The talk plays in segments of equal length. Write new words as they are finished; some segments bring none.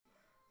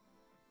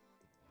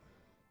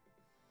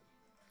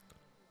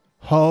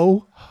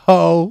Ho,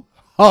 ho,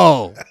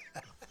 ho.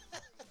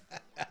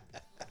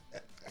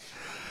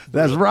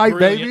 That's right,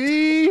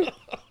 Brilliant. baby.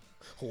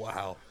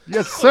 Wow.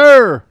 Yes,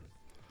 sir.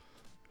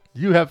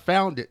 You have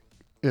found it.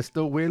 It's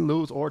the Win,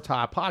 Lose, or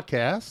Tie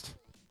podcast.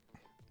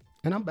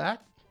 And I'm back.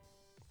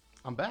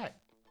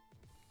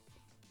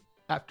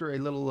 After a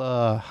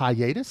little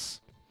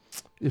hiatus,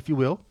 if you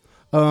will.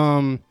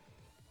 Let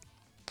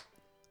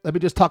me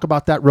just talk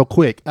about that real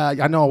quick.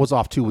 I know I was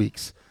off 2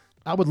 weeks.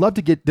 I would love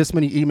to get this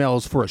many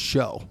emails for a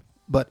show,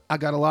 but I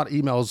got a lot of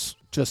emails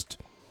just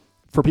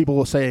for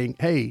people saying,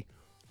 hey,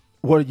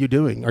 what are you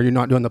doing? Are you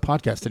not doing the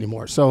podcast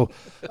anymore? So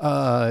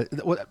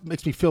what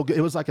makes me feel good,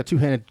 it was like a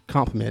two-handed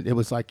compliment. It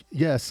was like,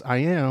 yes, I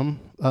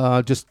am.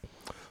 But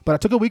I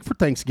took a week for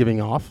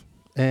Thanksgiving off.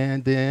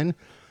 And then,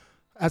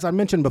 as I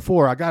mentioned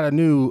before, I got a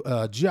new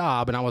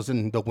job, and I was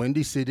in the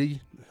Windy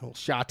City,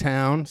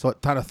 Chi-Town, so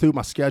it kind of threw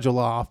my schedule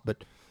off.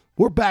 But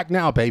we're back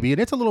now, baby,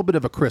 and it's a little bit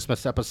of a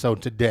Christmas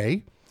episode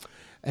today.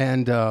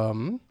 And I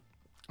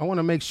want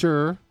to make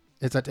sure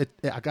I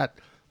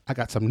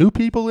got some new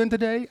people in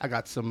today. I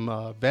got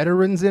some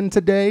veterans in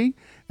today,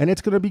 and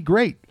it's going to be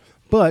great.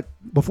 But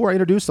before I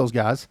introduce those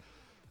guys,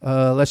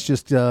 let's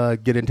just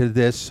get into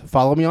this.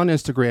 Follow me on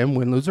Instagram,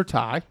 Win, Lose, or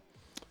Tie.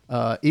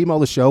 Email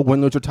the show,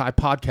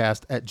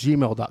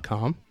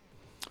 winlosertiepodcast@gmail.com.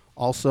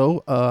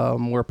 Also,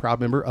 we're a proud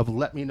member of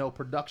Let Me Know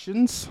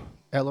Productions,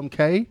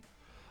 LMK.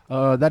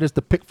 That is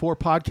the Pick 4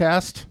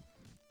 podcast,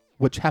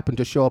 which happened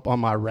to show up on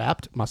my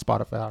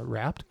Spotify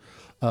Wrapped.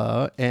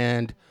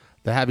 And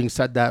the Having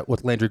Said That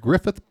with Landry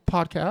Griffith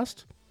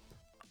podcast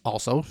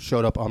also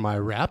showed up on my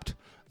Wrapped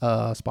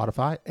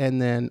Spotify. And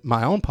then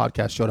my own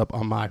podcast showed up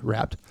on my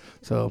Wrapped.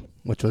 So,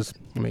 which was,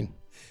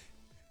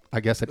 I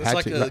guess it It's had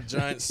like to. a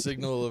giant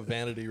signal of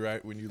vanity,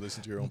 right? When you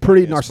listen to your own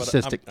Pretty podcast, but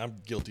narcissistic. I'm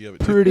guilty of it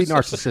too. Pretty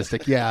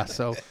narcissistic, yeah.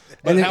 So,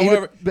 But then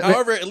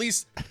however, at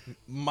least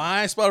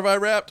my Spotify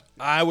Wrapped,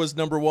 I was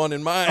number one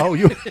in mine. oh,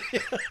 you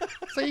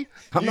see,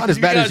 I'm not as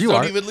bad as you guys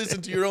are. don't even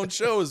listen to your own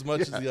show as much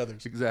as the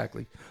others.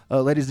 Exactly,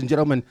 ladies and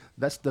gentlemen,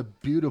 that's the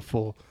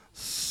beautiful,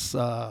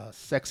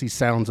 sexy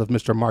sounds of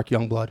Mr. Mark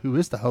Youngblood, who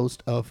is the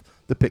host of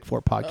the Pick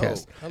 4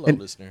 podcast. Oh, hello,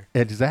 listener.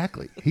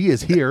 Exactly, he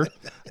is here.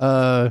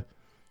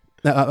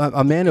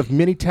 A man of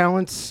many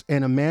talents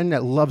and a man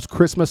that loves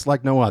Christmas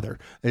like no other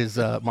is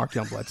Mark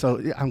Youngblood. So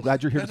yeah, I'm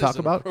glad you're here That to talk is an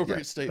about.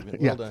 appropriate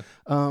statement. Well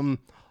done.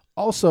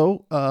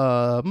 Also,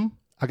 I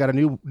got a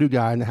new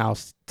guy in the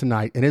house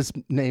tonight, and his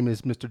name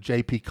is Mr.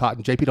 JP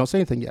Cotton. JP, don't say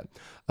anything yet.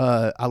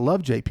 I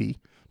love JP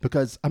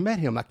because I met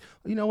him. Like,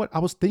 you know what? I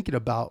was thinking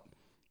about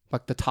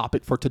like the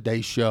topic for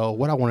today's show,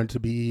 what I wanted to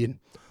be, and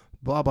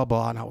blah blah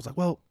blah. And I was like,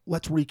 well,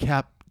 let's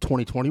recap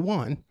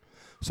 2021.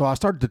 So I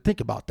started to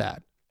think about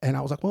that. And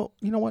I was like, well,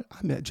 you know what? I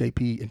met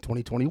JP in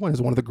 2021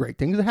 is one of the great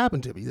things that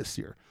happened to me this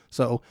year.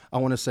 So I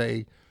want to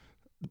say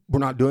we're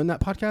not doing that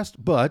podcast,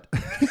 but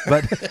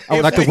I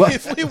would like to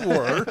If we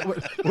were.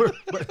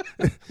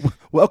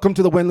 welcome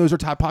to the Win, Lose, or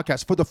Tie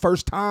podcast for the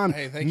first time,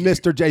 Hey, thank you.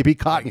 Mr. JP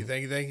Cotton.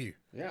 Thank you.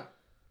 Yeah.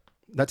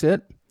 That's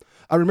it.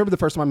 I remember the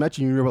first time I met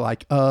you, you were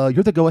like,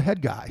 you're the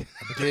go-ahead guy.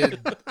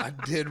 I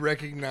did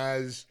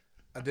recognize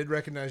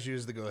you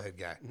as the go-ahead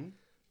guy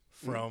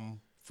from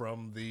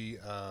the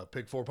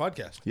Pick 4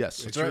 podcast.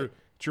 Yes. It's That's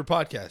your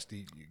podcast.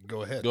 You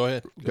go ahead. Go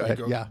ahead. Go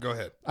ahead. Yeah. Go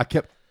ahead. I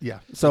kept, yeah.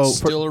 So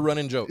Still a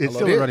running joke. it's I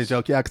still love a it. running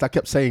joke. Yeah. Because I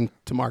kept saying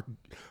to Mark,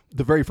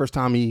 the very first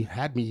time he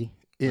had me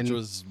in, Which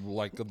was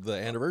like the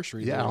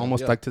anniversary. yeah, there.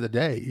 almost like to the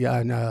day. Yeah.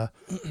 And I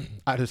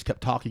just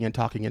kept talking and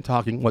talking and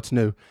talking. What's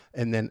new?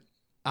 And then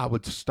I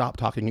would stop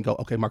talking and go,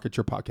 okay, Mark, it's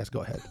your podcast.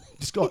 Go ahead.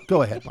 Just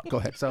go ahead, Mark. Go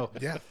ahead. So,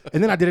 Yeah.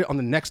 And then I did it on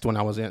the next one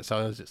I was in.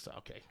 So it was just,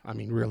 okay.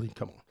 Really,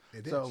 come on.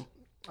 It So,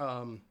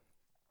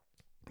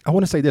 I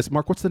want to say this.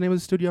 Mark, what's the name of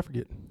the studio? I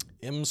forget.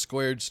 M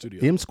Squared Studio.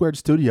 M Squared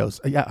Studios.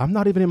 Yeah, I'm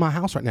not even in my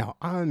house right now.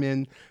 I'm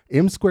in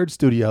M Squared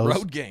Studios.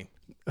 Road game.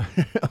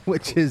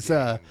 which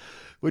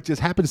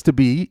happens to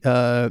be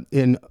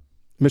in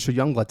Mr.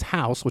 Youngblood's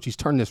house, which he's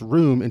turned this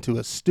room into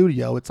a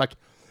studio. It's like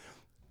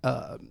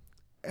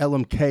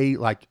LMK,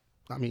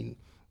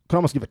 could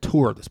almost give a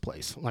tour of this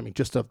place.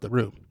 Just of the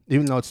room,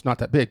 even though it's not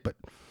that big. But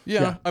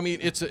Yeah, I mean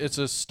it's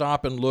a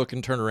stop and look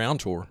and turn around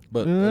tour,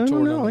 but a no,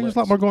 tour there's a nonetheless.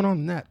 lot more going on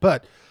than that.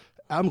 But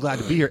I'm glad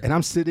to be here, and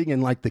I'm sitting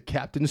in like the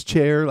captain's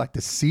chair, like the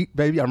seat,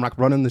 baby. I'm like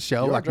running the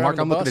show. You're Like driving Mark,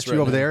 the I'm looking bus at you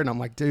right over now. there, and I'm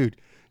like, dude,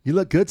 you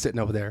look good sitting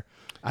over there.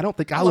 I don't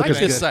think I I look like as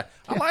this good. side.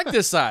 I like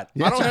this side.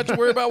 I don't have to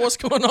worry about what's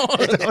going on.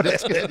 Oh,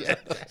 that's good. Yeah.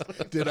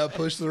 Did I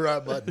push the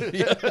right button?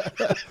 Yeah.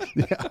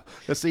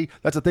 See,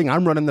 that's the thing.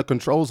 I'm running the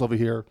controls over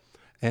here,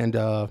 and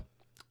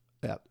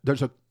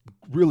there's a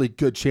really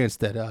good chance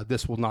that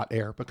this will not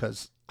air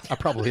because I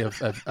probably have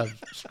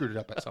screwed it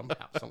up at some way.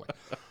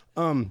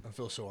 I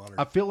feel so honored.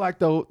 I feel like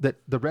though that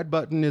the red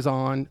button is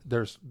on.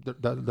 There's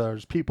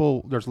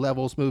people, there's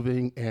levels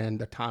moving, and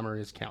the timer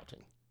is counting.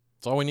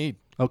 That's all we need.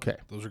 Okay.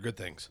 Those are good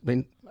things.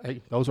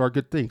 Hey, those are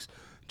good things.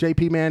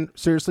 JP, man,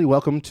 seriously,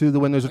 welcome to the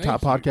Win, Lose, or Tie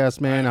podcast,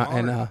 man.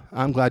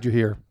 I'm glad you're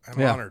here. I'm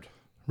honored.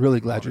 Really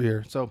glad you're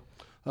here. So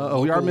we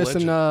are Local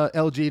missing legend.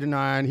 LG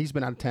tonight. He's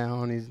been out of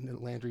town. He's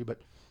in Landry, but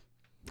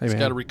Hey, He's man.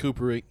 got to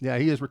recuperate. Yeah,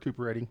 he is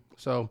recuperating.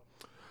 So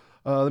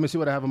let me see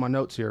what I have in my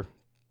notes here.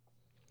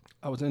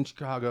 I was in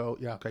Chicago.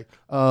 Yeah, okay.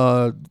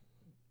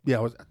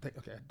 Yeah,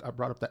 I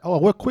brought up that. Oh,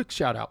 well, quick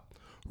shout out,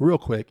 real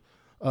quick.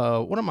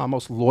 One of my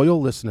most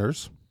loyal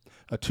listeners,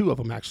 two of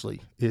them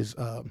actually, is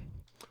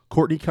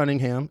Courtney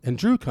Cunningham and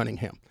Drew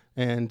Cunningham.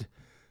 And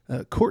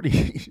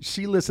Courtney,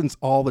 she listens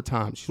all the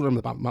time. She's one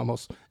of my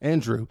most,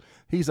 and Drew,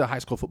 he's a high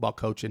school football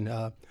coach, and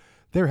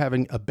they're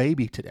having a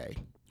baby today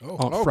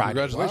on Friday.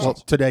 Congratulations. Well,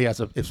 today,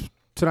 it's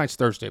tonight's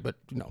Thursday, but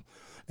you know.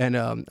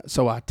 And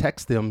so I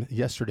texted them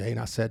yesterday, and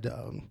I said,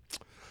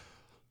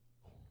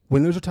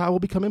 when there's a time, we'll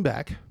be coming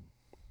back.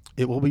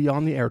 It will be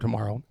on the air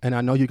tomorrow, and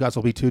I know you guys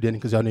will be tuned in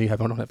because I know you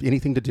don't have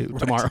anything to do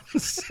tomorrow.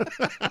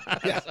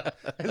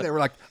 And they were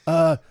like,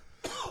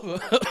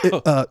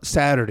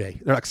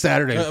 Saturday. They're like,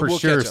 Saturday for we'll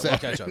sure. catch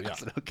up. We'll catch up, yeah. I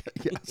said, okay,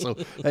 yeah. So,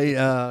 hey,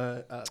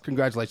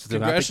 congratulations. to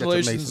them. I think that's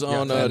Congratulations amazing.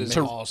 on that is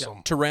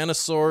awesome.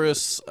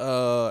 Tyrannosaurus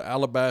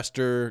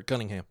Alabaster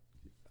Cunningham.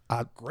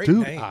 Great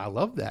Dude, name. I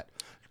love that.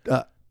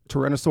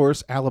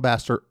 Tyrannosaurus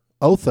Alabaster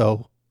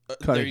Otho.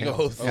 There you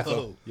go. Yeah.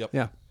 Oh. Yep.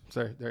 Yeah.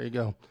 Sorry. There you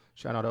go.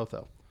 Shout out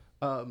Otho.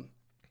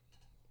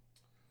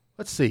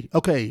 Let's see.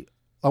 Okay.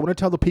 I want to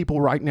tell the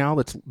people right now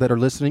that are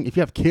listening, if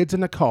you have kids in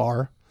the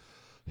car,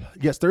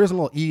 yes, there is a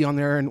little E on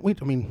there, and we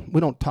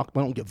don't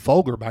get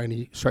vulgar by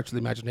any stretch of the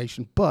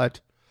imagination, but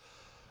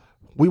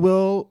we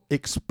will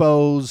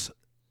expose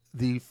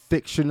the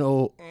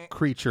fictional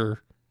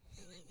creature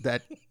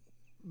that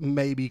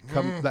maybe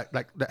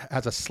that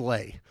has a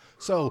sleigh.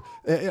 So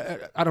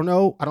I don't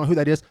know who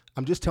that is.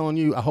 I'm just telling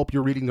you. I hope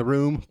you're reading the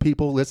room,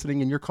 people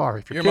listening in your car.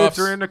 If your Earmuffs.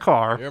 kids are in the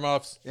car,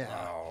 Earmuffs. yeah,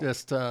 Wow.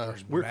 just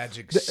There's we're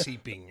magic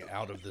seeping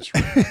out of this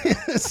room.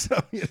 so,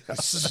 you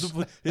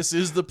know. This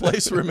is the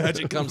place where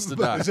magic comes to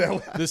die.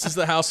 This is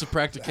the house of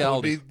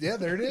practicality. Yeah,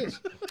 there it is.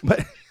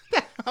 But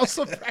house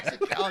of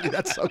practicality.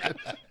 That's so good.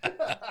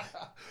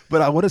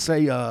 But I want to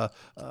say,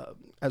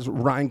 as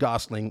Ryan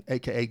Gosling,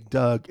 aka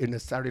Doug, in the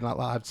Saturday Night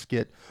Live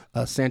skit,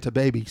 Santa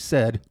Baby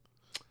said,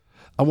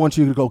 "I want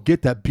you to go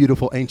get that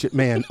beautiful ancient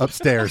man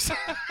upstairs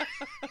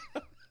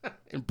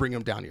and bring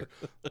him down here."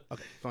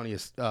 Okay,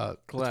 funniest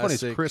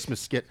Christmas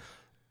skit.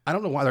 I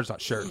don't know why there's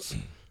not shirts.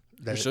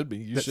 That should be.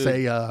 You that should.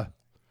 say,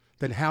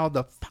 "Then how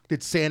the fuck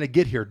did Santa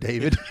get here,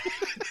 David?"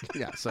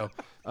 Yeah. So,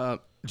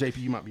 JP,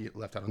 you might be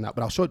left out on that,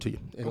 but I'll show it to you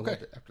in a little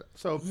bit after that.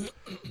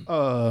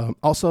 So,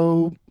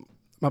 also,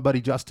 my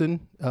buddy Justin,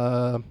 he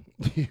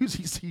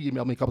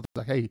emailed me a couple times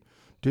like, "Hey,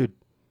 dude,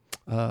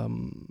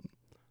 I'm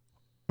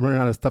running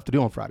out of stuff to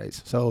do on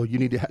Fridays, so you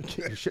need to get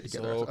your shit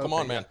together." So, come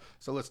on, man.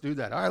 So let's do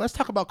that. All right, let's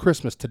talk about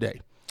Christmas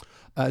today.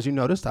 As you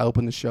noticed, I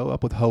opened the show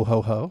up with "Ho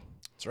Ho Ho."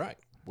 That's right.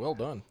 Well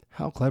done.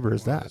 How clever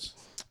is that? That's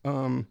Here's why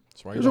you're what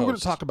the we're going to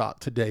host. talk about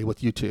today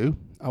with you two.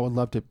 I would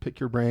love to pick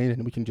your brain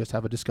and we can just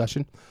have a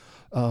discussion.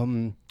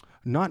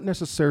 Not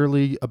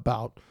necessarily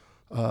about,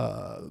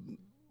 I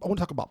want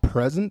to talk about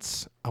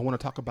presents. I want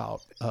to talk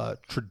about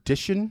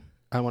tradition.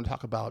 I want to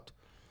talk about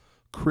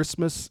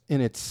Christmas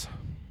in its,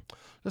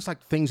 just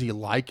like things you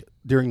like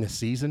during the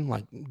season,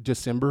 like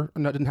December.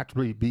 And that doesn't have to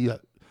really be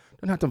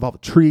doesn't have to involve a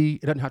tree.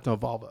 It doesn't have to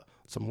involve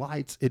some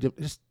lights. It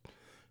just,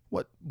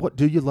 what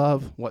do you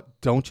love?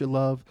 What don't you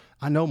love?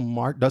 I know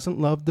Mark doesn't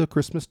love the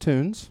Christmas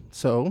tunes,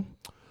 so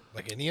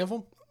Like any of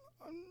them?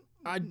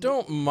 I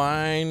don't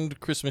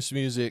mind Christmas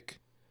music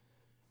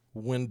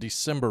when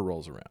December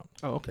rolls around.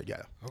 oh, okay,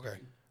 yeah, Okay.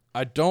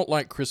 I don't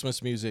like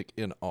Christmas music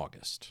in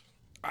August.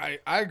 I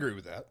agree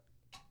with that.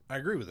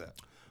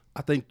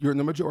 I think you're in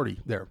the majority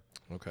there.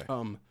 Okay.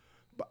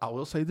 But I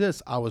will say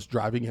this: I was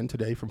driving in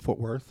today from Fort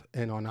Worth,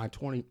 and on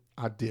I-20,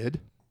 I did,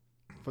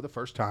 for the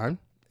first time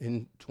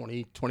in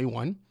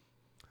 2021,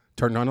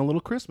 turn on a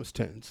little Christmas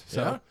tunes.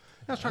 So Yeah.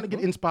 I was trying to get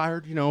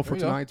inspired, for you go.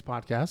 tonight's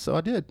podcast. So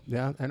I did,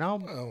 yeah, and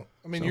I'll. Oh,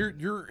 I mean,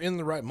 you're in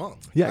the right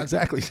month. Yeah,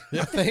 exactly.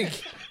 I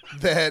think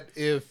that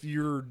if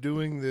you're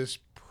doing this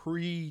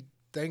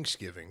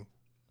pre-Thanksgiving,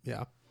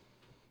 Yeah.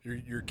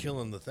 you're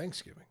killing the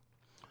Thanksgiving.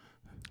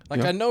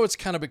 Like Yeah. I know it's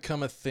kind of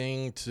become a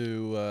thing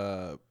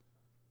to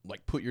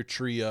like put your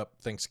tree up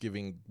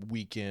Thanksgiving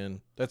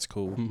weekend. That's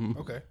cool. Mhm.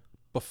 Okay.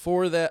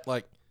 Before that,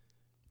 like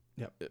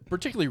Yep.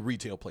 particularly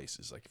retail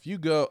places. Like if you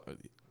go,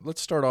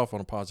 let's start off on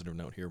a positive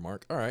note here,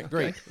 Mark. All right,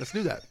 great. Okay, let's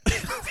do that.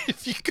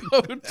 If you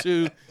go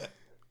to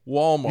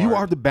Walmart, You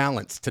are the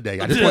balance today.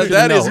 I just Yeah, want you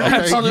that to know. is okay?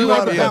 absolutely You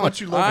are the it.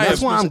 balance. I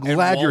That's am why I'm Christmas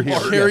glad at you're here.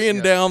 Walmart. carrying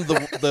Yes. down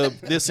the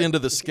this end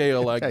of the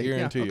scale. I Okay, yeah,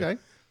 guarantee you. okay.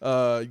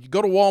 You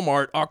go to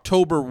Walmart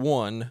October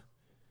 1.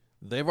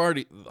 They've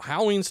already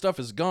Halloween stuff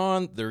is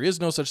gone. There is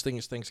no such thing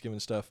as Thanksgiving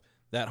stuff.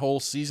 That whole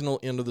seasonal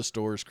end of the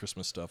store is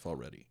Christmas stuff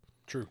already.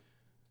 True.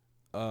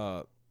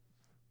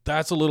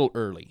 That's a little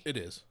early. It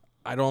is.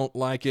 I don't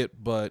like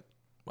it, but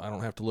I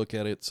don't have to look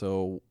at it,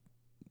 so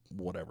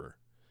whatever.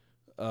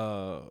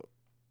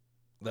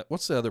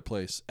 What's the other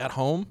place? At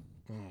Home,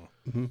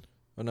 Mhm.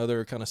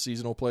 another kind of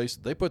seasonal place.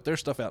 They put their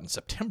stuff out in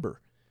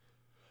September.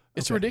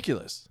 It's Okay.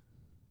 ridiculous.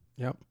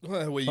 Yep. Well,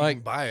 that way you Like-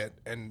 can buy it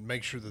and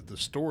make sure that the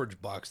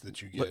storage box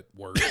that you get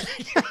works.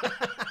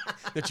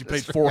 that you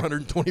paid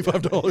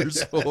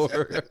 $425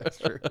 for. That's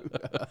true.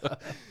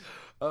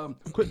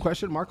 Quick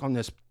question, Mark, on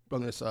this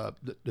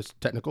this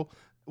technical.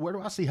 Where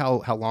do I see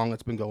how long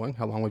it's been going?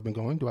 How long we've been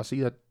going? Do I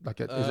see it is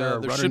there a There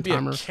running should be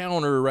timer? a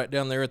counter right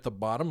down there at the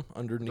bottom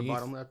underneath. The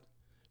bottom left.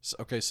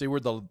 Okay, see where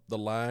the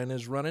line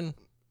is running?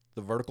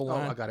 The vertical Oh,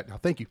 line? I got it now.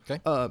 Thank you.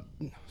 Okay.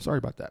 Sorry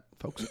about that,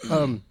 folks.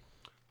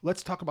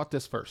 Let's talk about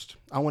this first.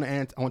 I want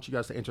you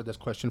guys to answer this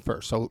question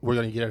first. So we're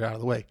going to get it out of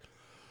the way.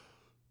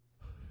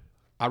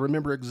 I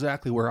remember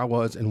exactly where I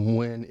was and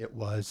when it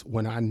was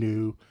when I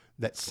knew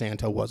that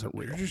Santa wasn't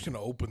real. You're just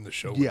gonna open the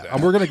show. Yeah, with and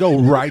that. we're gonna go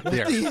right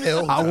there. the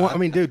hell, I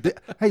mean, dude.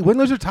 Hey, Win,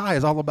 Lose, or Tie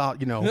is all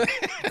about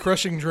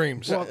Crushing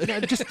dreams. Well,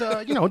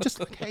 just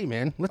like, hey,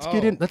 man, let's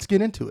get in. Let's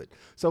get into it.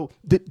 So,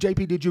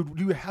 JP, do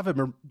you have a? Oh,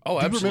 do you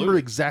remember absolutely.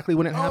 exactly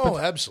when it happened? Oh,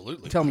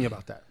 absolutely. Tell me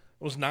about that.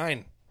 I was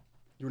 9.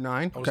 You were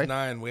 9. I was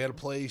 9. We had a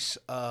place.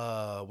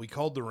 We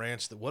called the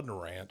ranch that wasn't a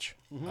ranch.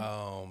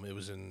 It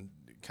was in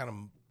kind of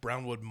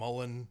Brownwood,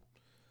 Mullen,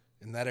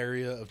 in that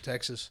area of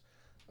Texas.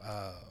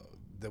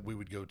 That we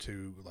would go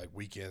to like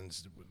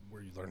weekends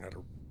where you learn how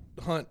to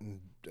hunt and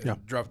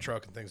drive a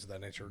truck and things of that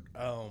nature.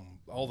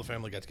 All the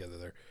family got together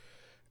there,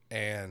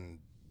 and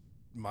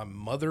my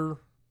mother,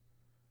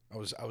 I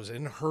was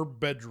in her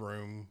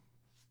bedroom,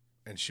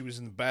 and she was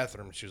in the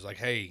bathroom. And she was like,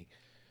 "Hey,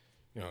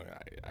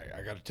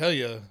 I got to tell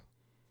you,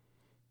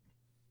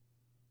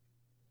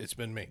 it's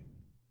been me."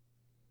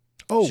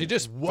 Oh, She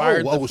just whoa,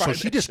 fired whoa, the so fire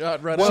she just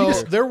shot right Well, out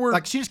just- there were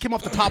she just came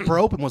off the top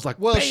rope and was like,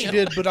 Well, bam. she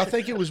did, but I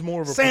think it was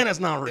more of a Santa's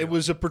not real. It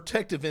was a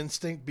protective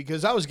instinct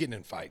because I was getting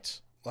in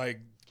fights.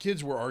 Like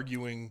kids were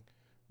arguing,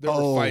 there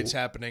were fights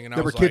happening, and There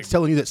I were was kids like,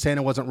 telling you that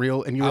Santa wasn't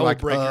real, and you were I will like,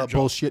 break your jaw.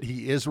 bullshit,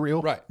 he is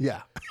real. Right.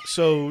 Yeah.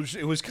 so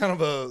it was kind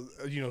of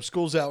a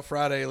school's out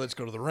Friday, let's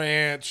go to the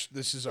ranch.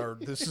 This is our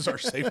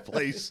safe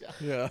place.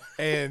 Yeah.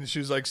 And she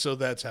was like, so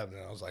that's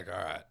happening. I was like, all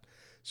right.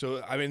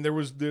 So I mean, there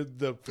was the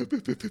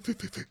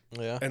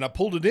Yeah. and I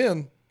pulled it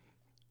in,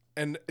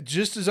 and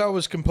just as I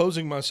was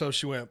composing myself,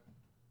 she went,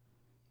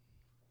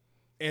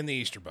 and the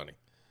Easter Bunny.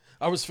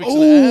 I was fixing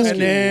to ask And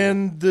you.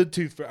 then the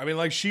tooth fairy. I mean,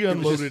 like she was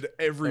unloaded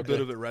every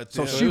bit of it right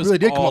So there. she it was really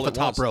did come all off the at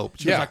top once. rope.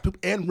 She Yeah. was like, "Poop,"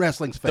 and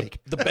wrestling's fake.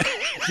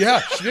 Yeah,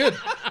 she did.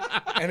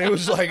 And it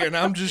was like, and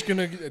I'm just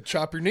gonna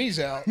chop your knees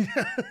out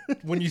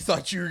when you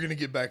thought you were gonna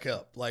get back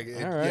up. Like,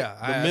 All right.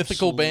 yeah, The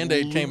mythical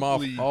Band-Aid came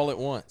off absolutely- all at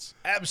once.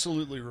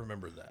 Absolutely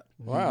remember that,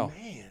 Wow.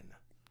 Man.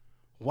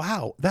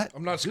 Wow. That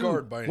I'm not dude,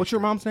 scarred by any What's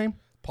your mom's name?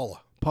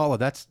 Paula. Paula.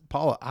 That's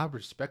Paula. I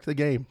respect the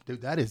game.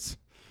 Dude, that's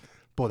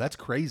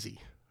crazy.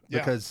 Yeah.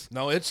 Because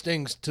no, it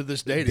stings to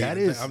this day. That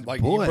even. is- I'm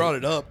like boy. you brought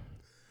it up,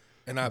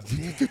 and I a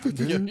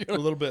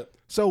little bit.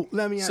 so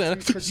let me ask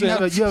Santa- you, 'cause you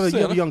have a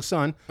Santa. young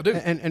son. I do.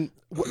 And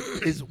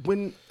is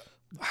when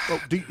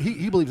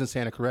he believes in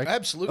Santa, correct?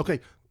 Absolutely.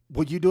 Okay.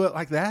 Would you do it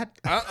like that?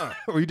 Uh-uh.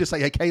 Or you just say,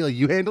 "Hey, Kayla,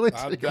 you handle it"?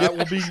 That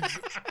will be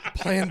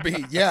plan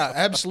B. Yeah,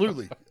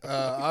 absolutely.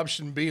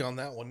 Option B on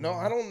that one. No,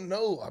 I don't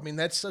know. I mean,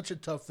 that's such a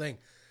tough thing.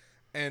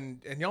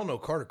 And y'all know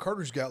Carter.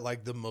 Carter's got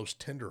like the most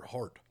tender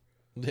heart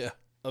Yeah.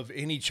 of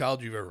any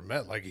child you've ever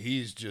met. Like he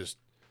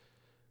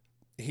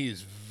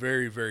is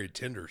very, very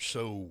tender.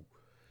 So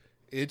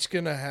it's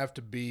gonna have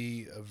to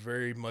be a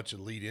very much a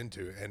lead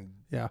into it. And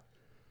Yeah.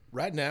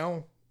 right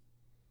now,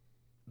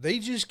 they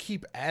just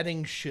keep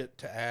adding shit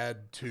to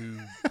add to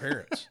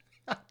parents.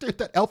 Dude,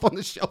 that elf on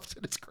the shelf,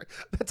 dude, it's great.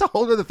 That's a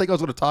whole other thing I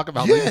was going to talk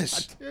about.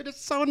 Yes. Dude,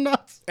 it's so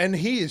nuts. And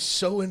he is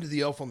so into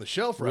the elf on the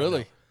shelf right Really?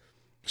 now.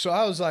 So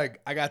I was like,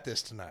 I got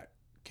this tonight.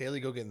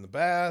 Kaylee, go get in the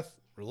bath,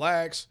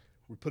 relax.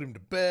 We put him to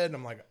bed, and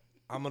I'm like,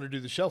 I'm going to do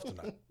the shelf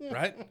tonight,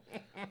 right?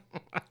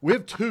 We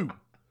have 2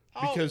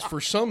 because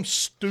for some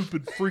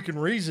stupid freaking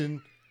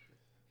reason,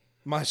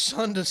 my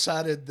son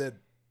decided that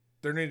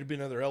there needed to be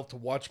another elf to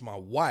watch my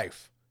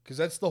wife because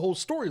that's the whole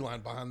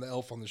storyline behind the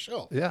elf on the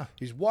shelf. Yeah.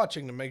 He's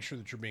watching to make sure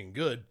that you're being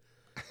good,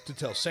 to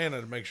tell Santa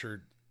to make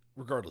sure,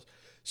 regardless.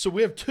 So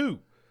we have 2.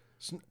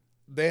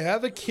 They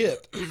have a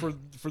kit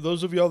for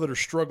those of y'all that are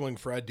struggling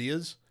for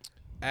ideas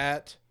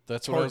at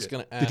That's what I was Target.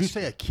 going to ask. Did you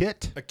say a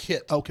kit? A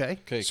kit. Okay.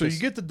 Okay. So you 'cause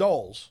get the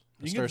dolls.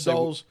 You can get the started saying-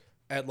 dolls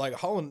at like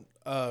Holland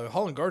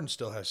Garden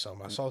still has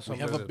some. I saw some. we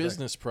have the a other day.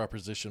 business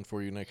proposition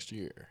for you next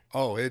year.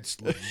 Oh,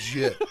 it's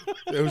legit.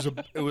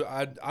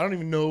 I don't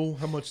even know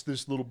how much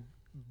this little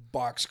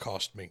box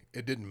cost me.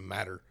 It didn't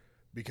matter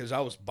because I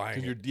was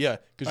buying it.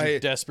 Because you're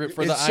desperate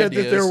for the it said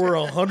ideas. that there were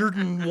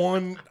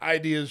 101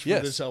 ideas for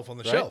Yes, this elf on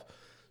the right. shelf.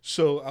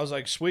 So I was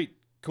like, sweet,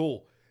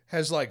 cool.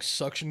 Has like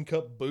suction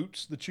cup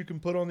boots that you can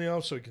put on the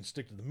elf so it can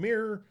stick to the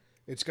mirror.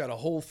 It's got a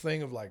whole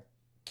thing of like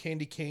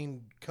candy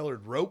cane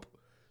colored rope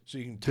so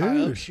you can tie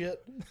up Dude.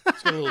 shit.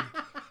 It's got a little,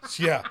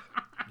 yeah,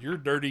 you're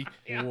dirty.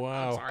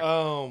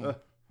 Wow.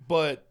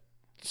 But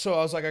so I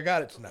was like, I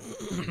got it tonight.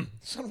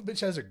 Son of a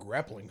bitch has a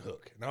grappling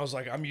hook, and I was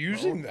like, I'm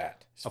using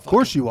that. Of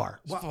course you are.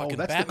 Wow, fucking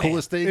that's Batman. the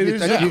coolest thing. It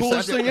is that the you've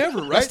coolest said. thing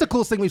ever, right? That's the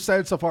coolest thing we've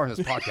said so far in this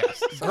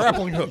podcast.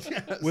 Grappling hook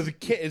with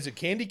it's a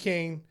candy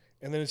cane,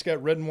 and then it's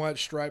got red and white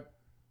striped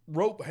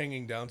rope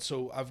hanging down.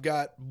 So I've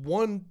got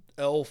one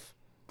elf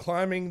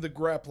climbing the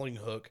grappling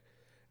hook,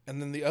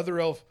 and then the other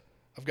elf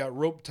I've got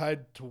rope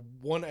tied to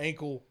one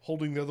ankle,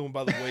 holding the other one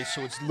by the waist,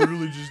 so it's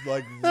literally just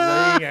like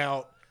laying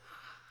out.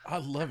 I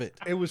love it.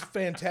 It was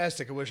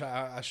fantastic. I wish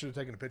I should have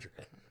taken a picture.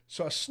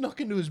 So I snuck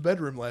into his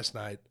bedroom last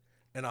night,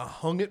 and I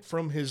hung it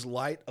from his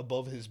light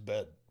above his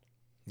bed.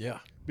 Yeah.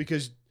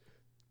 Because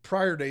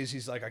prior days,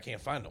 he's like, I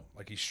can't find them.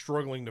 Like, he's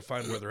struggling to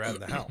find where they're at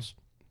in the house.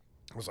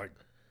 I was like,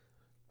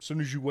 as soon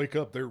as you wake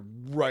up, they're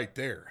right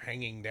there,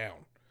 hanging down.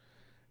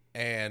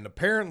 And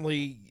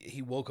apparently,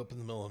 he woke up in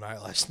the middle of the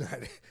night last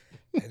night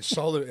and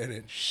saw it, and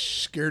it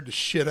scared the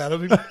shit out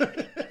of him.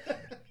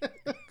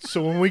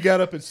 So when we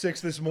got up at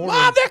 6 this morning,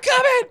 Mom, they're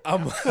coming.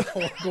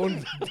 I'm going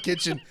to the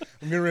kitchen.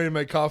 I'm getting ready to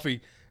make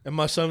coffee, and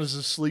my son is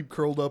asleep,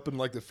 curled up in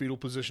like the fetal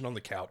position on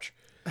the couch.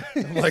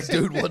 I'm like,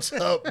 dude, what's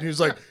up? And he was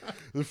like,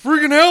 the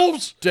freaking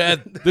elves.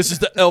 Dad, this is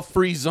the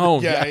elf-free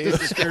zone. Yeah, it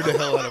scared the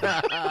hell out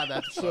of me.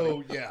 That's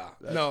So yeah,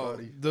 no,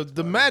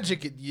 the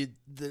magic.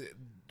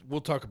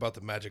 We'll talk about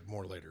the magic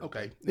more later.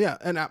 okay. Yeah,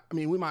 and I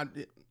mean, we might,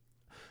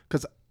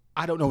 because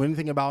I don't know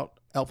anything about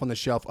Elf on the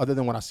Shelf other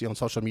than what I see on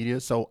social media.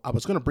 So I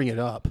was going to bring it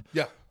up.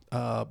 Yeah,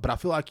 But I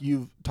feel like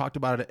you've talked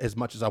about it as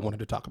much as I wanted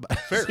to talk about it.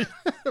 fair.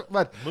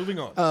 But Moving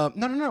on.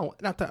 no,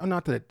 not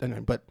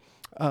that. But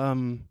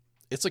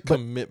It's a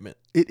commitment.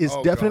 it is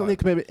Oh, definitely God.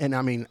 a commitment. And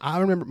I mean, I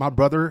remember my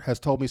brother has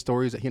told me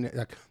stories that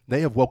like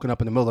they have woken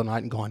up in the middle of the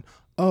night and gone,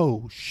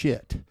 "Oh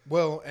shit,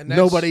 Well, and that's,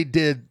 nobody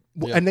did."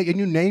 Yeah. And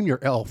you name your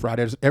elf, right?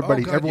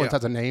 Everybody, God, everyone yeah.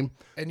 has a name.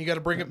 and you got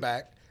to bring it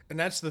back. And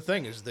that's the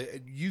thing is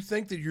that you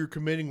think that you're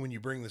committing when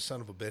you bring the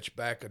son of a bitch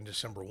back on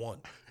December 1.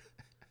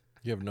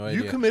 You have no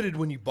You idea. committed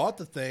when you bought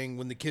the thing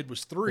when the kid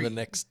was For 3. the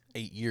next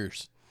 8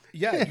 years.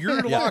 Yeah,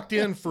 you're locked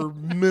in for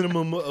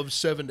minimum of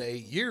 7 to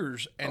 8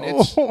 years, and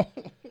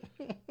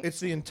it's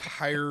the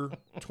entire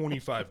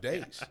 25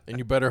 days. And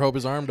you better hope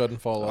his arm doesn't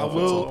fall I off. At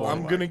some will. point.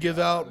 I'm gonna give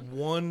out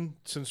one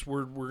since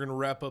we're gonna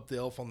wrap up the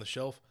Elf on the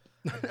Shelf.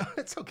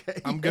 It's okay.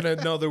 I'm gonna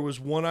no. There was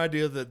one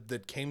idea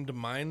that came to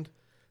mind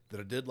that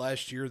I did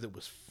last year that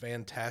was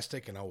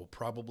fantastic, and I will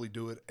probably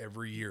do it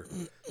every year.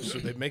 So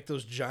they make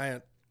those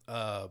giant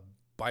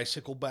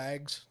bicycle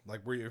bags, like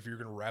where if you're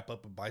gonna wrap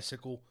up a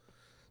bicycle,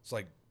 it's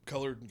like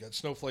colored, you got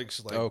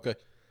snowflakes. Like Oh, okay.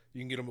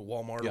 you can get them at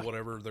Walmart Yeah. or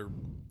whatever. They're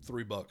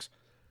 $3.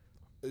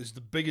 It's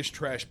the biggest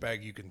trash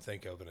bag you can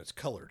think of, and it's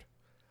colored.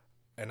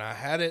 And I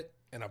had it,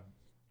 and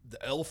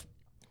the elf,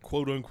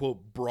 quote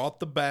unquote, brought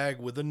the bag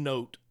with a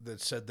note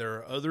that said there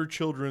are other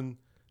children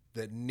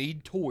that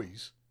need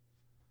toys,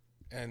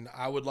 and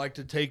I would like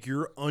to take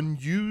your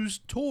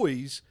unused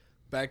toys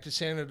back to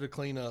Santa to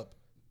clean up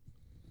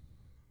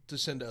to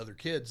send to other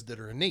kids that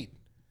are in need.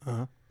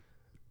 Uh-huh.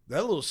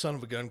 That little son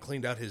of a gun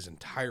cleaned out his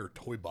entire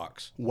toy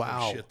box. of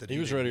Wow. shit that He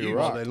was didn't ready to use.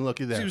 rock. Then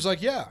look at He that. was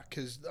like, yeah,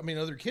 because, I mean,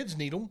 other kids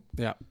need them.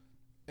 Yeah.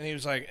 And he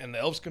was like, and the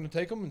elf's going to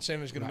take them, and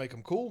Santa's going to make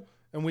them cool.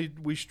 And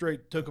we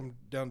straight took them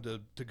down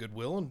to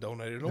Goodwill and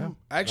donated them.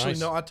 Actually,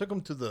 Nice. no, I took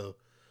them to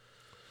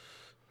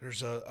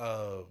there's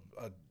a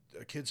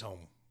kids'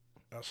 home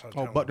outside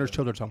Oh, town. Butler's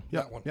Children's Home.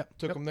 Yeah. That one. Yeah.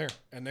 Took them there.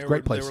 And they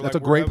Great were, place. They were That's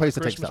like, a great "We're having place to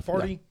take Christmas stuff.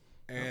 party,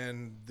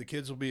 and the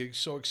kids will be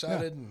so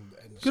excited. And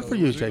Good so for it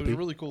you, was, JP. It was a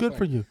really cool Good thing.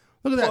 for you.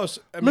 Look at Plus,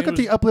 that. I mean, Look it at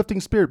the was-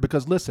 uplifting spirit,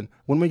 because listen,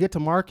 when we get to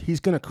Mark,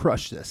 he's going to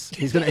crush this.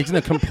 He's going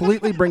to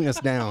completely bring us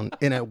down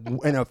in a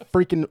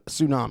freaking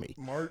tsunami.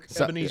 Mark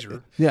So-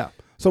 Ebenezer. Yeah.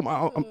 So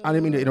I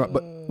didn't mean to interrupt,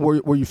 but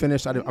were you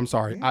finished? I'm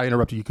sorry. I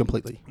interrupted you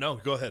completely. No,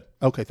 go ahead.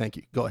 Okay, thank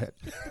you. Go ahead.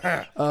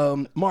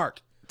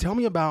 Mark, tell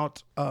me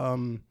about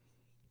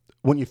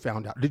when you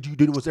found out.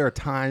 Was there a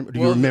time? Or do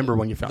you Well, remember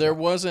when you found There out?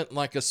 wasn't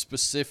like a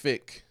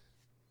specific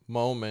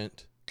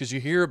moment because you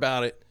hear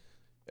about it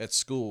at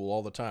school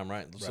all the time,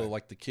 right? So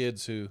like the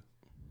kids who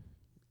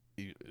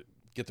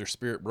get their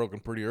spirit broken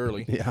pretty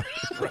early. Yeah.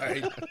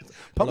 Right.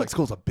 Public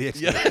school's a bitch.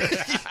 Yeah.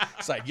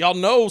 It's like, y'all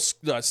know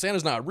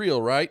Santa's not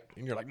real, right?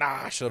 And you're like,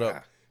 nah, shut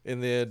up.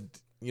 And then,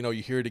 you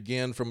hear it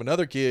again from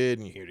another kid,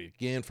 and you hear it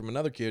again from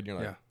another kid, and you're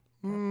like,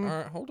 all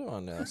right, hold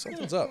on now.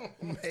 Something's up.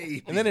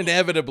 Maybe. And then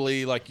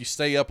inevitably, like, you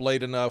stay up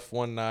late enough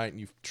one night, and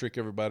you trick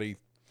everybody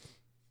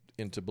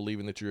into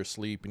believing that you're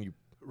asleep, and you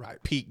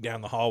peek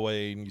down the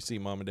hallway, and you see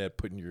mom and dad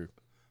putting your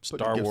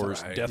Star gifts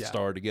Wars on, Death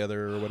Star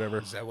together or whatever.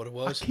 Is that what it I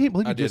was? can't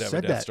believe you I did just have a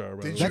said Death that. Star,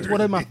 by the way. That's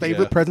one of my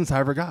favorite Yeah. presents I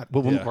ever got.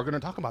 Well, Yeah. we're going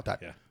to talk about that.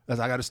 Yeah. As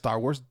I got a Star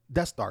Wars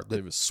Death Star.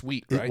 It was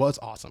sweet, It right? was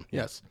awesome.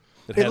 Yes.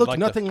 It It had looked like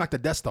nothing like the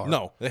Death Star.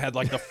 No, they had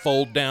like the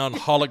fold down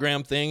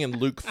hologram thing, and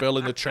Luke fell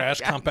in the trash,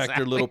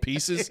 compactor little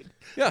pieces.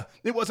 Yeah,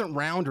 It wasn't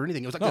round or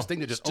anything. It was like this thing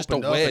that just it's just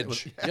opened a up. and it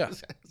was- wedge. Yeah.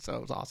 So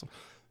it was awesome.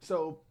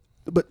 So,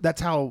 but that's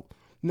how.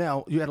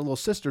 Now you had a little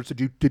sister. So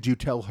did you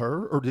tell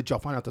her, or did y'all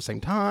find out at the same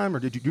time, or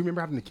do you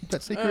remember having to keep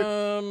that secret?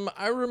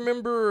 I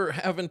remember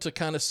having to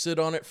kind of sit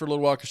on it for a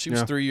little while because she was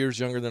Yeah. 3 years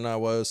younger than I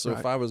was. So Right.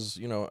 if I was,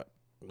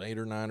 8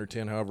 or 9 or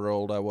 10, however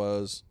old I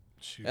was,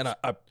 She and was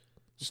I'm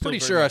still pretty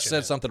very sure I much in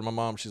said it. something to my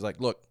mom. She's like,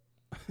 "Look,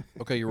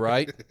 Okay, you're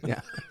right.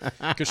 Yeah.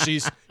 Because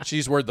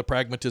she's where the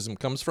pragmatism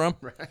comes from.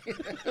 Right.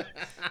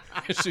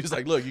 She's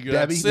like, look, you gotta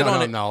Debbie? sit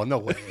on it. No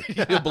way.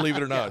 You'll believe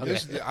it or not.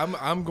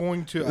 I'm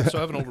going to. So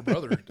I have an older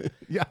brother.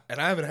 Yeah. And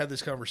I haven't had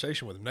this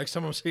conversation with him. Next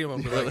time I see him,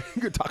 I'm gonna be like,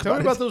 You could talk tell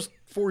me about about those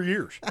 4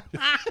 years.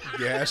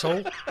 You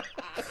asshole.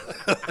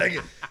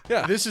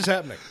 Yeah. This is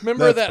happening.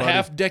 Remember That's that funny.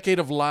 half decade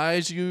of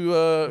lies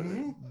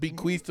you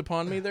bequeathed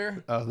upon me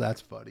there? Oh,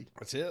 that's funny.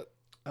 That's it.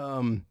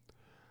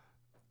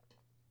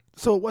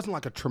 So it wasn't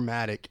like a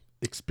traumatic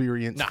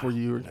experience for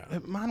you.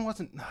 Mine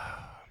wasn't.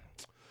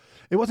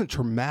 It wasn't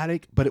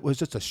traumatic, but it was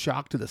just a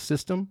shock to the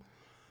system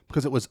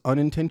because it was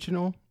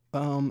unintentional.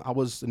 I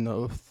was in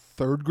the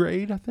 3rd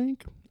grade, I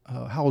think.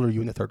 How old are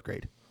you in the 3rd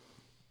grade?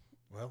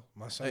 Well,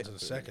 my son's in the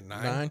second,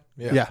 9. 9?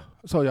 Yeah.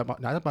 So yeah, about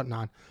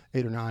 9,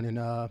 8 or 9,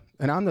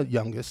 and I'm the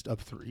youngest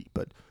of 3,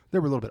 but they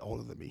were a little bit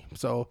older than me.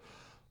 So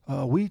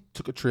we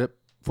took a trip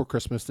for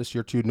Christmas this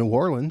year to New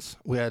Orleans.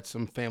 We had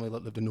some family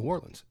that lived in New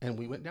Orleans, and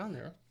we went down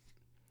there.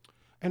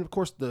 And of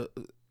course, the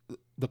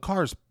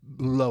car's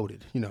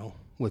loaded,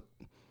 with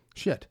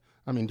shit.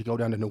 I mean, to go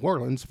down to New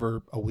Orleans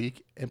for a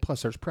week, and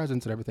plus there's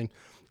presents and everything.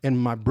 And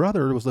my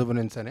brother was living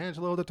in San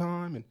Angelo at the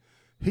time, and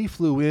he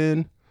flew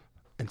in.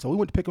 And so we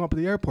went to pick him up at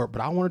the airport,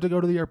 but I wanted to go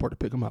to the airport to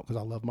pick him up because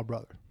I love my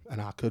brother,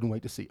 and I couldn't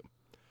wait to see him.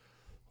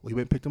 We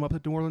went and picked him up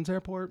at New Orleans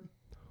airport.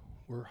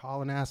 We're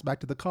hauling ass back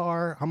to the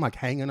car. I'm like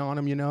hanging on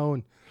him,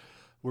 and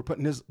we're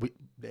putting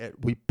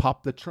we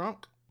popped the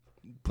trunk,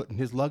 putting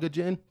his luggage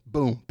in,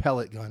 boom,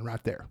 pellet gun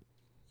right there.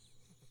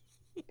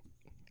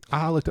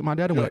 I looked at my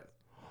dad and went,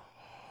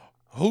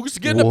 Who's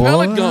getting a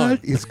pellet gun?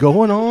 What is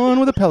going on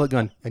with a pellet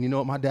gun? And you know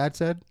what my dad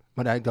said?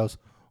 My dad goes,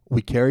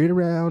 we carry it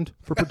around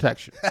for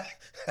protection.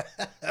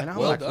 And I'm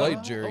Well like,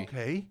 played, Jerry.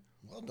 Okay.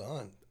 Well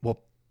done.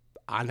 Well,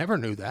 I never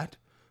knew that.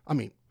 I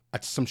mean,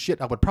 that's some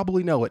shit I would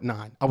probably know at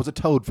 9. I was a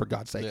toad, for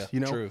God's sakes, Yeah, you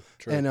know? true.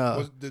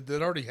 And Did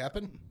that already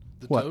happen?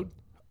 The what? toad?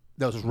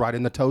 that was right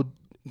in the toad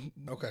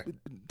Okay.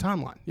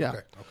 timeline. Yeah.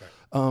 Okay.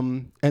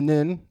 And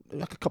then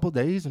like a couple of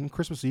days, and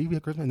Christmas Eve,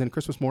 and then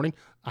Christmas morning,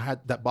 I had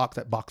that box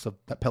of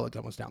that pellet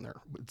gun was down there.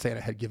 Santa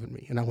had given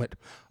me, and I went,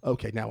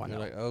 okay, now I know.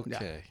 You're like,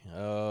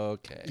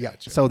 okay. Yeah.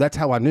 So that's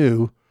how I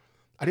knew.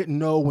 I didn't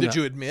know when. Did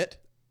you admit?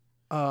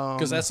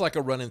 Because that's like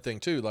a running thing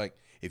too. Like,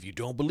 if you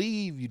don't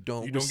believe, you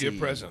don't get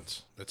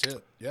presents. That's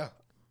it. Yeah.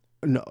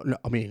 No.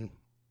 I mean,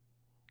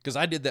 because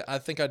I did that. I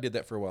think I did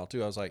that for a while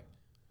too. I was like,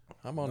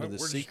 I'm onto No, this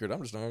we're just- secret.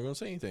 I'm just not going to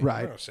say anything. I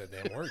right. don't say a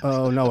damn word.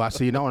 Oh no! I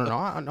see.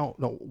 No.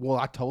 Well,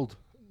 I told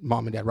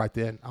Mom and Dad right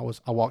then. I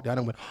walked down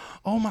and went,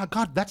 "Oh my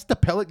God, that's the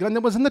pellet gun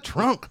that was in the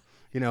trunk,"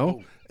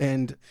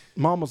 And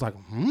Mom was like,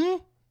 "Hmm,"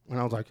 and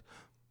I was like,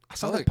 "I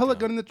saw that Pellet pellet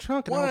gun. gun in the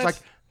trunk," and I was What?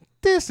 like,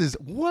 "This is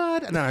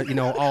what?" And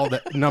all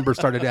the numbers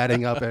started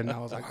adding up, and I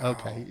was like,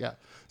 "Okay, yeah."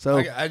 So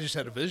I just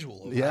had a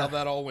visual of Yeah. how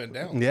that all went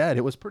down. yeah,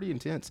 it was pretty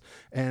intense,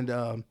 and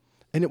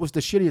it was the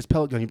shittiest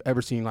pellet gun you've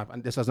ever seen in life.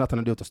 And this has nothing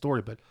to do with the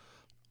story, but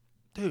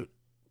dude,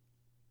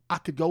 I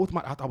could go with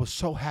I was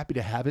so happy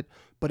to have it,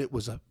 but it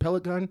was a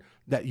pellet gun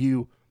that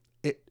you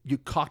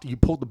cocked, you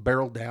pulled the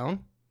barrel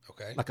down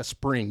Okay. like a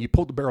spring. You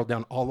pulled the barrel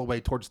down all the way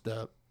towards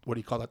the, what do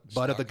you call that,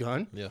 butt of the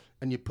gun. Yeah.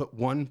 And you put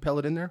one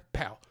pellet in there,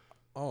 pow.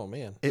 Oh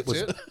man. It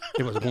was it?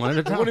 it was one at a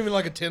It wasn't time. even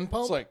like a 10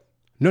 pump. It's like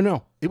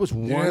No, it was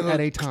one at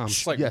a time.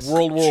 it's like Yes.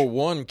 World War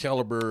One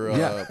caliber.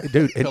 Yeah,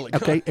 dude. And, pellet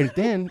gun. okay, and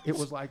then it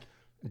was like,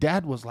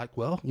 Dad was like,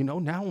 well,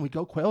 now when we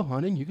go quail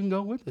hunting, you can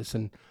go with us.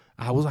 And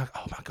I was like,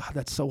 oh my God,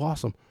 that's so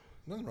awesome.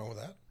 Nothing wrong with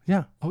that,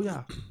 Yeah. Oh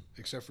yeah.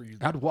 except for you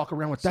I'd walk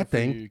around with that for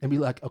thing you and be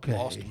like, okay.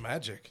 lost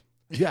magic.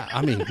 Yeah.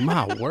 I mean,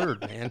 my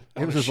word, man.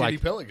 It was A just shitty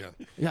like, pellet gun.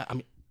 yeah. I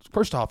mean,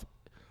 first off,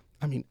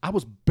 I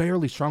was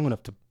barely strong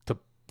enough to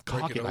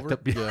cock it it like over?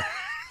 that. Yeah.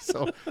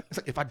 So it's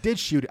like if I did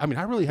shoot it, I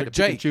really had to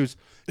Jay. pick and choose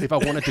if I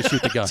wanted to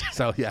shoot the gun.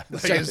 So yeah.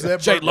 Like, is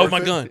that Jay, bird load worth my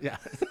it? gun. Yeah.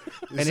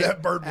 Is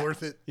that bird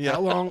worth it? Yeah.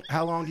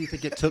 How long do you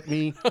think it took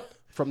me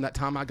from that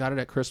time I got it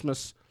at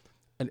Christmas?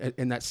 And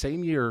in that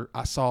same year,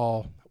 I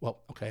saw,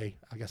 well, okay,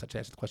 I guess I should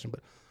answer the question,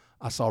 but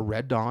I saw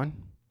Red Dawn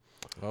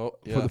Oh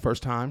yeah. for the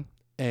first time,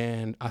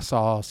 and I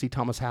saw C.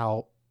 Thomas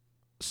Howell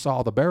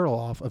saw the barrel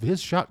off of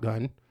his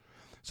shotgun.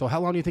 So how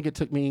long do you think it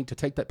took me to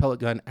take that pellet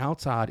gun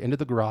outside into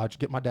the garage,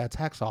 get my dad's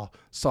hacksaw,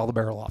 saw the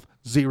barrel off?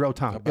 0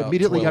 time. About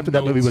Immediately 12 after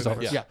that movie was minutes.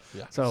 over. Yeah.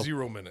 Yeah. Yeah. So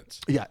 0 minutes.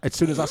 yeah, as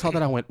soon as I saw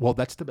that, I went, well,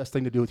 that's the best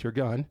thing to do with your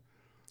gun.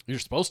 You're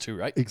supposed to,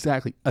 right?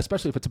 Exactly.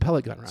 Especially if it's a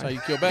pellet gun, right? That's how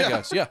you kill bad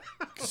guys. Yeah.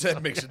 'Cause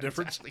that makes a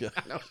difference.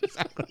 No,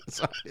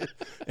 exactly.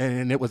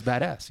 And it was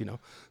badass,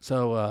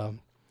 So,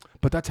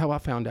 but that's how I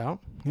found out.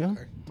 Yeah.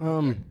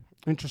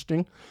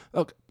 Interesting.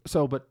 Okay.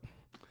 So, but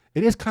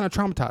it is kind of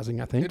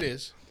traumatizing, I think. It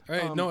is.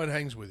 No, it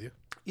hangs with you.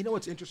 You know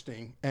what's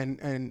interesting,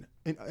 and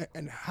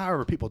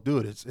however people do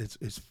it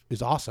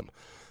is awesome.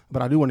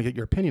 But I do want to get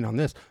your opinion on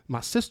this.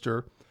 My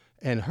sister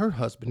and her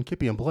husband,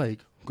 Kippy and Blake,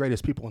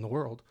 greatest people in the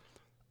world.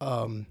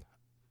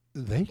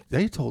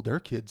 They told their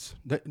kids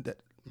that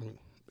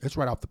it's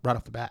right off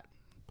the bat,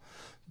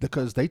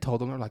 because they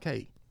told them, they're like,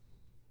 hey,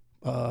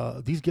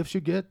 these gifts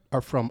you get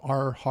are from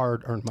our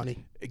hard-earned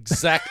money.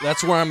 Exactly.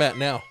 That's where I'm at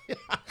now.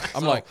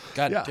 I'm like,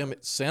 God yeah. damn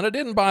it, Santa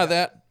didn't buy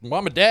that.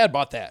 Mom and Dad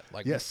bought that.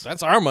 Like, Yes.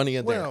 that's our money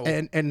in there. Well,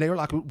 And they were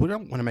like, we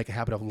don't want to make a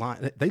habit of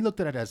lying. They looked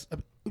at it as,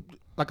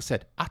 like I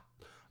said,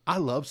 I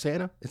love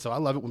Santa, and so I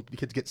love it when the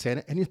kids get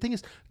Santa. And the thing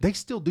is, they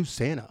still do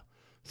Santa,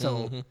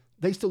 so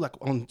they still like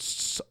on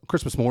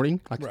Christmas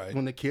morning, like Right.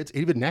 when the kids,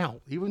 even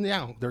now,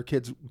 their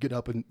kids get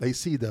up and they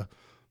see the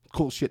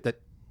cool shit that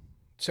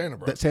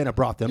Santa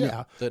brought them.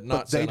 Yeah, That but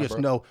not they Santa just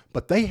brought. know.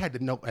 But they had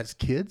to know as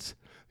kids,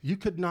 you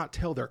could not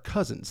tell their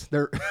cousins.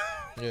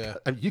 Yeah.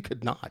 You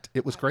could not.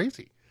 It was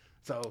crazy.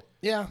 So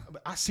yeah.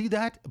 but I see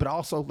that, but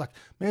also like,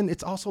 man,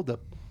 it's also the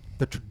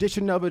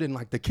tradition of it, and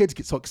like the kids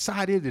get so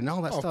excited and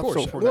all that Of stuff. course.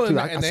 So for Well, that too,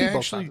 and, I and see they both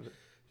actually, sides of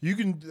you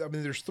can. I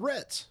mean, there's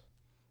threats.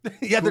 it.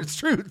 Yeah, that's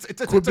true. It's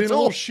Quit a being a tool.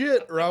 little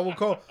shit, or I will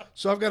call.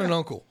 So I've got an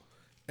uncle,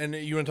 and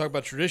you want to talk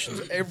about traditions?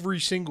 Every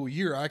single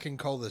year, I can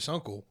call this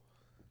uncle,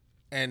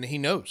 and he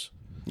knows.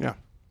 Yeah,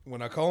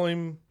 When I call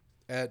him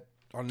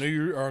on New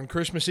Year or on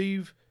Christmas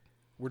Eve,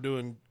 we're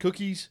doing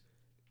cookies.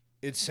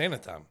 It's Santa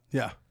time.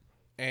 yeah.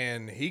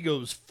 And he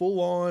goes full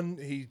on.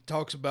 He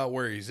talks about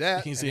where he's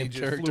at. He's and in he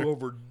just character. flew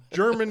over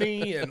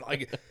Germany, and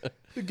like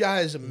the guy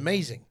is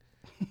amazing,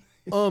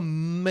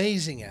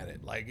 amazing at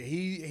it. Like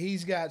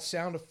he's got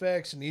sound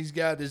effects, and he's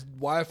got his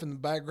wife in the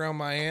background,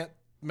 my aunt,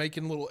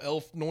 making little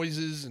elf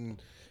noises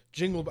and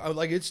jingle.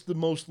 Like it's the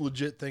most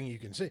legit thing you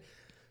can see.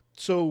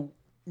 So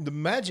the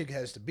magic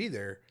has to be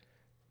there,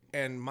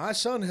 and my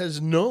son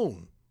has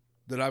known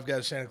that I've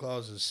got Santa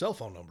Claus's cell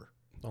phone number.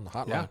 On the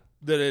hotline. Yeah.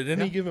 That at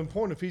any given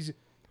point, if he's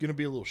going to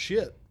be a little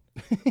shit,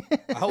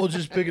 I will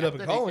just pick it up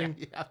and call him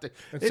You have to.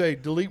 and say,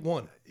 delete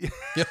one.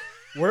 Yeah.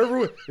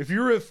 Wherever, if you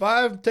were at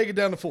 5, take it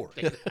down to 4.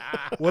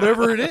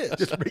 Whatever it is.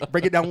 Just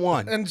break it down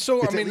one. And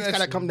so, It's I at mean, least that's,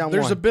 gotta come down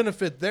there's one. a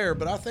benefit there,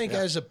 but I think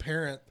as a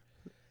parent,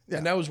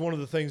 and that was one of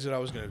the things that I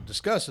was going to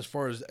discuss as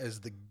far as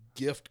the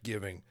gift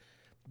giving,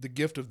 the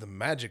gift of the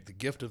magic, the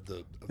gift of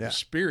the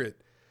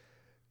spirit,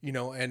 you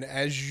know, and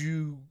as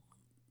you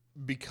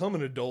become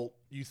an adult,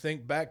 you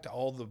think back to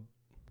all the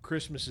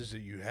Christmases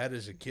that you had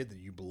as a kid that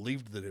you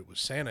believed that it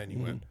was Santa, and you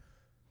went,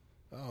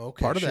 "Oh,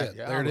 okay, part of shit, that.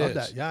 Yeah, there I it love is."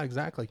 that. Yeah,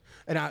 exactly.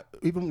 And I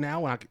even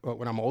now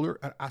when I'm older,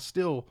 I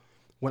still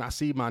when I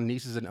see my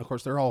nieces, and of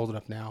course they're all old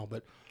enough now,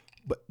 but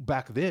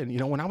back then, you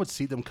know, when I would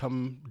see them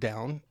come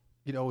down,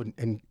 you know,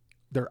 and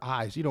their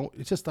eyes, you know,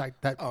 it's just like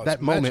that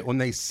that moment magic. when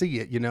they see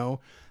it, you know,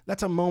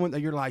 that's a moment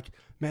that you're like,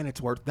 man,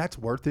 that's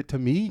worth it to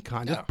me,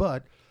 kind of. Yeah.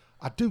 But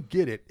I do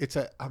get it. It's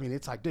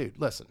like, dude,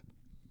 listen.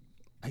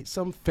 Hey,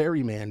 some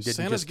ferryman didn't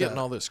Santa's just getting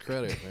all this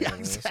credit, man. Yeah,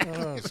 That's exactly.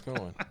 not how it's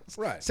going.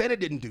 Right. Santa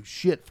didn't do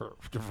shit for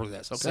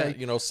this. Okay,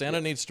 Santa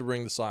needs to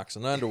bring the socks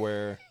and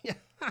underwear.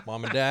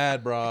 Mom and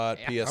Dad brought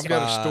PS5. I've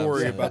got a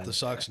story and- about the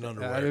socks and I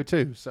underwear. do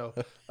too. So,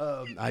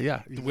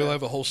 yeah, We'll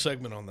have a whole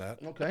segment on that.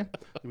 okay,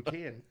 we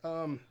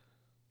can.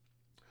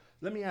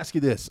 Let me ask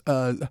you this: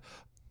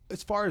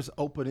 as far as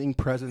opening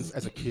presents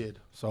as a kid,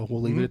 so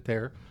we'll leave it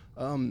there.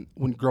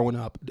 When growing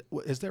up,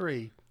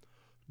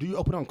 do you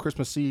open on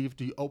Christmas Eve?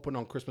 Do you open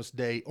on Christmas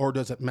Day, or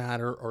does it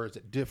matter, or is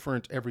it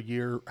different every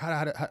year?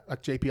 How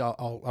JP,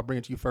 I'll bring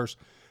it to you first.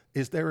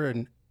 Is there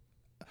a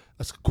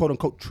quote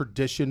unquote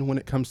tradition when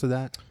it comes to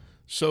that?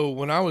 So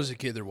when I was a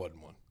kid, there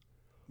wasn't one.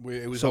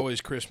 It was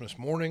always Christmas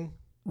morning.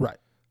 Right.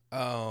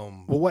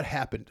 Um, Well, what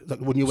happened? Like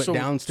when you went So-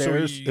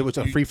 downstairs, so it was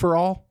a you- free for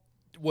all.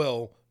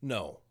 well,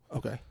 no,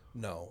 Okay.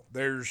 no.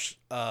 There's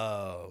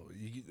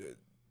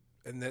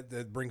and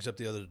that brings up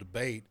the other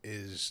debate: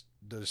 is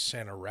does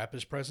Santa wrap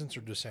his presents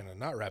or does Santa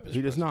not wrap his?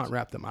 He does presents? not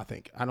wrap them.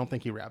 I don't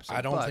think he wraps them.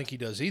 I don't but think he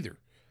does either.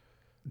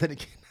 Then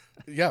again,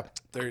 Yeah,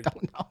 there.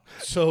 no.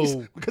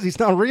 So Because he's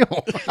not real.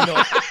 you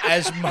know,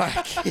 as my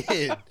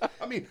kid,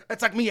 I mean,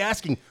 that's like me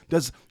asking,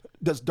 does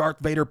Darth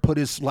Vader put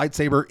his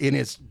lightsaber in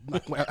his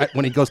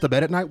when he goes to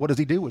bed at night? What does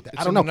he do with that?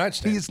 I don't in know. the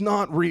nightstand. He's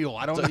not real.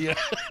 I don't. Yeah.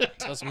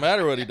 Doesn't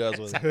matter what he does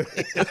with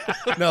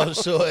it. no.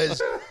 So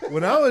as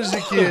when I was a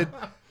kid,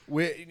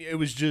 it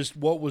was just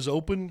what was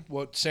open,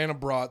 what Santa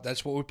brought.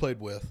 That's what we played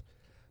with.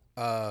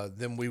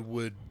 Then we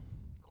would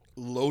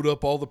load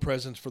up all the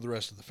presents for the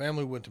rest of the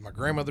family. Went to my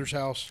grandmother's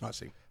house. I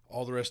see.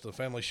 All the rest of the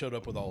family showed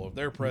up with all of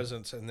their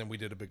presents, and then we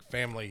did a big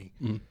family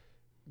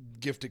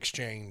gift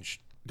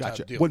exchange. type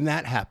Gotcha. deal. When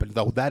that happened,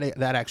 though, that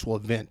actual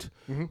event,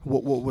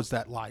 what was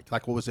that like?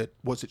 Like, what was it?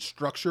 Was it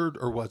structured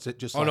or was it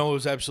just? Oh like, no, it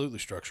was absolutely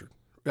structured.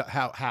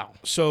 How?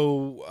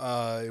 So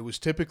it was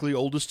typically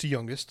oldest to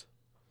youngest.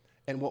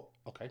 And what?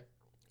 Okay.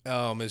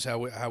 Is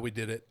how we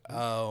did it.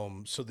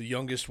 So the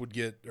youngest would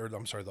get, or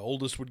I'm sorry, the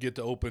oldest would get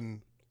to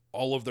open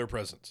all of their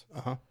presents,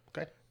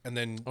 Okay. and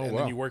then wow.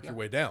 then you work your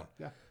way down.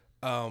 Yeah.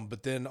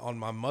 But then on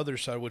my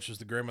mother's side, which is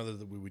the grandmother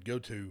that we would go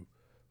to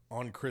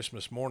on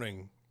Christmas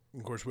morning,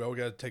 of course, we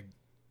got to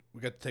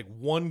take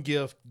one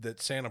gift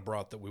that Santa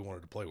brought that we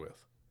wanted to play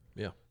with.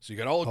 Yeah. So you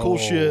got all the cool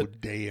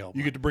shit. Damn.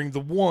 You get to bring the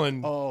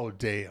one Oh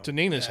damn. to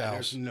Nina's Yeah, house.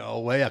 there's no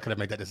way I could have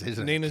made that decision. as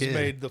a Nina's kid.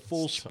 made the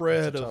full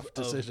spread a of tough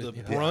decision, the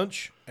yeah.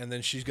 brunch, and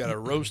then she's got a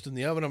roast in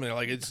the oven. I mean,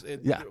 like it's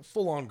Yeah.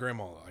 full on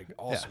grandma like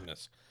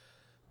awesomeness.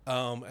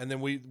 And then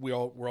we're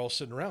all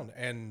sitting around,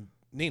 and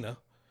Nina,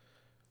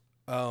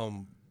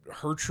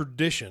 her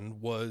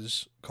tradition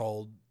was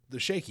called the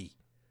shaky.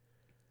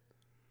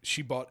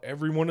 She bought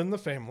everyone in the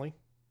family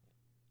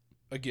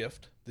a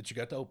gift that you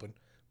got to open,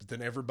 but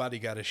then everybody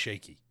got a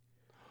shaky.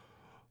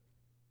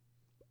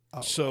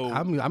 So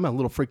I'm a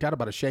little freaked out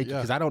about a shaky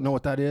because I don't know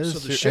what that is. So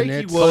the and shaky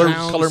it was-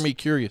 Color me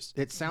curious.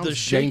 It sounds the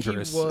shaky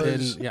dangerous.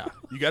 was and, yeah.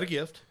 you got a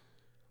gift,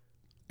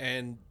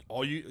 and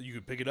all you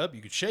could pick it up,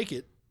 you could shake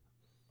it,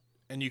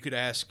 and you could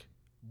ask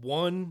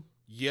one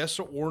yes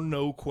or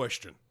no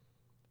question,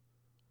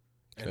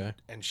 Okay.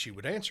 and she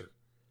would answer.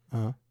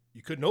 Uh-huh.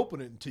 You couldn't open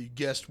it until you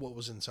guessed what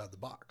was inside the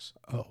box.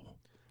 Oh.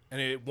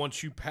 And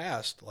once you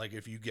passed, like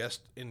if you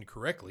guessed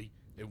incorrectly,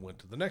 it went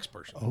to the next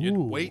person. You had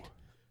to Ooh. wait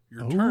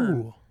your turn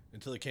Ooh.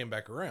 until it came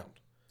back around.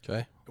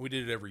 Okay. And we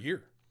did it every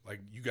year. Like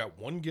you got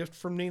one gift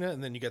from Nina,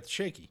 and then you got the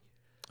shaky.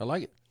 I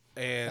like it.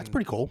 And That's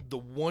pretty cool. The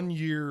 1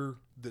 year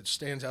that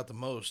stands out the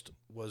most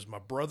was my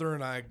brother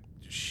and I.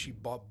 She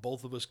bought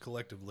both of us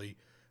collectively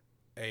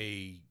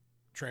a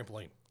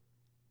trampoline.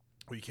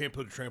 Well, you can't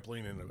put a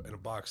trampoline in a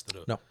box that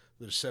a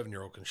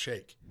 7-year-old can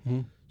shake.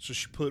 Mhm. So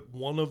she put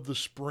one of the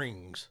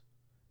springs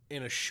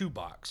in a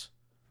shoebox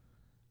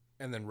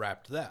and then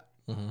wrapped that.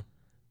 Mm-hmm. Do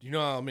you know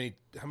how many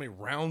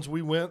rounds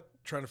we went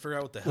trying to figure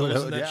out what the hell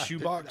is in that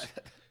shoebox?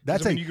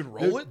 That's you can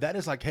roll it. That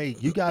is like, hey,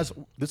 you guys,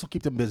 this will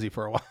keep them busy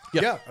for a while.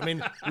 Yeah, I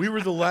mean, we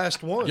were the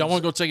last ones. Y'all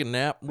want to go take a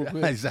nap real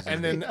quick? Exactly.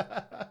 And then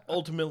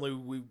ultimately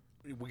we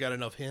got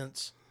enough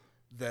hints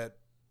that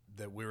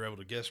we were able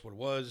to guess what it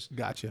was.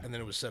 Gotcha. And then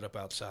it was set up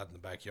outside in the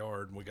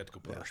backyard, and we got to go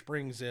put our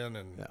springs in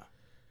and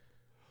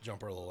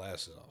jump our little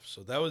asses off.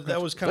 So that was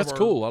kind That's of our,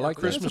 cool. I our like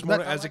that. Christmas That-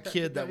 morning. I As a like that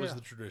kid, too, that was yeah.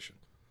 the tradition.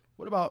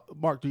 What about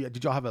Mark?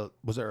 Did y'all have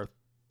was there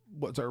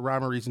a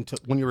rhyme or reason to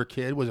when you were a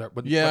kid? Was there?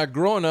 Yeah,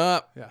 growing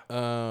up,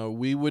 Yeah.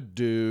 we would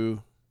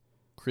do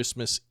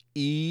Christmas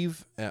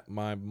Eve at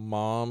my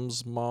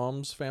mom's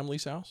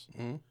family's house.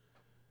 Mhm.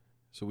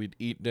 So we'd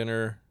eat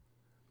dinner,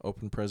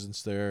 open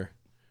presents there.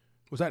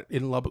 Was that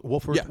in Lubbock?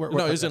 Wolford? Yeah,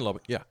 no, it was in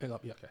Lubbock. Yeah, In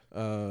Lubbock. Yeah,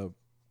 okay.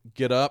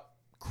 get up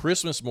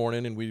Christmas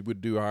morning, and we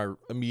would do our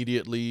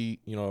immediate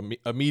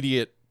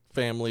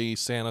family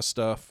Santa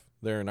stuff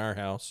there in our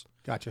house.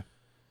 Gotcha.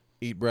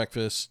 Eat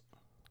breakfast,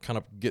 kind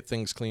of get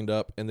things cleaned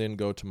up, and then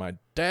go to my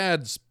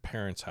dad's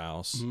parents'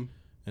 house Mhm.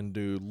 and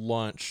do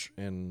lunch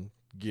and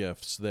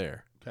gifts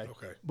there. Okay.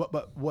 Okay. But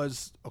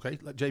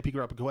let JP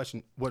grab a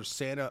question. Was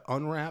Santa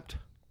unwrapped?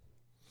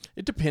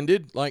 It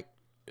depended. Like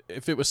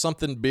if it was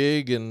something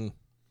big and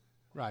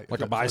Right. like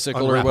If a it was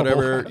bicycle or unwrappable.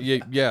 whatever,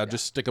 yeah,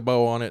 just stick a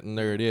bow on it and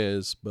there it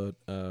is. But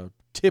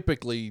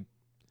typically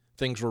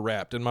things were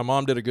wrapped, and my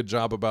mom did a good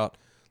job about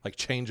like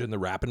changing the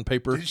wrapping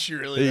paper. Did she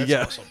really? That's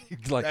yeah, awesome.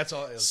 like That's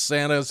all.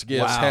 Santa's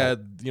gifts Wow.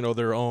 had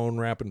their own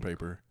wrapping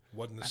paper.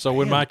 Wasn't So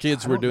when my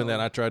kids I were don't doing know. that,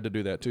 I tried to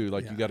do that too.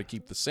 Like Yeah. you got to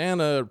keep the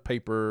Santa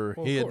paper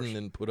Well, of hidden course.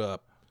 and put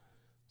up,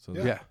 so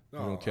Yeah. that you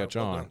don't catch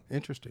well on. done.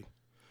 Interesting.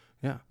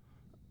 Yeah.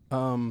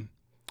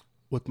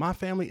 With my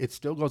family, it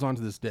still goes on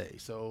to this day.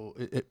 So,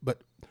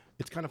 but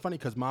it's kind of funny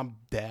because my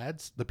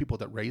dad's, the people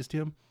that raised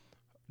him,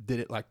 did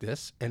it like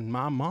this, and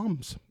my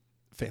mom's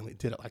family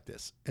did it like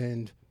this,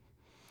 and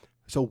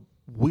so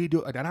we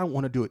do it. And I don't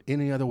want to do it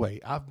any other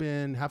way. I've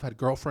had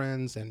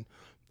girlfriends, and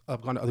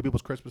I've gone to other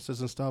people's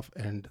Christmases and stuff,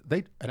 and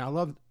I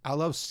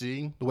love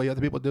seeing the way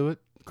other people do it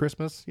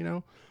Christmas,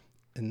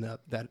 and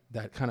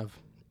that kind of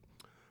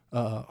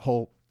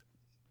whole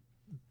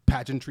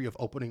pageantry of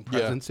opening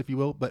presents, if you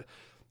will. But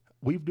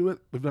we've done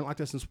it like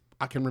this since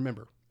I can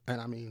remember,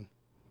 and I mean,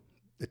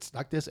 it's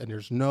like this, and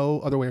there's no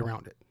other way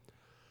around it.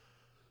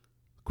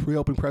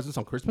 Opening presents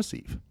on Christmas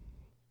Eve,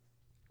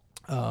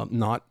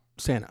 not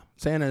Santa.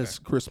 Santa's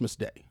Christmas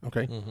Day,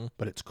 okay,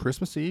 but it's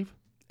Christmas Eve,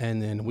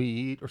 and then we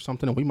eat or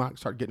something, and we might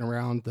start getting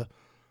around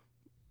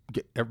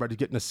get everybody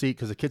getting a seat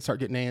because the kids start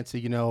getting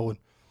antsy, and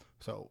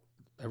so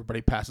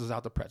everybody passes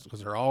out the presents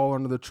because they're all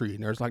under the tree,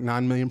 and there's like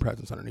 9 million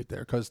presents underneath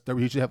there because they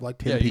usually have like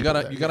 10 Yeah,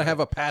 people. you gotta have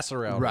a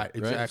passer out. right,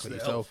 exactly. the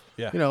So elf.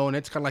 Yeah. and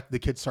it's kind of like the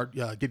kids start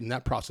getting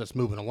that process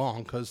moving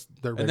along because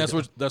they're ready And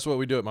to- that's what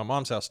we do at my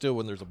mom's house still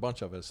when there's a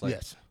bunch of us. Like,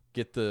 yes.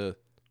 get the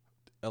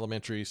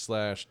elementary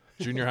 /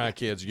 junior high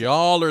kids.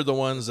 Y'all are the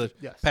ones that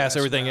Yes. pass Pass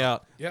everything them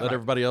out. Yeah. Let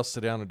everybody else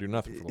sit down and do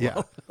nothing for a Yeah.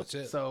 while. That's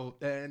it. So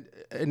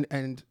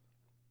and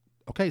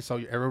okay, so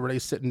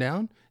everybody's sitting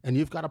down and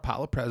you've got a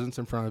pile of presents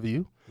in front of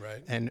you.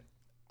 Right. And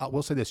I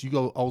will say this: you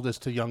go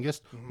oldest to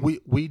youngest. Mm-hmm.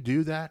 We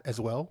do that as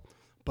well,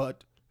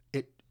 but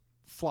it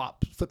flip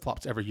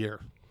flops every year.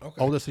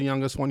 Okay. Oldest and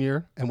youngest one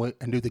year,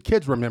 and do the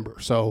kids remember?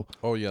 So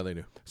Oh yeah, they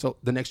do.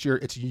 the next year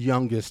it's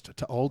youngest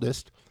to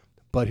oldest,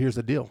 but here's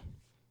the deal: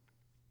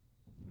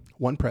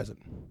 one present,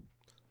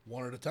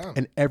 One at a time.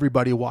 and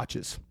everybody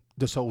watches.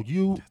 So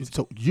you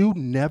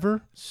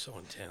never. So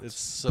intense. It's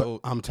so.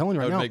 I'm telling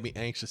you that right would now. make me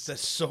anxious.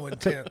 That's so Okay,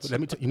 intense. let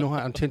me tell you know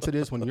how intense it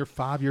is when you're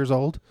 5 years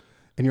old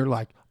and you're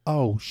like,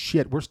 oh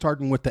shit, we're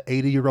starting with the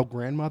 80-year-old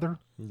grandmother,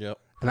 Yep.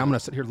 and I'm gonna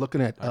sit here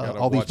looking at I gotta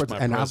all these watch presents,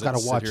 my and I've got to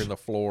presents sit watch. here in the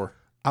floor.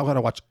 I got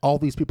to watch all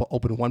these people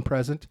open one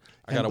present.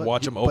 I got to but-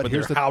 watch them but open their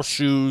here's the- house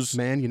shoes.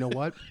 Man, you know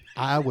what?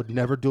 I would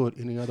never do it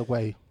any other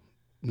way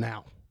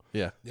now.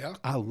 Yeah. Yeah.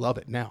 I love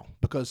it now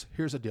because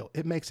here's the deal.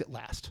 It makes it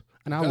last.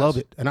 And I does. love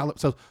it. And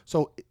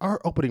so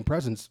our opening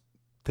presents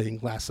thing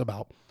lasts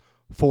about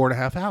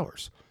 4.5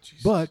 hours.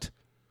 But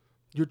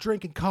you're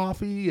drinking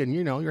coffee and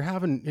you're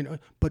having,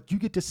 but you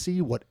get to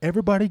see what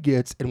everybody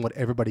gets and what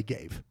everybody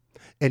gave.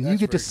 And you That's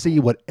get to very see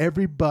what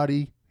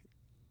everybody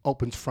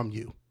opens from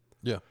you.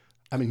 Yeah.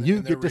 I mean, you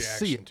and their get to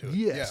see reaction it. to it.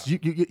 Yes, Yeah.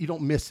 you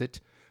don't miss it.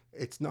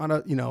 It's not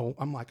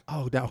I'm like,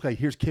 oh, now, okay,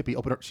 here's Kippy.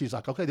 Open her. She's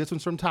like, okay, this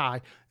one's from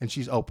Ty, and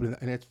she's opening it,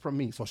 and it's from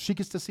me. So she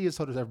gets to see it,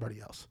 so does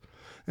everybody else.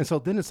 And so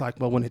then it's like,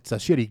 well, when it's a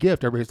shitty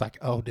gift, everybody's like,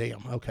 oh,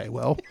 damn, okay,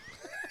 well,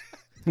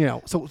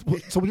 so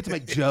we get to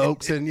make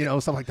jokes and,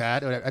 stuff like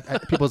that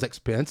at people's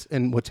expense,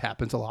 and which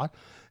happens a lot.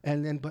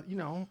 And then, but,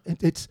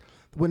 it's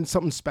when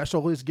something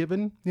special is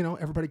given,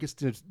 everybody gets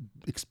to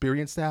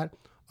experience that.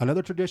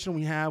 Another tradition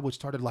we have, which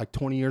started like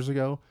 20 years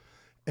ago,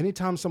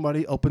 anytime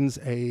somebody opens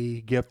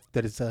a gift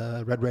that is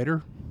a Red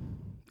Raider,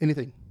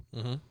 anything,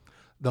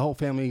 the whole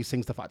family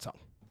sings the fight song.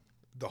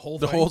 The whole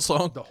The thing. whole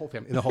song. The whole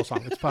family, the whole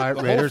song. It's fight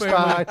whole Raiders,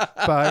 family.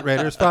 fight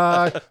Raiders,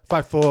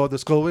 fight for the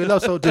school we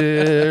love so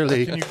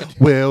dearly.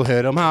 We'll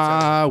hit 'em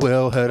high,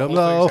 we'll hit 'em whole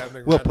low, thing's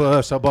happening we'll right now.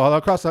 push the ball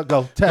across the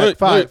goal. Tech, Hey,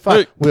 fight, hey,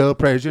 fight. hey. We'll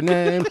praise your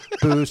name,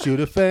 boost you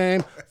to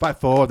fame. Fight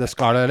for the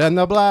scarlet and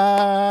the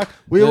black.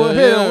 We will Yeah,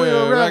 hit 'em, we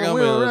will yeah, rag 'em,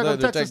 we will yeah, rag 'em,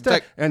 yeah, Texas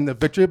Tech, Tech, and the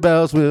victory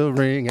bells will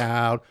ring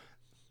out.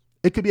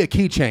 It could be a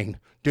keychain,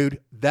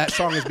 dude. That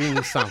song is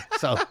being sung.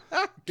 So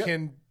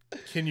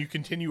Can you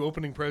continue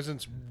opening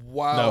presents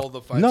while the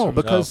fights no, are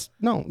because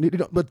no,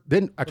 but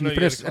then after Well, you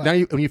no, you finish, gotta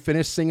clap. when you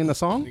finish singing the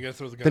song, You gotta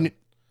throw the gun. then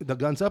the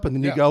gun's up, and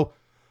then you Yeah. go,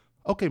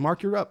 okay,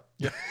 Mark, you're up.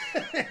 Yeah.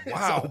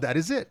 Wow. So that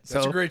is it.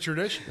 That's so, a great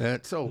tradition.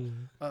 but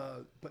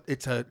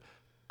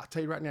I'll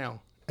tell you right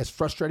now, as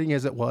frustrating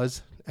as it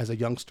was as a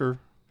youngster,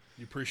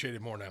 You appreciate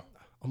it more now.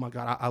 oh my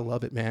God, I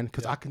love it, man.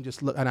 Because I can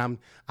just look, and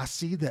I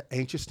see the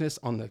anxiousness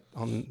on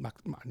my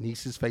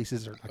nieces'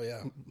 faces or like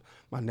yeah.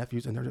 my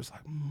nephews, and they're just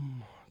like, oh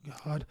my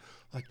God,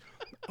 like,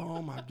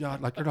 oh my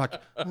God, like they're like,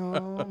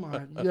 oh my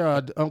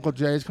God, Uncle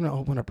Jay's gonna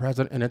open a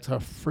present, and it's a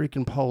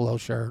freaking polo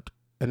shirt,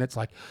 and it's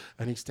like,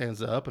 and he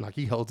stands up and like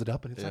he holds it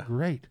up, and it's like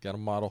great. Got a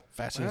model.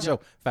 Fashion Yeah. show.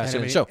 Fashion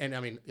and I mean, show. And I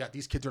mean, yeah,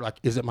 these kids are like,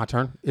 is it my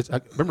turn? It's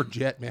remember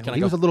Jet, man. Can When I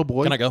he go? was a little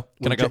boy. Can I go? Can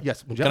when I go? Jet-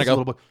 yes, when Jet Can I was a go?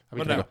 little boy. I mean,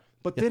 What can I now? go?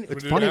 But then it's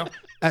do it funny now?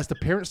 as the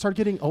parents start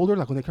getting older,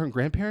 like when they turn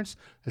grandparents,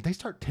 that they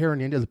start tearing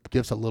into the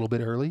gifts a little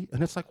bit early,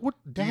 and it's like, what,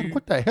 Dad? you-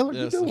 what the hell are you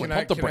Yes, doing? Can I,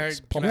 Pump the can I, brakes.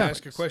 can Pump I the ask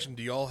a brakes. question?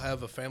 Do y'all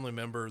have a family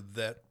member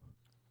that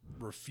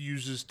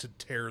refuses to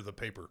tear the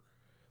paper?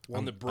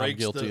 One that breaks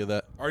guilty the, of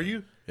that. Are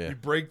you? Yeah. You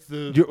break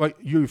the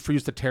You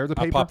refuse to tear the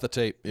I paper? pop the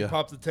tape. Yeah.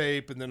 pop the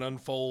tape and then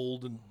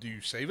unfold, and do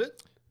you save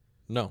it?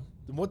 No.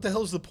 Then what the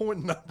hell's the point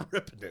in not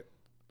ripping it?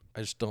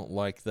 I just don't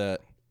like that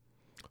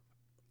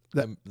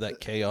That- that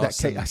chaos.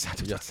 That and- chaos. I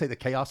was yeah. about to say the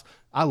chaos.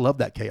 I love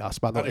that chaos,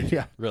 by the way.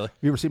 Yeah. Really?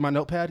 You ever see my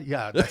notepad?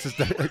 Yeah. That's just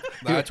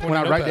That's when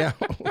one I write down,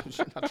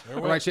 notepad. I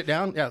write shit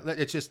down. Yeah,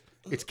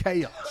 it's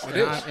chaos. It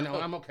is.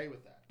 I'm okay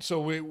with that.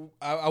 So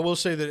I will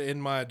say that in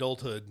my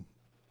adulthood,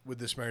 with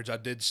this marriage, I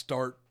did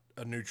start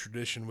a new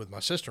tradition with my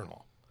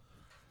sister-in-law.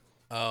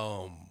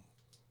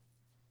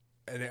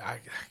 And I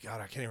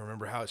can't even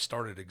remember how it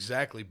started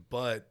exactly,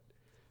 but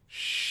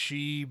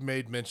she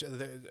made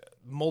mention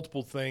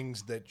multiple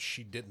things that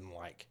she didn't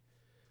like.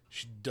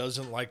 She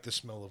doesn't like the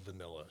smell of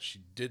vanilla. She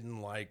doesn't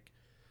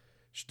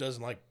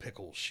like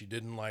pickles. She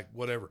didn't like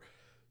whatever.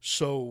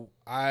 So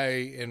I,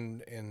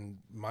 in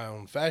my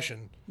own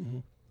fashion,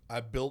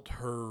 I built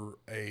her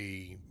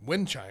a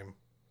wind chime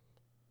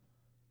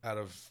out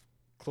of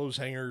clothes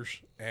hangers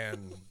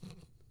and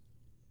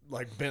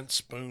like bent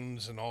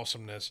spoons and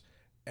awesomeness.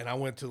 And I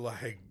went to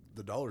like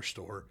the dollar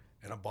store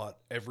and I bought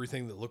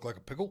everything that looked like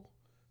a pickle.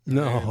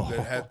 No. And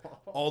that had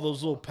all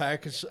those little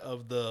packets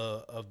of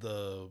the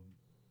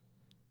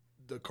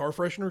car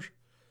fresheners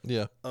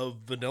Yeah. of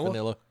vanilla.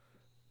 Vanilla.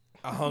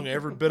 I hung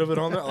every bit of it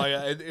on there.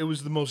 Like it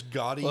was the most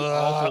gaudy,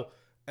 awful.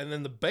 And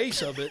then the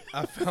base of it,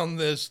 I found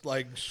this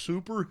like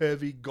super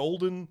heavy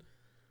golden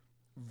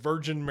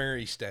Virgin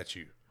Mary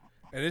statue,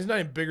 and it's not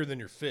even bigger than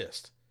your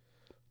fist.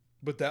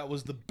 But that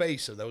was the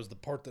base of that was the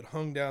part that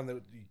hung down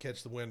that you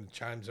catch the wind and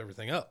chimes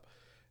everything up.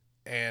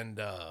 And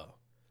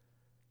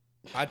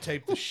I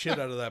taped the shit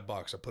out of that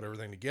box. I put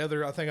everything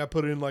together. I think I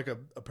put in like a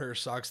pair of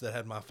socks that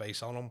had my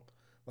face on them.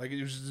 Like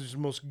it was just the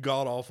most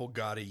god awful,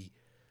 gaudy.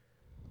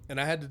 And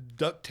I had to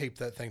duct tape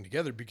that thing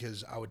together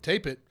because I would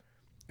tape it,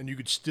 and you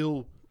could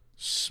still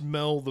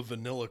smell the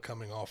vanilla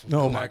coming off of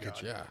Oh the my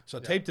package. God, yeah. So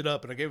I taped it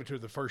up, and I gave it to her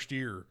the first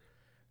year.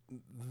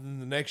 Then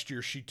the next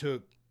year, she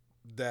took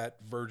that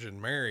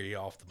Virgin Mary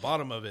off the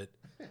bottom of it,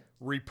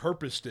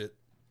 repurposed it.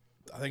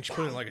 I think she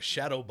put it in like a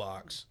shadow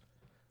box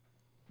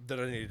that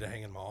I needed to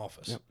hang in my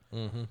office.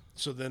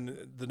 So then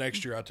the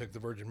next year, I took the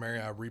Virgin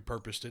Mary, I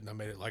repurposed it, and I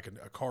made it like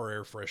a car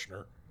air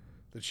freshener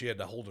that she had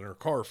to hold in her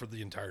car for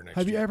the entire next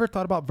Have you year. ever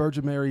thought about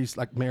Virgin Mary's,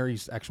 like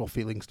Mary's actual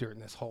feelings during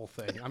this whole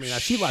thing? I mean, I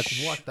feel like,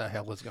 what the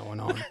hell is going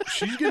on?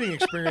 She's getting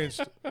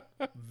experienced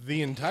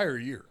the entire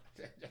year.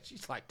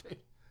 She's like, dude,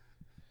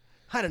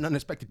 I had an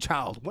unexpected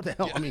child. What the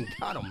hell? I mean,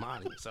 God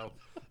almighty. So,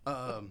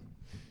 I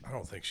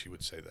don't think she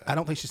would say that. I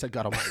don't think she said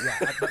God almighty.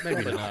 Yeah,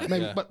 maybe not. not,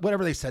 Maybe, yeah. but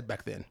whatever they said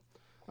back then.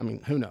 I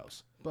mean, who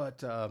knows?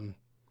 But,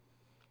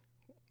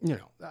 you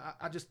know,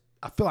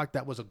 I feel like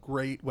that was a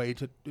great way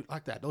to do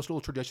like that. Those little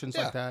traditions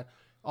like that.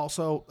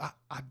 Also,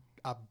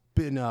 I've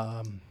been,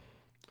 I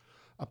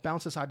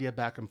bounced this idea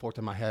back and forth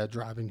in my head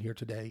driving here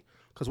today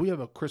because we have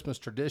a Christmas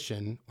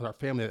tradition with our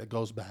family that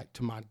goes back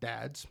to my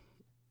dad's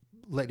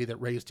lady that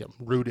raised him,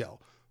 Rudell,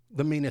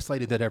 the meanest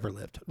lady that ever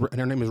lived. And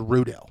her name is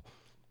Rudell.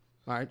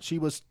 All right.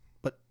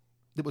 But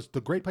it was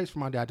the great place for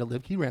my dad to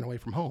live. He ran away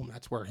from home.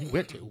 That's where he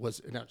went to.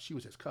 Now, she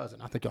was his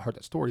cousin. I think I heard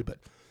that story, but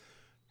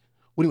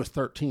when he was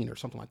 13 or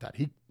something like that,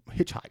 he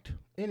hitchhiked.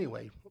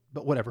 Anyway,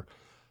 but whatever.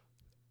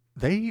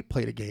 They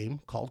played a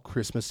game called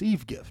Christmas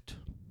Eve Gift.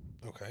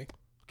 Okay.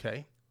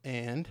 Okay.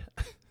 And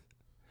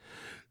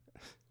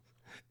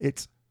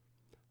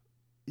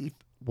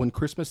when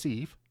Christmas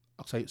Eve,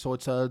 okay, so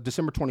it's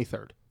December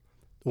 23rd.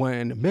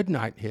 When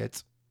midnight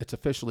hits, it's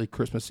officially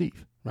Christmas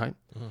Eve, right?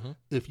 Mm-hmm.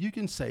 If you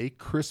can say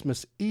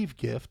Christmas Eve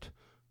gift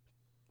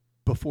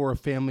before a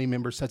family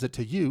member says it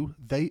to you,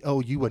 they owe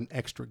you an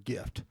extra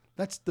gift.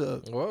 That's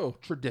the Whoa.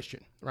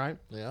 tradition, right?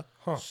 Yeah.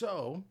 Huh.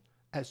 So,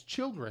 as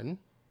children,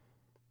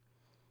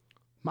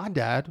 my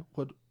dad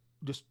would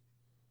just,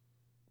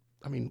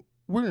 I mean,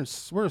 we're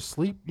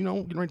asleep, you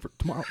know, getting ready for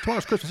tomorrow's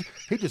Christmas.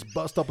 He'd just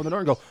bust up in the door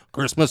and go,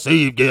 Christmas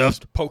Eve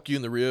gift. Poke you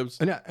in the ribs.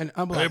 And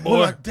I'm like, Hey, boy. we're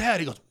like,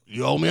 Dad, he goes,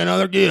 you owe me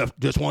another gift.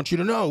 Just want you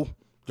to know,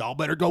 y'all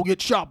better go get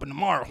shopping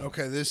tomorrow.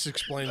 Okay, this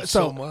explains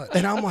so much.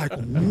 And I'm like,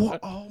 what?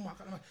 Oh my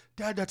God. I'm like,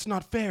 Dad, that's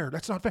not fair.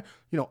 That's not fair.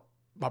 You know,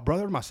 my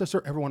brother, my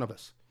sister, every one of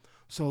us.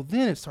 So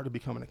then it started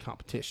becoming a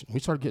competition.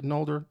 We started getting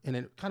older, and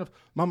it kind of,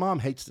 my mom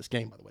hates this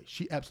game, by the way.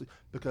 She absolutely,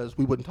 because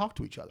we wouldn't talk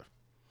to each other.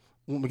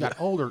 When we got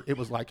older, it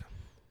was like,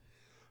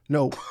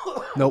 nope,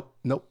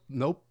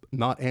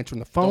 not answering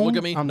the phone. look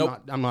at me. I'm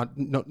Nope. not,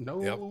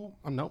 Yep.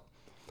 I'm nope.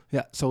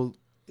 Yeah, so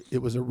it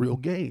was a real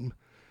game.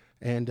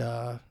 And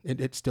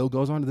it still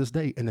goes on to this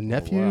day. And the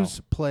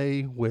nephews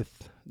play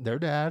with their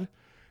dad,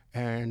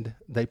 and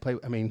they play,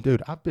 I mean,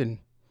 dude, I'll tell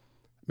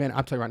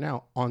you right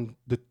now, on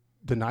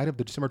the night of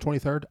the December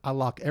 23rd, I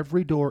lock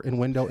every door and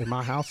window in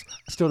my house.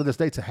 Still to this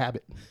day, it's a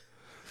habit.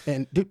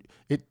 And dude,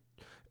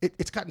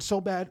 it's gotten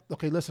so bad.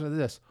 Okay, listen to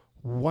this.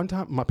 One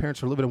time, my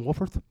parents were living in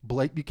Wolforth.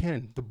 Blake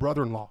Buchanan, the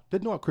brother-in-law,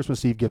 didn't know what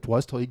Christmas Eve gift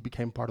was till he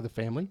became part of the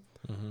family.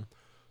 Mm-hmm.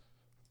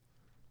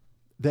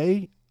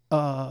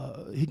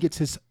 He gets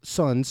his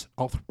sons,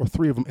 or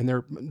three of them, and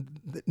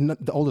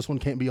the oldest one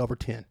can't be over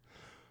 10.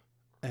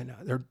 And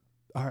they're,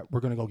 all right, we're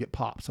going to go get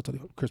Pops. That's a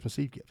Christmas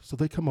Eve gift. So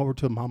they come over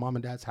to my mom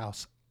and dad's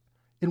house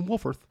in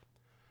Wolforth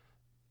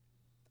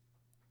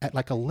at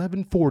like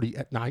 11:40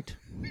 at night.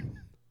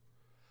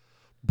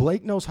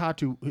 Blake knows how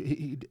to,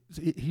 he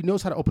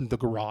knows how to open the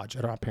garage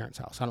at our parents'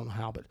 house. I don't know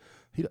how, but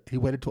he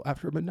waited till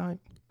after midnight.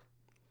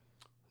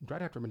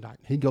 Right after midnight,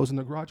 he goes in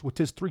the garage with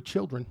his 3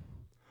 children,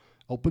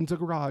 opens the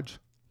garage,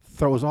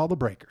 throws all the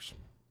breakers.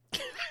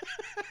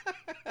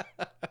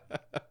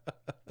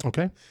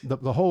 Okay?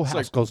 The whole house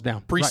like goes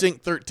down.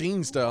 Precinct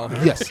 13 style.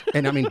 Right. Yes.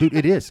 And I mean, dude,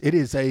 it is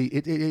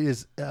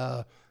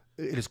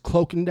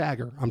cloak and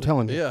dagger, I'm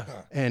telling you. Yeah.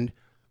 And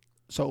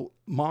so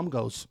my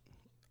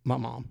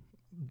mom,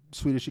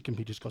 sweet as she can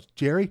be, just goes,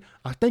 Jerry,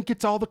 I think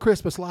it's all the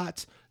Christmas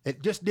lights.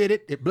 It just did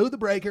it. It blew the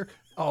breaker,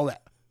 all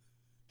that.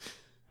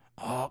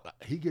 Oh,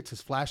 he gets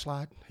his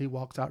flashlight. He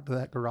walks out to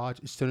that garage.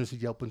 As soon as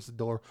he opens the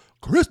door,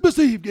 Christmas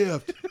Eve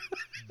gift.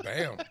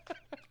 Bam.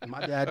 And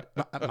my dad,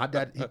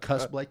 he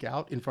cussed Blake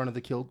out in front of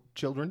the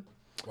children.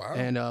 Wow.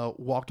 And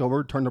walked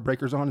over, turned the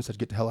breakers on, and said,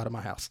 "Get the hell out of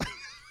my house."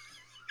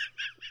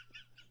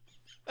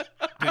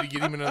 Did he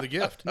get him another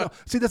gift? No,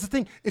 see, that's the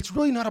thing. It's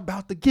really not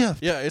about the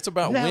gift. Yeah, it's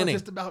about Now winning.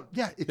 It's just about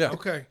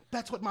Okay.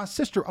 That's what my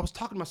sister. I was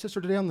talking to my sister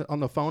today on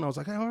the phone. I was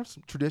like, "Hey, there's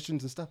some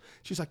traditions and stuff."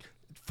 She's like,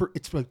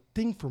 "It's a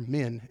thing for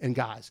men and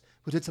guys,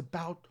 but it's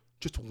about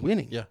just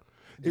winning." Yeah.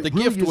 It The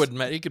really gift is- wouldn't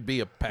matter. It could be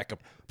a pack of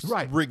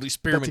Wrigley That's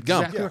Spearmint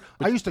gum. exactly right.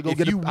 But I used to go if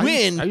get. you I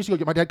win, used to go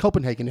get my dad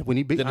Copenhagen. If when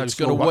he beat, then I it's just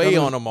go gonna right weigh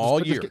over- on him all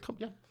just year. get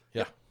yeah.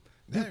 yeah.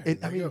 There And,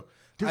 you I mean, go.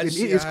 dude, I it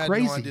see, is I had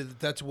crazy. no idea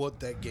that's what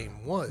that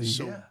game was.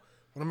 So Yeah.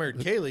 when I married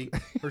Kaylee,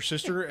 her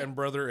sister and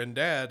brother and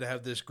dad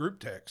have this group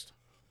text.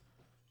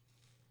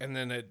 And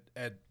then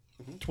at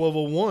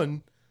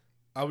 12:01,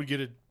 I would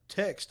get a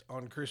text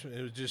on Christmas.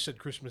 It just said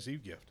Christmas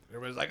Eve gift.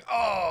 Everybody's like,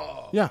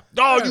 "Oh, Yeah.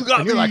 Oh, you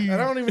got And you're me. like, I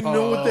don't even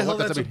know what the hell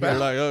what does that's that mean? You're about."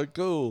 like, oh,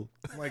 cool.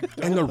 I'm like,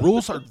 And the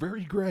rules are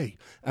very gray.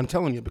 I'm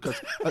telling you, because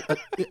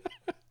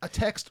a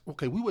text,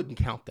 okay, we wouldn't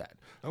count that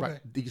right, Okay.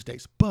 these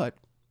days. But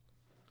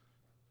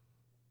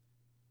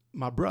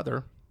my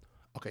brother,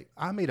 okay,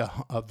 I made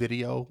a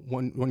video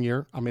one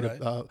year. I made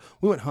Right.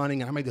 we went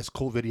hunting, and I made this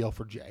cool video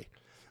for Jay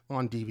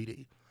on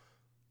DVD.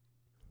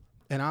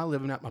 And I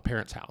living at my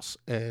parents' house,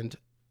 and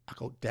I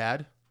go,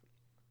 Dad,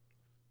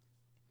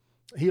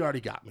 he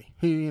already got me.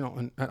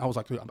 And I was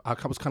like, I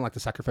was kind of like the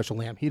sacrificial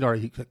lamb.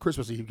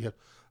 Christmas Eve gift.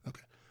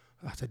 Okay.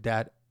 I said,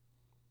 Dad,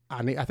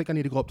 I think I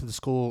need to go up to the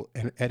school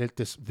and edit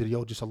this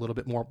video just a little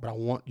bit more, but I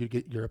want you to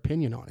get your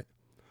opinion on it.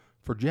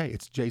 For Jay,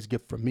 it's Jay's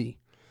gift from me.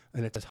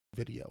 And it's a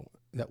video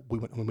that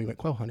when we went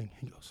quail hunting.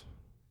 He goes,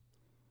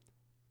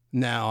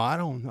 now, I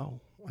don't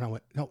know. And I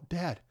went, no,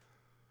 Dad,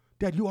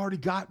 you already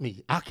got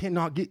me. I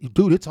cannot get you.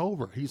 Dude, it's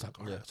over. He's like,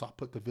 all right. So I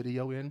put the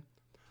video in.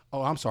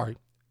 Oh, I'm sorry.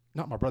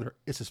 Not my brother.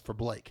 This is for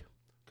Blake.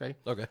 Okay?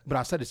 Okay. But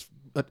I said it's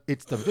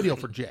the video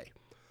for Jay.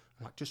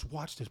 I'm like, just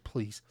watch this,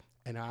 please.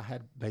 And I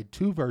had made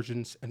 2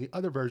 versions. And the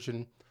other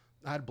version,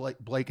 I had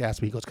Blake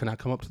ask me, he goes, can I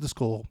come up to the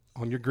school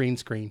on your green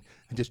screen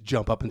and just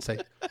jump up and say,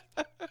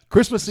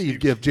 Christmas Eve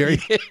gift, Jerry.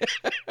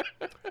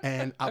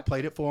 And I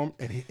played it for him,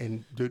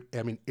 and dude,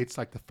 I mean, it's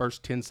like the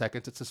first 10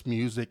 seconds, it's this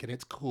music, and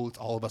it's cool. It's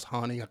all of us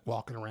hunting, like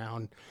walking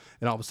around,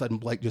 and all of a sudden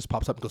Blake just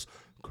pops up and goes,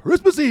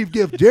 Christmas Eve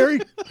gift, Jerry.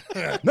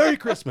 Merry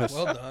Christmas.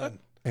 Well done.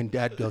 And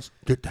Dad goes,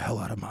 get the hell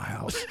out of my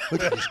house.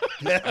 Look at this.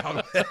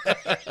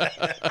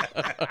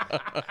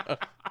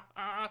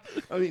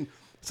 I mean,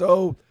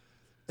 so,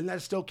 and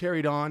that's still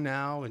carried on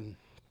now, and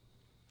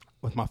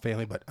with my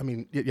family, but I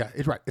mean, yeah,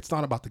 it's right. It's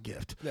not about the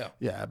gift. No.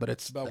 Yeah, but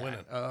it's about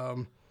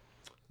winning.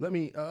 Let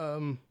me,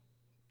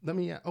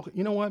 okay,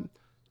 you know what?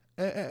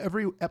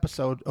 Every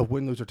episode of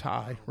Win, Lose, or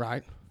Tie,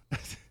 right?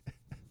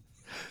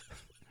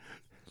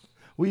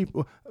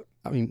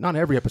 Not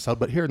every episode,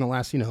 but here in the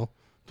last,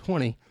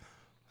 20,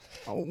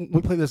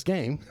 we play this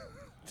game.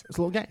 It's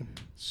a little game.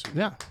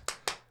 Yeah.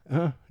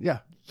 Yeah.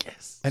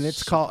 Yes. And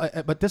it's called,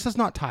 but this is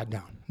not tied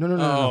down. No.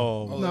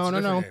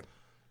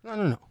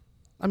 No.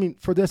 I mean,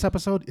 for this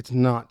episode, it's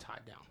not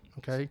tied down.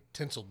 Okay.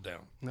 Tinseled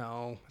down.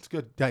 No, it's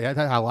good. Yeah,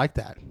 I like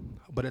that.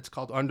 But it's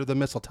called Under the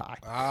Mistletoe.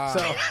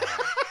 So,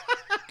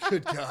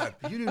 good God.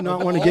 you do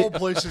not want to All get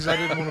places I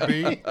didn't want to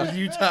be with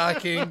Utah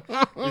King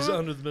is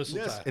under the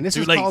mistletoe. Yes, and this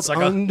Too is late, called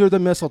sucker. Under the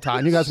Mistletoe.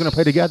 And you guys are going to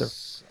play together.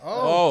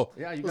 Oh,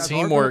 Yeah, you guys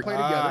teamwork. are going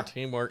to play together.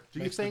 Teamwork. Do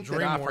you Makes the think that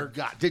dream I work.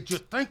 forgot? Did you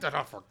think that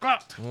I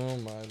forgot? Oh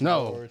my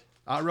No, Lord.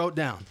 I wrote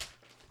down.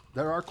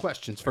 There are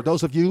questions for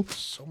those of you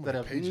many that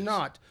have pages.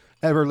 not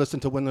ever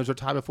listened to Win, Lose, or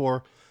Tie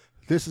before.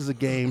 This is a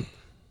game,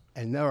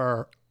 and there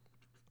are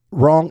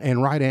wrong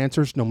and right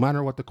answers, no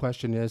matter what the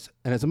question is.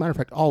 And as a matter of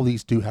fact, all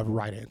these do have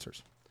right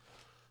answers,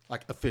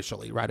 like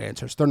officially right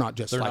answers. They're not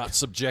just They're like not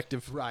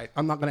subjective. right.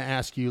 I'm not going to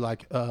ask you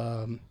like,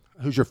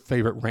 who's your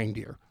favorite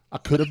reindeer? I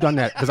could have done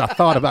that because I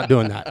thought about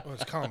doing that. Well,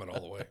 it's common all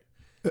the way.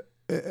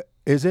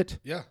 Is it?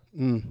 Yeah.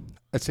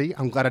 Let's see.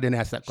 I'm glad I didn't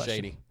ask that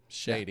question.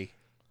 Shady.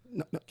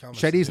 No, Common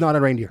Shady's not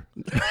a reindeer.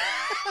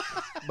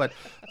 But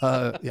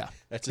yeah,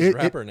 That's his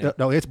rapper name.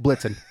 No, it's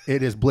Blitzen.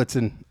 It is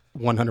Blitzen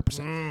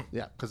 100%.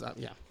 Yeah, because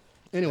yeah.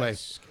 Anyway,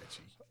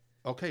 Sketchy.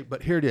 okay,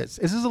 but here it is.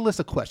 This is a list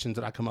of questions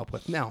that I come up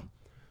with. Now,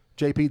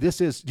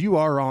 JP, you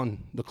are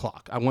on the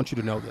clock. I want you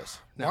to know this.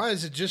 Now, Why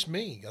is it just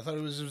me? I thought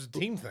it was a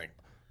team thing.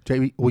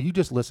 JP, will you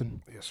just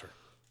listen? Yes, sir.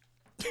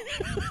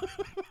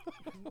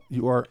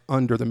 You are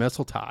under the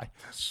mistletoe.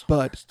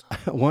 But I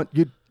want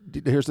you.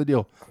 Here's the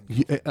deal.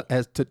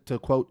 As to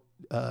quote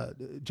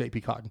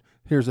JP Cotton,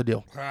 here's the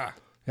deal. Ah.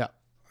 Yeah.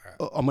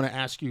 I'm going to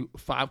ask you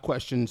 5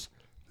 questions,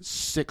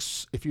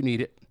 6 if you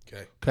need it.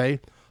 Okay. Okay.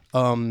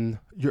 I'm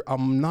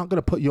not going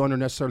to put you under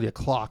necessarily a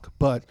clock,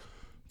 but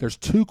there's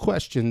 2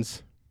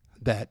 questions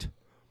that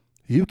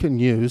you can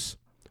use.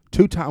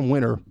 2-time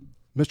winner,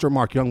 Mr.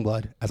 Mark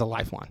Youngblood, as a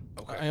lifeline.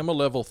 I am a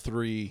level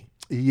 3.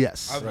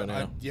 Yes. Right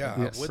now. Yeah,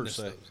 Yes. I've witnessed Per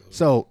se. those.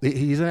 So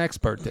he's an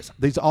expert at this.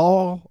 These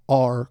all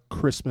are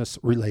Christmas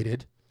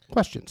related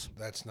questions.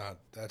 That's not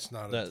a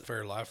That-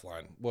 fair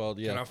lifeline. Well,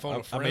 yeah. Can I phone a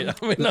I friend? mean,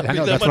 not I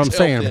know, be that that's what much I'm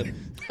saying. help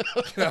then.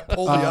 Can I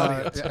pull the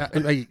audience?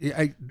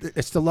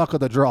 It's the luck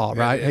of the draw,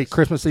 right? Hey, is.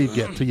 Christmas Eve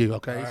gift to you.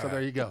 Okay, so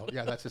there you go.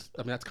 Yeah, that's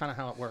kind of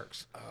how it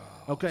works.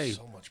 Okay,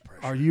 So much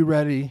pressure. are you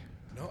ready?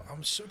 No,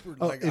 I'm super.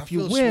 Oh, Like, I if you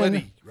feel win,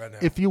 sweaty right now.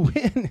 if you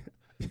win,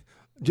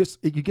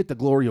 you get the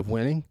glory of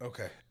winning.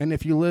 Okay. And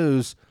if you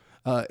lose,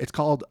 it's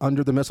called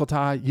Under the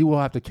Mistletoe. You will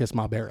have to kiss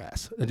my bare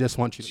ass. I just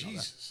want you to know that.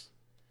 Jesus.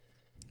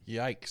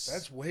 Yikes.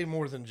 That's way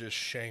more than just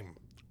shame.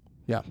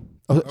 Yeah.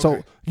 So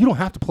Okay. you don't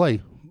have to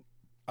play.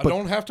 I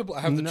don't have to. I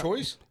have the No.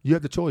 choice. You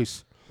have the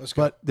choice. Let's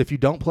go. But if you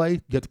don't play,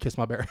 you have to kiss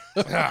my bear.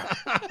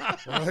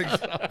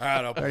 I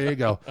don't. There you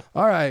go.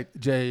 All right,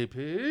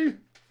 JP.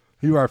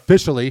 You are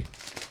officially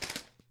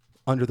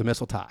under the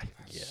mistletoe.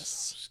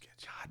 yes.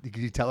 God, did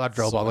you tell I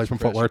drove So all the way much from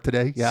Fort pressure. Worth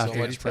today? Yeah. So Can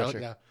much you tell?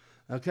 pressure.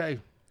 Yeah. Okay.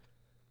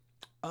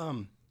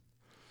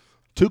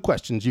 2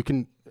 questions you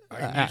can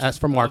ask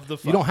from Mark.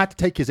 love the You don't have to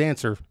take his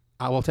answer.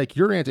 I will take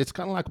your answer. It's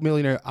kind of like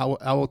Millionaire.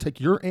 I will take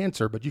your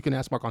answer, but you can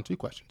ask Mark on 2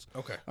 questions.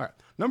 Okay. All right.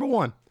 Number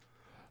 1.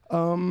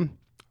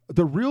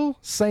 The real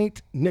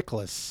Saint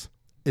Nicholas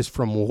is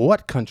from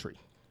what country?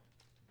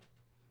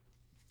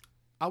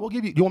 I will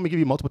give you. Do you want me to give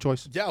you multiple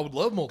choice? Yeah, I would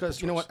love multiple.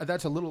 Because you know choice. what,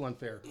 that's a little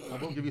unfair. I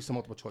will give you some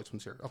multiple choice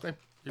ones here. Okay.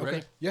 You Okay.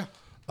 ready? Yeah.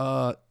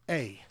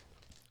 A.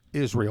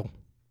 Israel.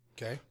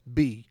 Okay.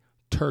 B.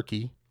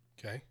 Turkey.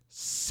 Okay.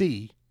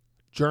 C.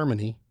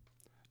 Germany.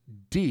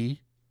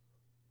 D.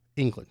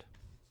 England.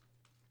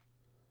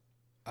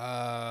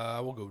 I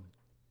will go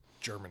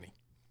Germany.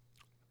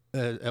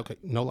 Okay,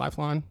 no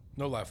lifeline.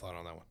 No lifeline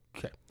on that one.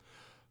 Okay,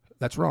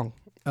 that's wrong.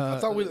 I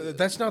thought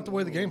that's not the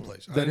way the game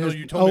plays. I That know is.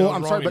 you told me I was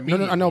I'm wrong sorry, but no,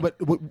 I know,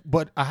 immediately.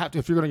 but I have to.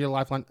 If you're going to get a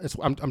lifeline,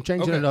 I'm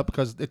changing Okay. it up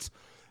because it's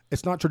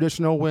not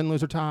traditional win,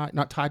 lose, or tie,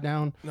 not tied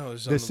down. No,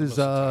 it's this under is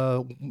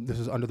the mistletoe. this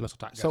is under the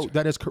mistletoe. So Gotcha.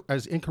 that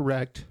is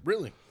incorrect.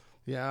 Really?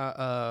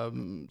 Yeah,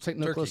 Saint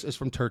Nicholas is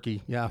from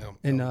Turkey. Yeah,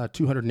 Yeah. in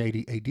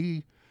 280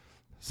 A.D.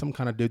 Some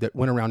kind of dude that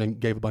went around and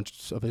gave a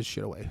bunch of his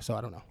shit away. So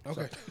I don't know.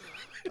 Okay.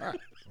 All right.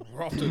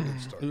 We're off to a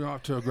good start. You're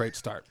off to a great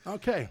start.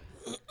 Okay,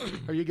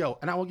 here you go,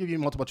 and I will give you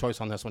multiple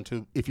choice on this one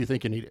too, if you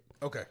think you need it.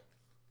 Okay.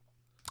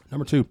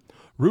 Number 2,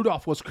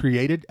 Rudolph was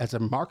created as a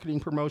marketing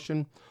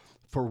promotion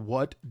for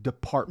what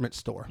department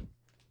store?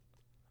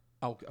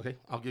 Oh, okay,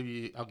 I'll give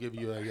you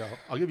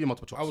a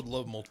multiple choice. I would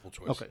love multiple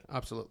choice. Okay,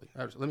 absolutely.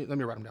 Let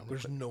me write them down.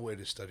 There's no way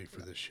to study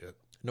for this shit.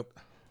 Nope.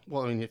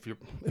 Well, I mean, if you're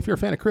a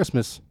fan of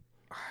Christmas,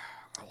 I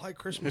like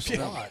Christmas a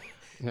lot.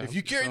 If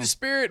you carry the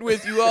spirit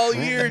with you all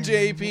year,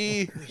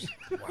 JP.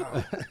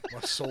 Wow. My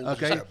soul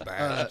okay, just got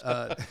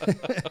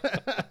bashed.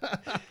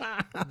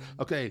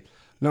 okay.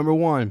 Number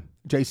 1,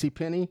 J.C.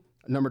 Penney.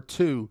 Number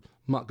 2,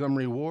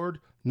 Montgomery Ward.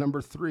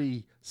 Number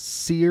 3,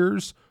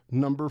 Sears.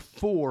 Number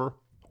 4,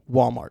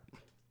 Walmart.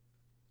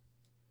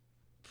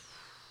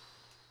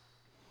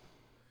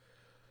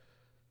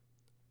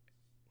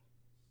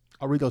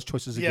 I'll read those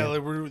choices again. Yeah,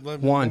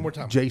 one One, more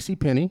time. J.C.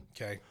 Penney.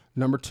 Okay.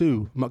 Number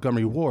 2,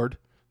 Montgomery Ward.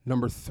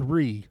 Number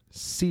 3,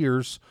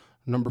 Sears.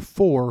 Number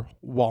 4,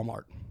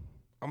 Walmart.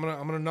 I'm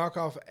gonna knock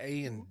off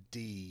A and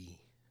D.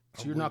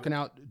 So you're knocking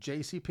out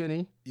J.C.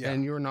 Penney, Yeah.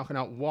 and you're knocking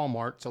out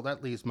Walmart. So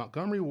that leaves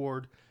Montgomery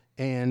Ward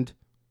and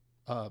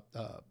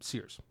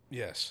Sears.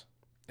 Yes.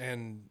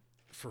 And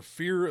for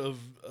fear of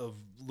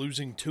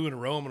losing 2 in a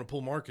row, I'm gonna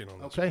pull Mark in on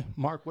this. Okay,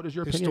 Mark, what is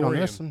your opinion on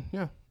this? Historian. And,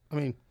 yeah, I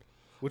mean,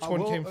 Which I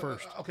one will- came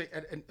first? Okay,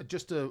 and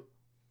just to,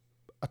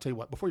 I'll tell you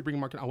what. Before you bring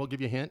Mark in, I will give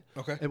you a hint.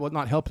 Okay. It will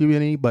not help you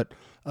any, but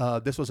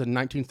this was in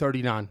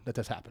 1939 that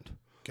this happened.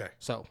 Okay.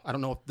 So I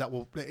don't know if that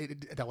will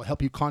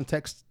help you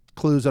context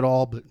clues at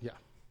all, but yeah.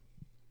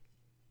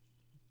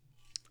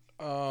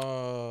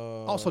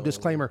 Also,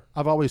 disclaimer: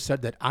 I've always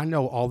said that I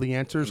know all the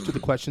answers to the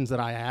questions that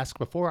I ask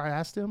before I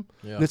ask them.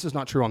 Yeah. This is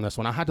not true on this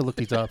one. I had to look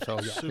these up. So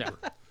yeah.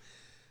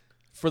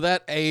 For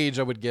that age,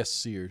 I would guess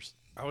Sears,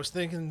 I was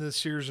thinking the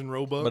Sears and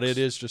Roebucks. but it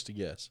is just a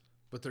guess.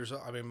 But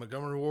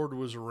Montgomery Ward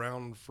was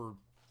around for a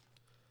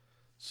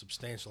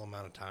substantial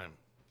amount of time.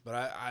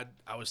 But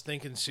I was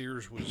thinking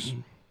Sears was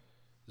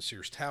the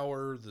Sears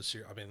Tower,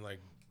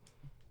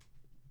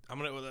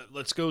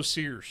 let's go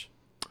Sears.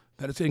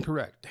 That is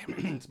incorrect. Damn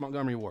it. It's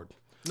Montgomery Ward.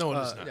 No,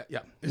 it is not. Yeah.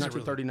 Is it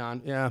really?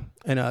 1939. Yeah.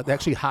 And they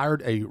actually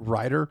hired a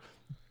writer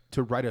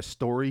to write a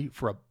story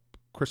for a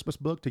Christmas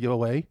book to give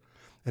away.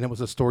 And it was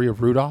a story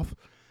of Rudolph.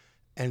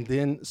 And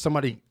then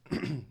somebody,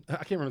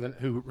 I can't remember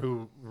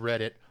who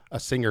read it, a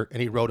singer,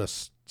 and he wrote a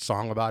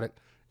song about it.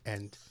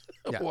 And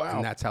yeah, Wow.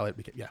 and that's how it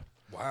became. Yeah.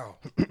 Wow.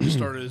 It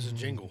started as a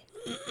jingle.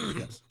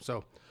 Yes.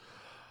 So,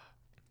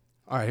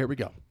 all right, here we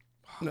go.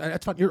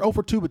 That's fine. You're 0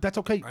 for 2, but that's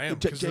okay. I am,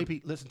 'cause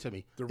JP, listen to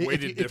me. they're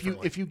weighted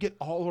differently. If you get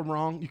all of them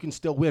wrong, you can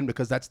still win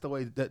because that's the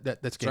way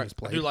that this game right. is I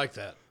played. do like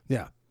that.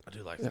 Yeah. I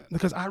do like that.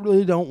 Because I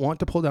really don't want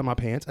to pull down my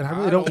pants, and I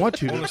really don't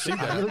want you wanna to see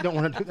that. I really don't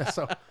want to do that.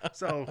 So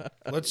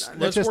Let's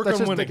just- work on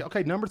just winning. think-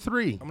 okay, number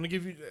 3. I'm going to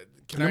give you Number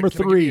can I give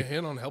 3. you a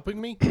hint on helping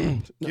me?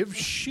 Give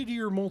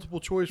shittier multiple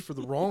choice for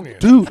the wrong answer.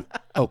 Dude.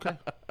 Okay.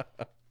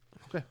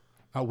 Okay.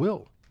 I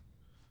will.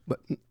 But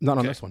not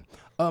on this one.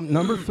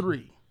 Number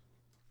 3.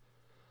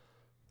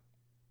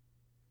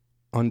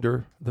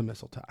 Under the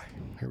mistletoe.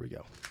 Here we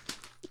go.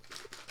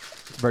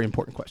 It's a very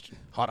important question.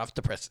 Hot off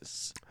the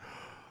presses.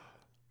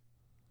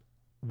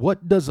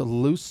 What does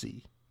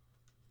Lucy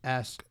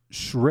ask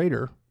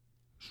Schroeder,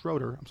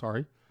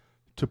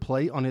 to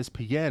play on his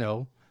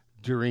piano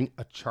during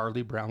A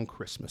Charlie Brown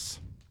Christmas?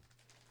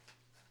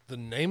 The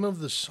name of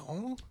the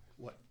song?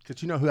 What?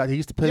 Because you know who he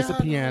used to play the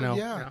piano.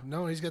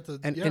 No, he's got the.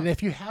 And yeah. and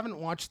if you haven't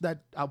watched that,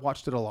 I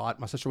watched it a lot.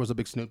 My sister was a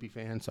big Snoopy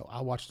fan, so I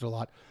watched it a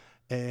lot.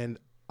 And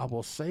I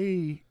will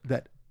say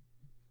that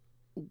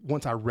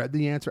once I read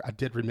the answer, I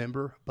did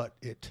remember, but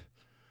it.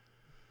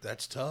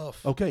 That's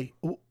tough. Okay.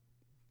 Do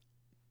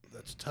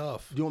That's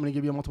tough. you want me to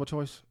give you a multiple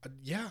choice?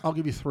 Yeah. I'll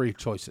give you 3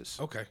 choices.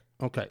 Okay.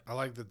 Okay. I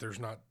like that there's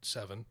not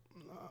 7.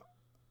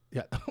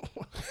 Yeah.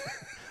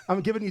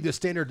 I'm giving you the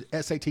standard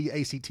SAT,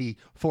 ACT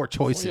 4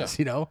 choices, yeah.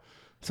 you know?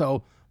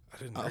 So, I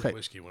didn't drink Okay.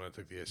 whiskey when I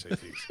took the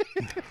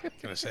SATs.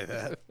 Can I say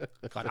that?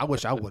 God, I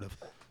wish I would have.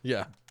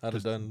 Yeah, I'd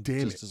have done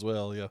damn just it. as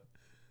well. Yeah.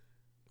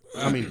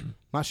 I mean,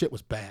 my shit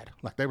was bad.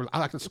 I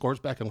looked the scores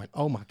back and went,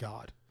 oh my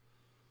God.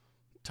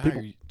 Ty,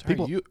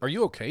 People- Ty, are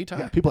you okay, Ty?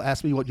 Yeah, people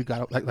ask me what you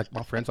got, like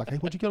my friends, like, hey,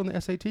 what'd you get on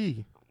the SAT?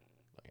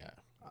 Yeah.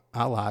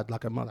 I lied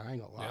like a mother. I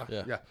ain't gonna lie.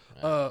 Yeah.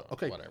 Yeah.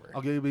 Okay. whatever.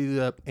 I'll give you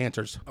the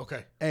answers.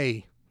 Okay.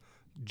 A,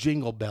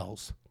 Jingle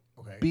Bells.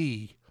 Okay.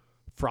 B,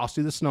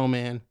 Frosty the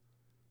Snowman.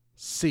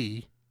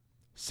 C,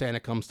 Santa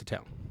Comes to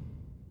Town.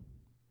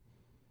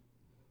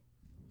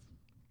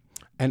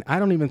 And I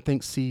don't even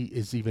think C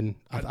is even.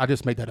 I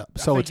just made that up.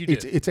 So think you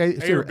did. it's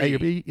either A or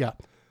B. Yeah.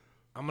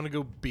 I'm gonna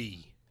go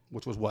B.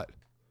 Which was what?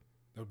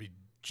 That would be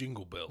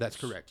Jingle Bells. That's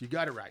correct. You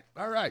got it right.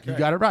 All right. You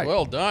got it right.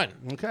 Well done.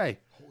 Okay.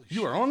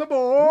 You are on the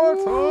board.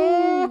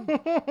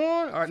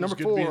 All right, number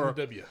Good being 4.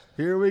 the W.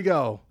 Here we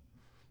go.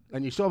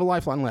 And you still have a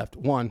lifeline left.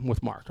 1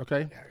 with Mark,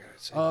 okay? Yeah,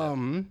 I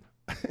gotta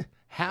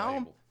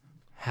say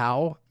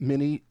How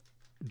many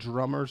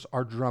drummers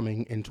are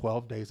drumming in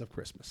 12 Days of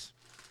Christmas?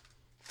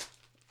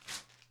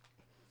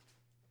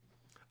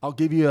 I'll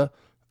give you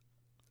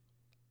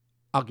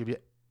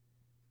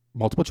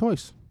multiple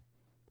choice.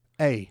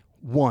 A,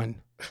 1,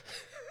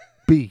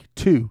 B,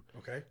 2,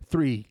 Okay.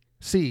 3,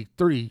 C,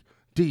 3,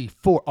 D,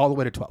 4, all the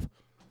way to 12.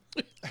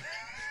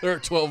 There are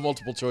 12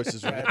 multiple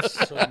choices. Right?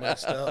 That's so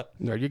messed up.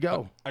 There you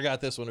go. I got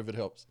this one if it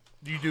helps.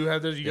 You do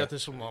have this. You got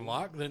this one on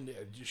lock. Then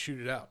just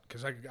shoot it out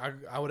because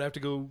I would have to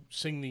go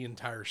sing the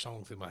entire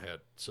song through my head.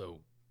 So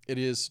It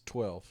is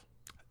 12.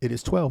 It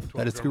is 12.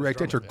 That is the drummers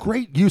correct answer. drumming, yeah.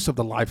 Great use of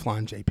the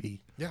lifeline, JP.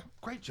 yeah,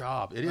 Great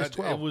job. It is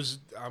 12. It was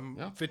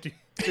 50.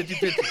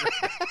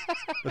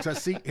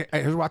 Because see,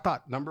 here's what I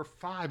thought. Number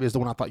 5 is the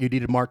one I thought you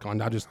needed Mark on.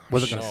 I just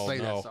wasn't going to Oh, say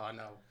no. that, so I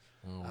know.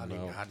 I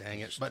mean, God dang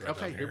it. But okay,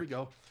 down here here. we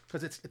go.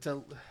 Because it's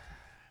a.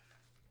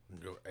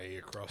 Go A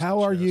across. How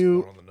the are chest, you-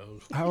 one on the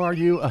nose. How are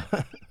you?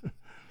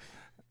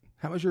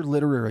 How is your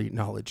literary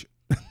knowledge?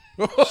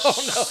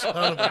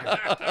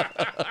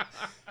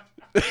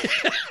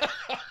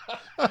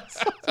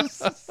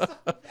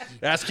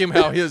 Ask him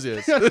how his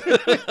is.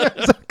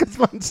 Because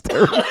mine's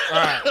terrible. All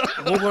right,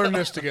 we'll learn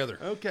this together.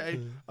 Okay.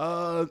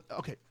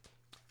 Okay.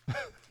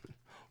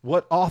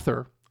 What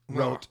author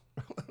wrote?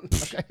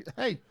 Okay.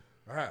 Hey.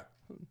 All right.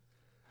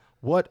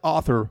 What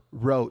author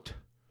wrote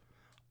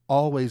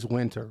 "Always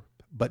Winter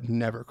but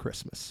Never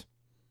Christmas"?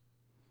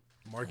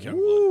 Mark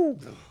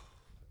Youngblood.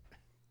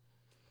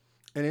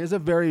 And it is a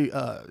very,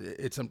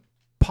 it's a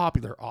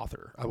popular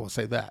author. I will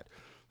say that.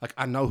 Like,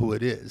 I know who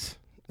it is.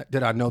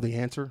 Did I know the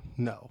answer?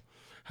 No.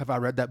 Have I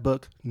read that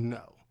book?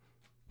 No.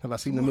 Have I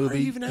seen the Why are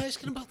movie? you even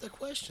asking about that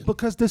question?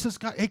 Because this is,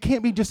 it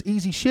can't be just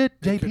easy shit,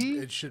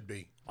 JP. It should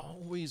be.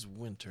 Always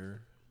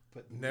winter.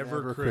 But never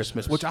Never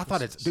Christmas. which I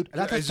thought it's, dude,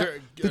 that's, Is there-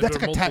 dude, is that's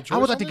there like a multiple I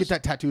would choice like to on get this?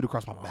 that tattooed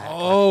across my back.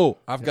 Oh,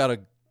 I've got a.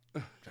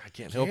 I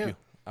can't help Yeah. you.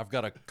 I've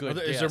got a good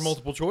Is there guess.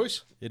 multiple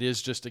choice? It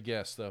is just a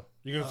guess, though.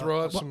 You gonna throw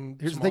out Well, some?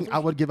 here's some the thing: I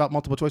authors? would give out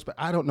multiple choice, but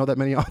I don't know that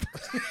many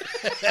authors.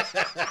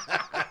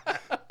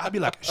 I'd be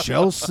like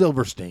Shel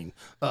Silverstein.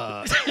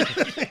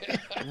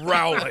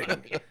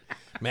 Rowling.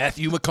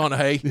 Matthew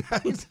McConaughey.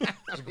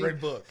 It's a great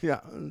book. Yeah.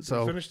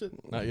 So Finished it?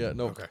 Not yet.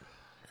 No. Okay.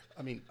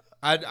 I mean,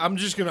 I'm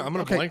gonna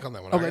okay. blank on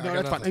that one. Okay, I no, got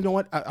that's fine. nothing. You know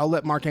what? I'll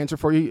let Mark answer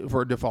for you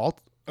for a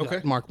default.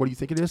 Okay. Mark, what do you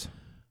think it is?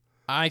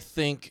 I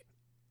think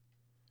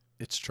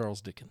it's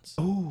Charles Dickens.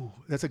 Oh,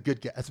 that's a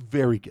good guess. That's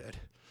very good.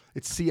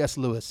 It's C.S.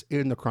 Lewis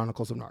in the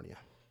Chronicles of Narnia.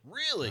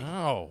 Really?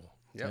 Oh.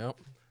 Yep.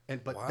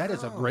 But that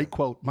is a great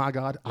quote. My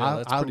God, Yeah,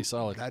 that's pretty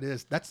solid. That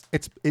is.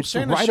 It's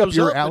Santa right up shows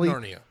your up alley, in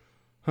Narnia.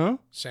 huh?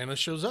 Santa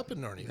shows up in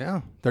Narnia.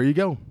 Yeah. There you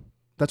go.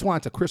 That's why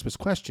it's a Christmas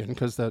question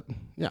because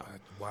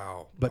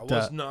Wow. But, I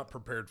was not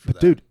prepared for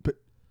that. dude, but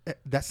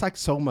that's like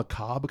so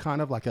macabre,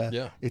 kind of like a.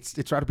 Yeah. It's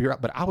right up your.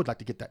 But I would like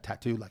to get that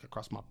tattoo like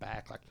across my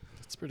back, like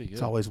That's pretty good.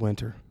 it's always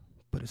winter,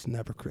 but it's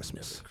never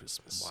Christmas.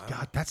 Christmas.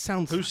 God, that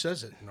sounds. Who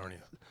says it in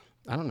Narnia?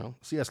 I don't know.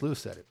 C.S. Lewis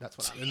said it. That's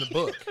what I. In the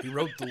book. He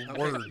wrote the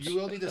words. You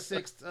will need a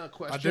sixth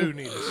question. I do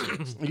need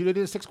a You need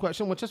a sixth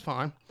question, which is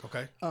fine.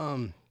 Okay.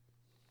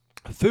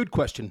 Food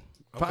question.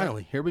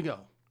 Finally, here we go.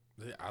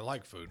 I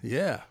like food.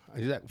 Yeah.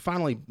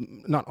 Finally,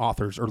 not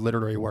authors or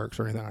literary works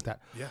or anything like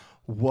that. Yeah.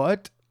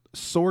 What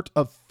sort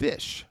of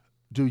fish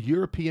do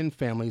European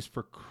families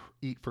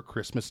eat for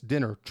Christmas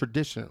dinner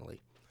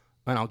traditionally?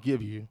 And I'll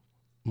give you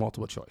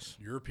multiple choice.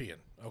 European.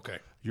 Okay.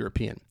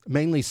 European.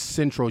 Mainly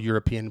Central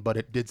European, but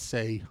it did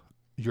say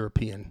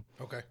European.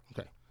 Okay.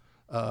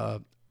 Okay.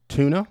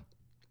 Tuna,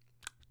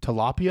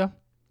 tilapia,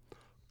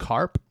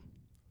 carp,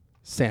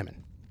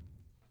 salmon.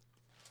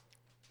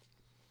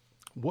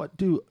 What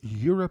do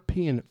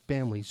European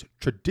families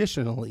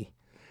traditionally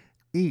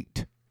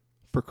eat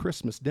for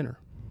Christmas dinner?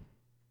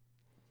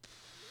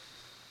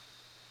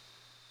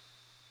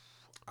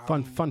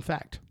 Fun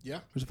fact. Yeah.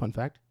 Here's a fun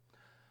fact.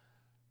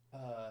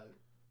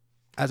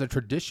 As a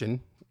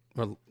tradition,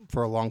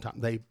 for a long time,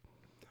 they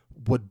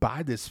would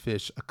buy this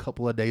fish a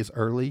couple of days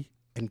early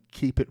and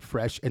keep it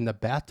fresh in the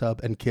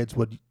bathtub, and kids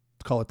would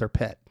call it their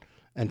pet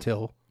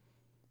until,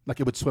 like,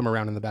 it would swim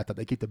around in the bathtub.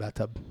 They keep the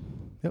bathtub.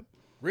 Yep.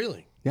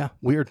 Really? Yeah.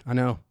 Weird. I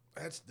know.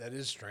 That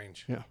is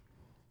strange. Yeah.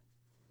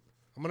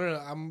 I'm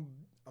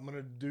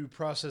gonna do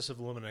process of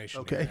elimination.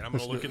 Okay. Here, and I'm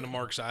gonna Let's look do it. into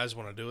Mark's eyes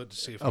when I do it to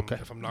see if Okay.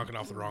 I'm knocking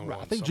off the wrong Right. I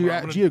one. think So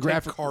I'm gonna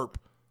geographic- take carp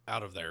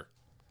out of there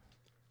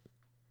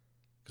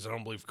because I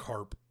don't believe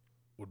carp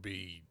would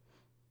be.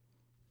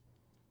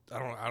 I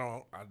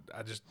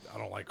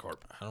don't like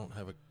carp. I don't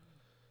have a.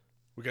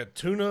 We got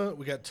tuna.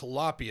 We got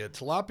tilapia.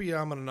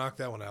 Tilapia. I'm gonna knock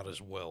that one out as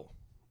well.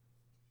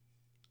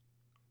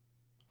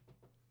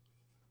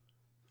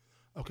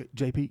 Okay,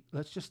 JP,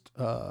 let's just.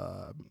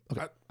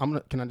 Okay,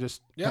 can I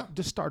just? Yeah.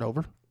 Just start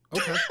over.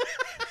 Okay.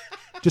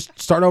 Just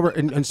start over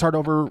and start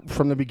over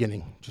from the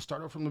beginning. Just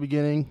start over from the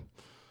beginning.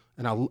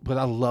 But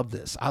I love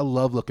this. I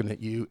love looking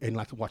at you and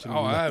like watching.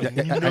 Oh, you. I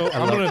have I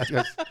love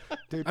it.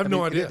 Dude, I have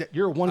no idea.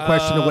 You're one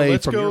question away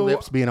let's from your go-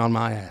 lips being on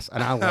my ass,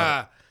 and I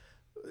love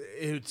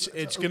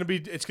It's gonna be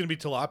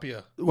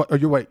tilapia. it. What?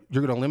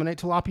 You're gonna eliminate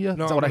tilapia?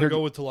 No, Is that I'm what I gonna heard?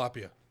 go with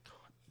tilapia.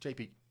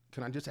 JP,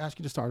 can I just ask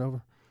you to start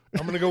over?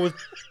 I'm gonna go with.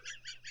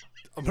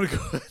 I'm gonna go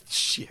with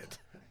shit.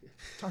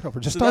 Start over.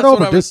 Just So start that's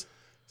what over. I was-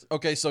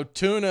 okay, so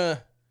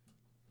tuna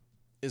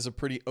is a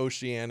pretty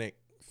oceanic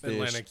fish.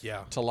 Atlantic,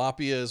 yeah.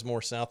 Tilapia is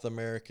more South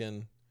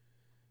American.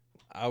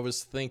 I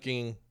was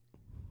thinking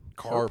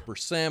carp or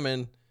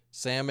salmon.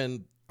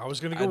 Salmon, I was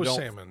gonna I go with don't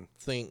salmon.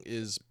 think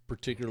is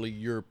particularly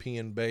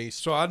European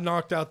based. So I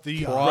knocked out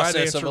the Process right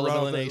of answer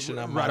elimination,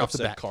 I might right have off the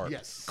said bat. carp.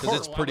 Yes, because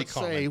it's Carp, pretty I would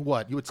common. Say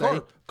what you would say?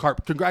 Carp.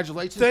 Carp.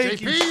 Congratulations, Thank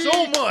JP. you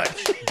so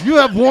much. You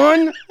have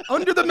won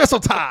under the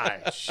mistletoe.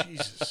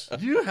 Jesus.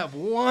 You have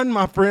won,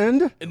 my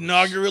friend.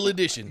 Inaugural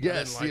edition.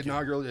 Yes, like the it.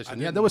 inaugural edition. I Yeah,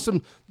 didn't- there was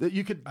some that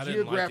you could I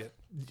didn't like geograph. it.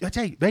 I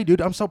tell you, hey,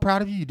 dude, I'm so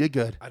proud of you. You did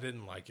good, I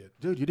didn't like it.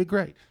 dude. You did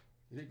great.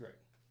 You did great.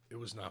 It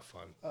was not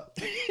fun.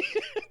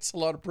 It's a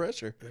lot of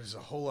pressure. There's a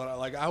whole lot of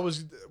like I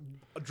was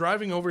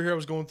driving over here. I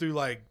was going through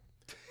like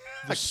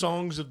the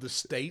songs of the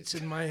states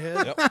in my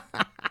head. Yep.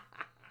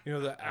 You know,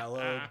 the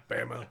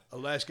Alabama,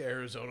 Alaska,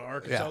 Arizona,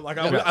 Arkansas. Yeah. Like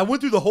Yeah. I went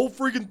through the whole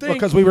freaking thing.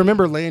 Because we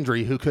remember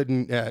Landry, who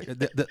couldn't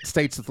the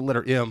states with the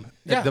letter M,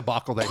 Yeah. the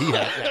debacle that he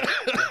had.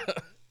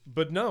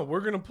 But no,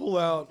 we're gonna pull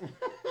out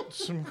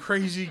some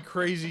crazy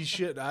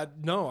shit.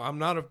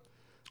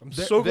 I'm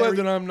so glad very-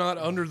 that I'm not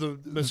under the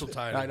mistletoe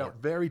I know, anymore.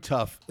 very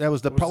tough. That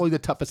was probably the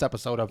toughest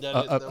episode of That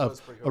was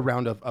pretty a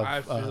round of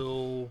I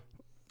feel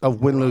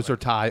win, lose, or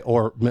tie,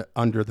 or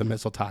under the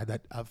mistletoe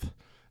that I've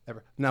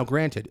ever. Now,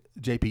 granted,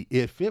 JP,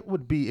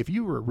 if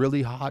you were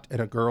really hot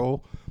and a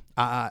girl,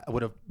 it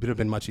would have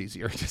been much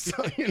easier. Just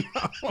so you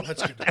know.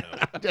 that's good to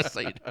know. Just so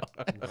you know.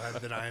 I'm glad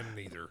that I am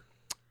neither.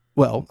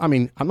 Well, I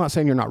mean, I'm not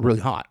saying you're not really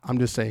hot. I'm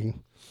just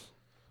saying,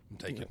 I'm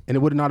taking. and it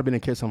would not have been a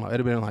kiss on my. It'd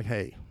have been like,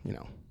 hey,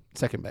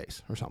 second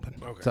base or something.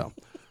 Okay. So,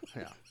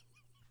 yeah.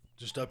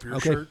 Just up your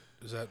Okay. shirt.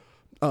 Is that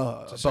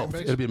Both. second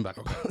base? It'll be in back.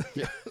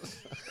 Yeah.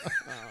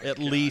 At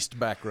least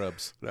back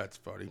rubs. That's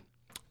funny.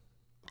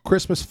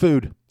 Christmas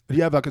food. Do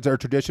you have is there a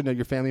tradition that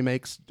your family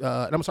makes? And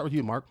I'm gonna start with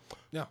you, Mark.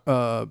 Yeah.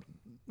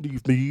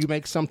 Do you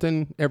make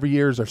something every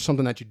year? Is there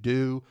something that you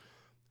do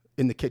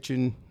in the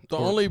kitchen? The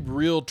only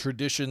real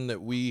tradition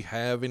that we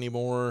have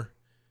anymore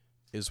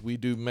is we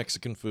do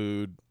Mexican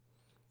food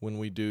when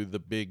we do the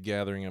big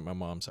gathering at my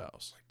mom's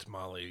house.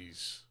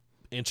 tamales?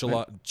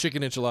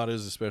 Chicken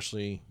enchiladas,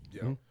 especially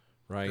Yeah.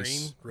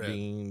 rice, Green, red?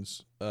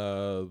 beans.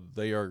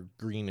 They are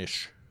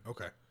greenish.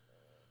 Okay.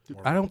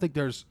 I don't think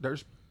there's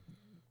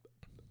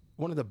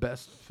one of the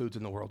best foods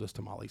in the world is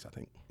tamales. I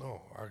think.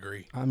 Oh, I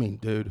agree. I mean,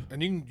 dude.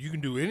 And you can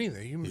do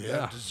anything. You can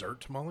Yeah. have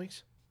dessert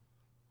tamales.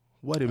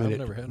 Wait a minute.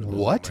 never had one.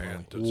 What?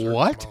 Man, dessert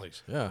What?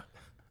 Tamales. Yeah.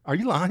 Are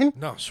you lying?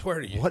 No, I swear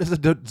to you. What is a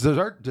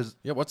dessert?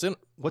 Yeah. What's in?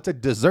 What's a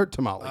dessert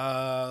tamale?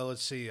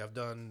 Let's see. I've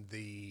done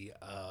the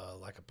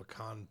like a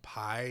pecan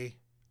pie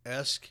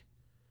esque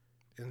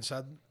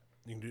inside.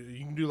 You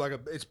can do like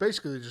it's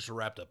basically just a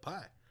wrapped up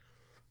pie,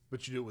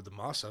 but you do it with the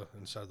masa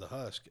inside the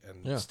husk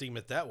and Yeah. steam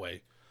it that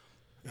way.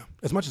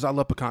 As much as I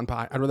love pecan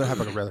pie, I'd rather have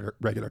like a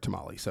regular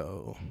tamale.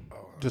 So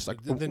just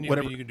like Then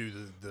whatever. you can do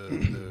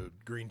the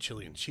green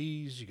chili and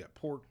cheese. You got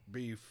pork,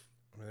 beef.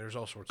 I mean, there's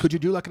all sorts. Could you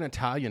do like an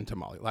Italian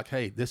tamale? Like,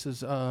 hey, this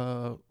is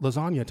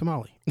lasagna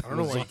tamale. I don't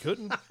know why you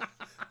couldn't.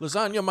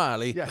 Lasagna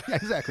Mali. Yeah,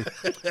 exactly.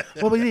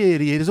 What we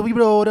did is we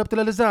rolled up the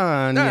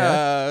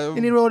lasagna.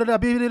 And he rolled it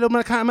up, a little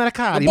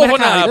manicotti, little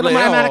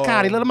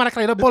manicotti, little manicotti,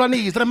 little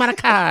bolognese, little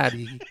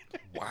manicotti.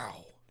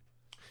 Wow,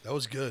 that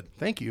was good.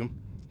 Thank you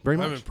very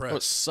I'm much. impressed. It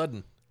was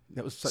sudden.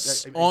 That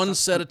was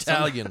Onset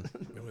Italian.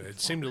 It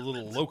seemed a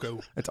little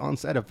loco. It's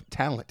onset of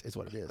talent, is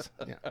what it is.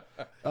 Yeah.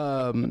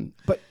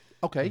 But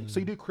okay, so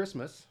you do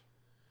Christmas.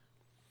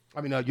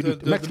 I mean, you do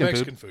The Mexican,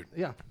 Mexican food.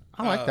 Yeah,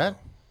 I like that.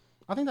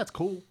 I think that's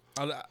cool.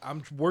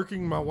 I'm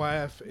working my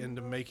wife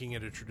into making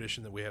it a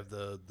tradition that we have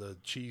the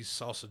cheese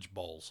sausage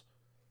balls.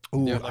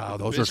 Ooh, Like wow,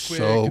 the those are Bisquick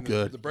so and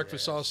good. The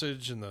breakfast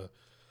sausage and I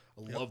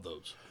love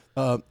those.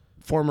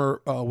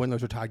 Former Win,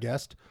 Lose, or Tie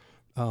guest,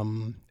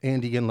 Andy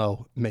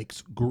Inlow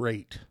makes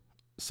great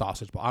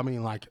sausage ball. I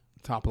mean, like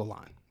top of the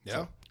line.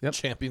 Yeah, Yep.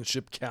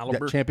 Championship Yeah,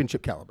 caliber.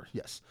 championship caliber.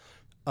 Yes.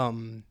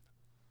 I'm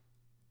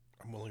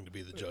willing to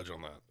be the judge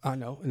on that. I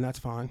know, and that's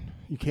fine.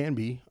 You can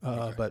be,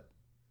 but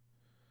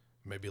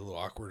Maybe a little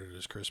awkward at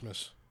his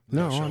Christmas.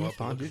 No, Show I'm up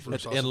fine, looking dude. for a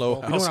At sausage Enlow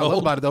ball. you know what I love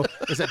about it though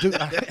is that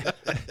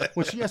dude,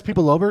 when she has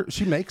people over,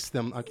 she makes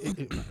them like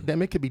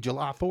damn, it could be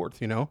July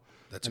 4th, you know.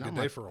 That's a And good I'm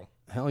day like, for him.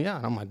 Hell yeah,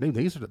 and I'm like, dude,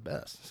 these are the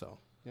best. So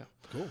yeah,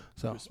 Cool.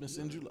 so Christmas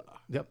in July.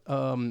 yep.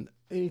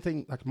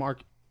 Anything like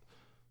Mark?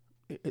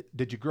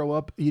 Did you grow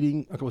up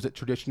eating? Like, was it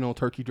traditional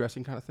turkey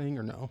dressing kind of thing,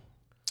 or no?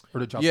 Or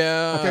did y'all?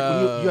 Yeah. Okay,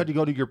 when you had to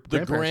go to your The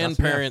grandparents' house,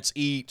 yeah. grandparents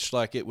each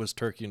like it was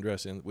turkey and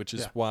dressing, which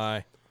is Yeah.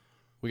 why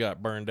we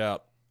got burned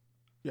out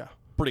Yeah.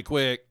 pretty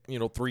quick,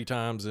 3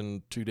 times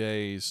in 2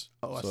 days.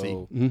 Oh, I so see.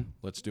 Mhm.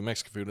 let's do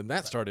Mexican food. And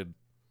that started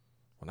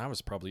when I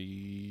was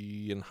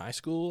probably in high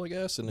school, I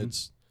guess.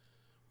 And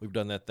we've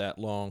done that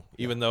long,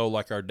 even though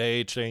like our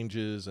day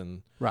changes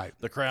and Right.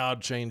 the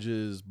crowd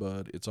changes,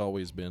 but it's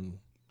always been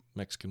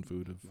Mexican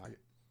food of Like it.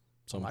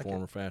 some Like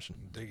form or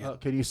fashion. Dig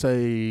it. Can you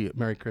say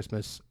Merry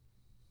Christmas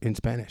in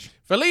Spanish?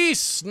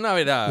 Feliz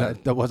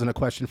Navidad. That wasn't a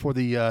question for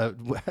the.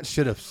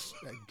 Should have.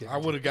 I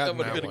would have gotten That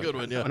would that have been a good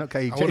one, yeah.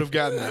 Okay, I would have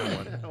gotten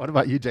that one. What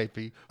about you, JP?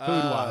 Food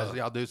wise,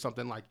 y'all do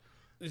something like.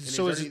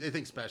 So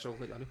anything special?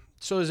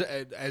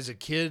 as a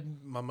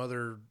kid, my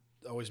mother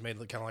always made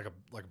kind of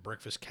like a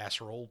breakfast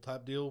casserole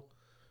type deal.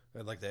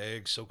 Had like the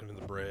eggs soaking in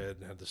the bread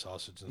and had the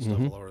sausage and stuff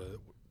all over it.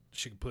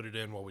 She could put it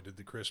in while we did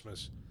the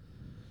Christmas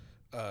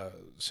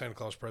Santa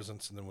Claus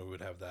presents, and then we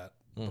would have that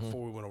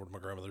before we went over to my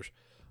grandmother's.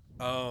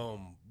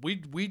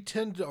 We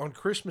tend to, on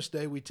Christmas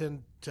Day, we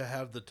tend to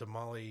have the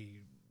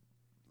tamale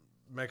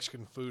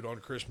Mexican food on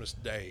Christmas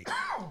Day.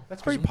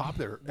 That's very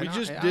popular.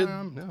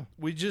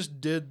 We just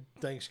did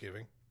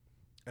Thanksgiving,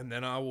 and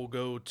then I will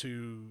go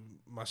to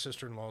my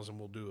sister-in-law's and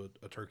we'll do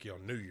a turkey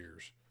on New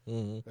Year's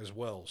as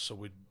well. So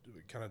we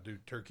kind of do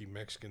turkey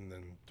Mexican,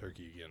 then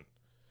turkey again.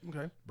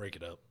 Okay. Break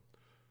it up.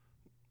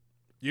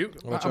 You?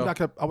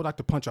 I would like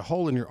to punch a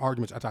hole in your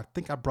arguments. I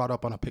think I brought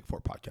up on a Pick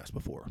Four podcast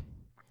before,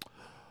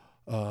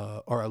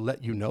 or a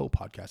Let You Know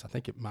podcast. I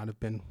think it might have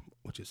been,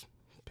 which is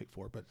Pick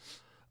Four. But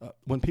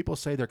when people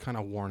say they're kind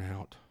of worn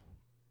out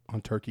on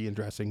turkey and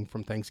dressing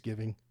from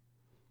Thanksgiving,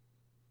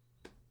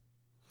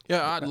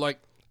 Yeah, I'd like.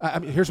 I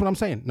mean, here's what I'm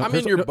saying. I'm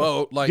in your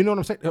boat. Like, you know what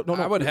I'm saying? No,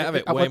 I would have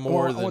it way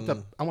more I want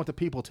than. I want the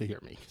people to hear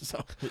me.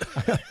 So,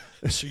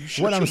 So you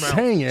shut what your I'm mouth.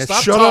 saying is,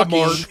 Stop Shut up,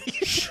 talking.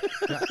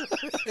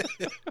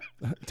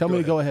 Mark. tell me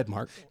to go ahead,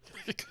 Mark.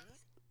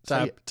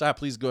 Ty,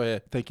 please go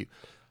ahead. Thank you.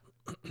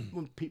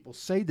 When people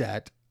say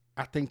that,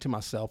 I think to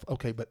myself,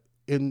 okay, but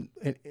in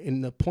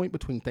the point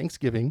between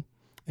Thanksgiving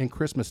and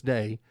Christmas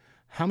Day,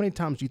 how many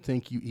times do you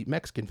think you eat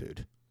Mexican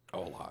food? A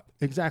lot.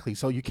 Exactly.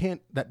 So you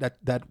can't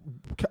that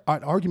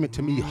argument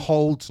to me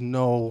holds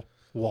no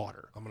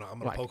water. I'm gonna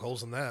Right. poke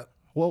holes in that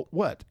Well,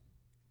 what?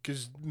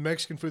 because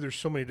Mexican food, there's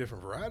so many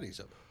different varieties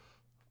of it.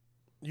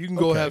 You can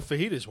go Okay. have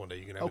fajitas one day.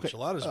 You can have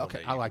enchiladas one Okay.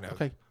 day. I like.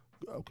 Okay.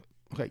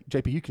 Okay.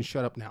 JP, you can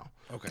shut up now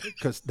Okay.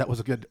 because that was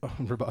a good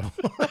rebuttal.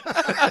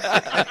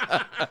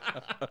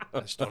 I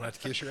just don't have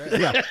to kiss your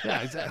ass.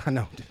 yeah, exactly. I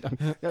know.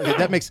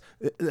 That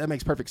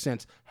makes perfect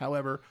sense.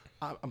 However,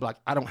 I'm like,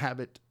 I don't have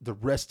it the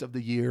rest of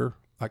the year.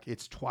 Like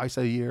it's twice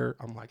a year.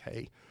 I'm like,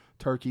 hey,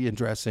 turkey and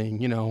dressing.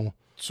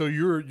 So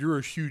you're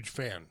a huge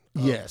fan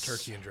of Yes.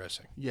 turkey and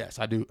dressing. Yes,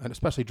 I do, and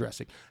especially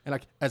dressing. And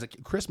like as a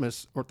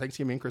Christmas or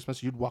Thanksgiving and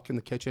Christmas, you'd walk in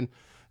the kitchen,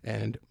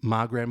 and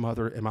my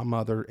grandmother and my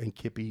mother and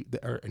Kippy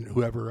and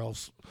whoever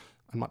else.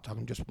 I'm not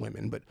talking just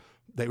women, but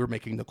they were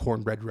making the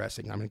cornbread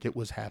dressing. I mean, it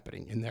was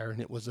happening in there,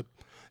 and it was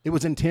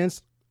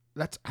intense.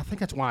 I think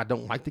that's why I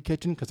don't like the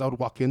kitchen, because I would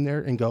walk in there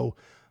and go,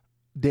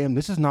 "Damn,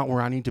 this is not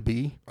where I need to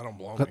be. I don't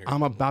belong 'Cause here.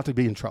 I'm about to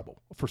be in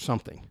trouble for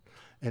something,"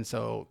 and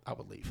so I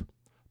would leave.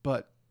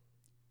 But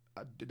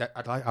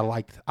I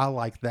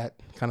like that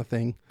kind of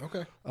thing.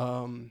 Okay.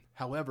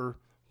 However,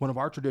 one of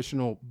our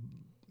traditional,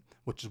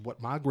 which is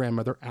what my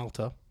grandmother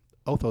Alta,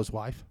 Otho's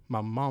wife, my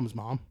mom's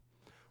mom,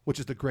 which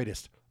is the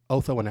greatest,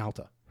 Otho and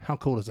Alta. How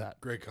cool is that?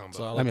 Great combo.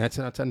 So I mean,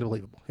 that's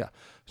unbelievable. Yeah,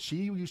 she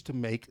used to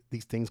make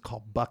these things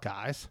called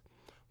Buckeyes,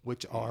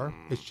 which are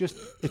it's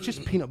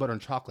just peanut butter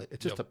and chocolate.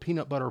 It's just a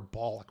peanut butter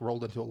ball, like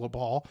rolled into a little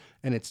ball,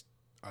 and it's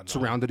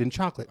surrounded in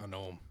chocolate. I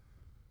know them.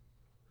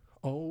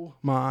 Oh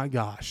my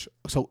gosh!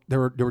 So they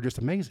were just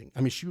amazing.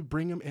 I mean, she would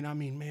bring them, and I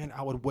mean, man,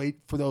 I would wait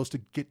for those to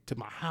get to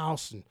my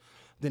house, and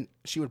then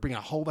she would bring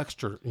a whole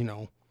extra,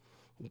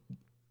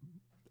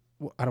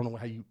 I don't know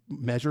how you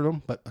measure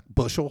them, but a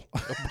bushel.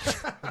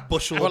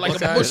 Bushel Or of like a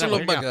Buckeyes. bushel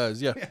of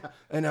Buckeyes, yeah.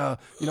 And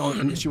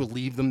and she would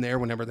leave them there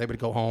whenever they would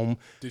go home.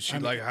 Did she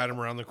hide them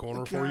around the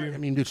corner for God, you? I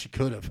mean, dude, she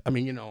could have. I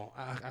mean,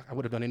 I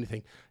would have done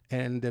anything.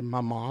 And then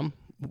my mom,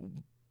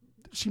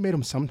 she made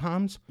them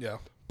sometimes. Yeah.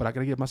 But I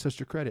got to give my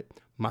sister credit.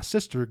 My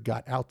sister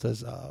got Alta's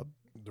The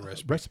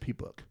recipe. recipe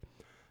book,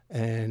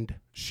 and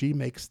she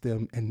makes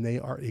them, and they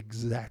are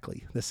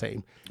exactly the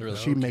same. Really?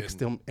 She No makes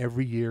kidding. them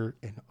every year,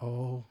 and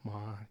oh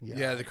my,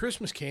 Yeah, the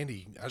Christmas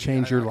candy.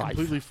 Change your I life.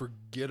 completely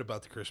forget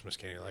about the Christmas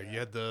candy. Like you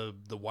had the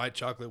white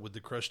chocolate with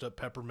the crushed up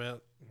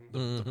peppermint,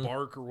 the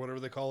bark or whatever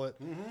they call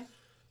it. Mm-hmm.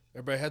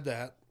 Everybody had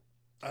that.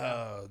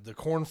 The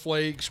corn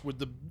flakes with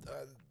the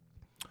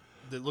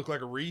that look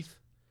like a wreath.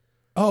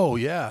 Oh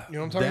yeah, You know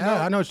what I'm talking Yeah,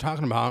 about? I know what you're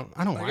talking about.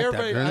 I don't like that.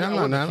 everybody- man. I I'm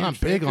wasn't a not huge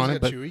fan big 'cause on it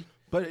it, got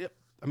but chewy.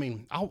 I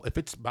mean, if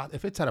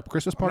it's at a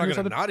Christmas I'm party not or going to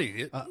something, not eat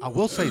it. I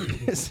will say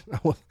this.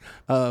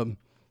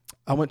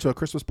 I went to a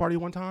Christmas party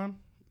one time,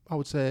 I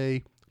would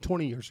say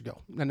 20 years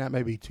ago, and that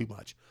may be too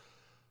much.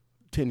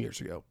 10 years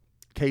ago.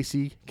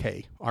 Casey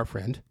K, our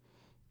friend,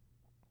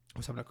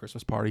 was having a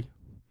Christmas party,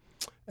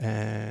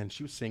 and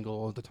she was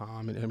single at the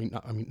time,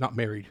 and not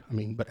married,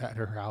 but at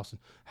her house, and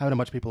having a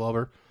bunch of people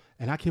over.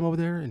 And I came over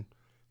there, and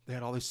they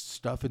had all this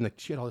stuff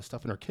she had all this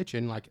stuff in her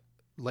kitchen, like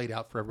laid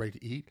out for everybody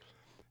to eat.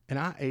 And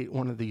I ate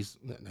one of these.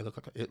 They look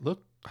like it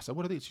looked. I said,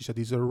 "What are these?" She said,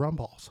 "These are rum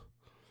balls."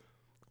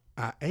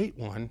 I ate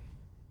one,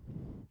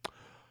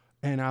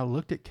 and I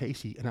looked at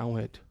Casey and I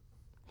went,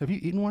 "Have you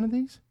eaten one of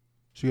these?"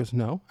 She goes,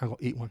 "No." I go,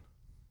 "Eat one."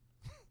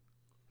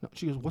 No.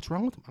 She goes, "What's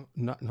wrong with them?"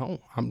 No,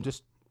 I'm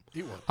just.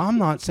 Eat one. I'm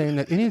not saying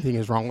that anything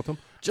is wrong with them.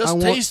 Just I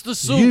want taste the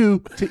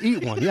soup. You to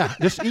eat one, yeah,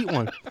 just eat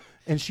one.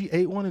 And she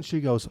ate one, and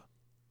she goes,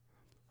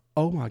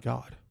 "Oh my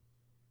God."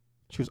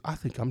 She goes, "I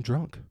think I'm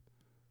drunk."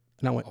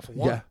 And I went, Off of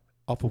one? "Yeah,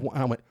 off of one."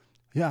 And I went,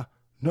 "Yeah,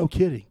 no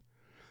kidding."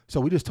 So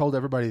we just told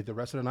everybody the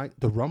rest of the night,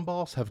 the rum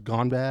balls have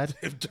gone bad.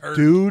 They've turned.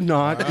 Do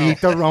not eat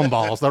the rum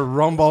balls. The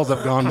rum balls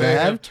have gone They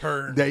bad. have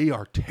turned. They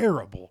are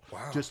terrible.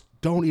 Wow. Just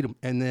don't eat them.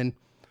 And then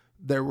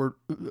there were,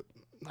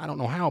 I don't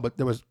know how, but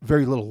there was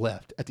very little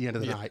left at the end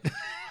of the night.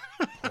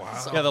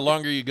 Wow. Yeah, the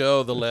longer you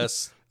go, the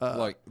less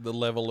like the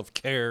level of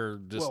care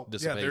just Yeah,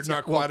 dissipates. they're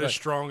not quite as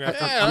strong.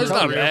 After Yeah, it's three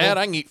not of bad. them.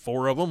 I can eat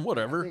 4 of them,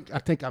 whatever. I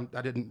think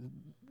I didn't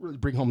really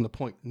bring home the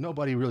point.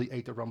 Nobody really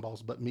ate the rum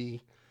balls but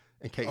me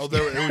and Casey. Oh,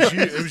 it was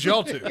you. It was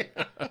y'all two.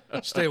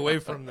 Stay away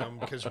from them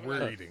because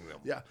we're eating them.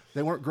 Yeah,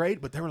 they weren't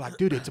great, but they were like,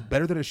 dude, it's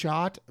better than a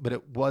shot, but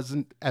it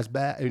wasn't as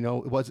bad. You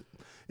know, it was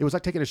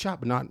like taking a shot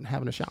but not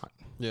having a shot.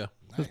 Yeah.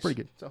 It was pretty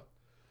good. So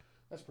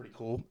that's pretty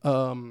cool.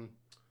 Let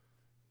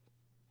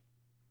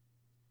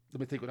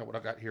me think what I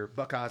got here.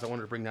 Buckeyes, I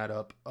wanted to bring that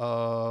up.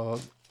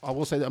 I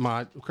will say that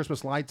my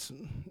Christmas lights.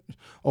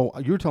 Oh,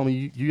 you were telling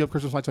me you have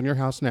Christmas lights on your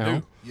house now.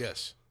 Do?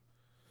 Yes.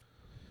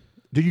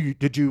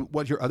 Did you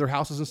what your other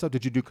houses and stuff?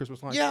 Did you do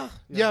Christmas lights?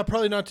 Yeah.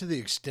 Probably not to the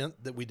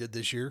extent that we did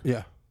this year.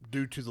 Yeah.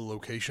 Due to the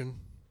location.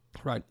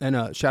 Right.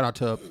 And shout out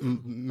to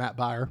Matt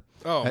Byer.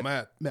 Oh,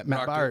 Matt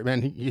rocked Byer, it.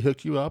 man, he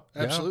hooked you up.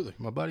 Yeah, Absolutely.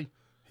 my buddy.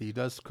 He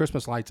does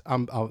Christmas lights.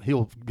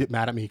 He'll get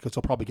mad at me because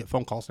he'll probably get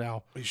phone calls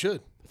now. He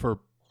should.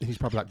 He's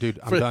probably like, dude,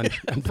 I'm done.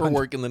 I'm For done.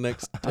 work in the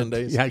next 10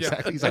 days. Yeah,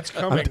 exactly. He's that's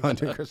like, coming. I'm done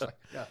doing Christmas.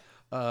 Yeah.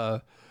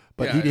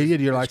 But Yeah, he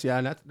did your lights. Yeah,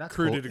 and that's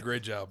Crew cool. did a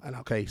great job. And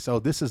okay, so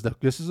this is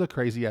a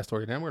crazy ass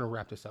story. Now we're gonna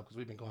wrap this up because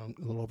we've been going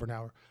a little over an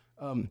hour.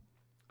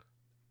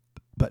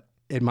 But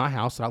in my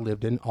house that I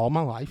lived in all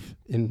my life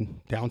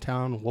in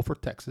downtown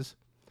Wolford, Texas,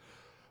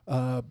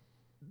 the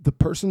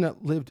person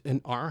that lived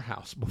in our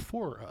house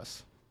before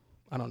us,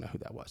 I don't know who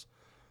that was.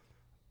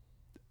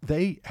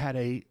 They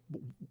had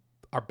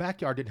our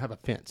backyard didn't have a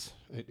fence.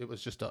 It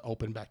was just an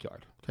open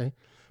backyard. Okay,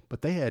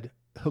 but they had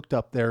hooked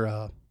up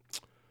their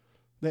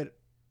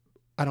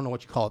I don't know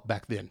what you call it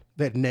back then.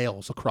 They had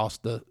nails across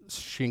the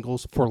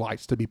shingles for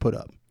lights to be put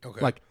up.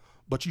 Okay.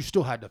 But you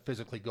still had to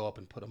physically go up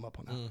and put them up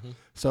on that.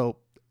 So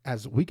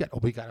as we got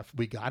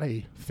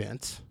a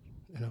fence,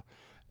 you know,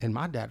 and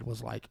my dad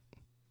was like,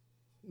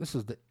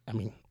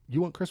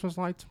 you want Christmas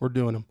lights? We're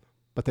doing them,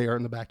 but they are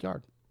in the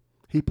backyard.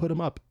 He put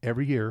them up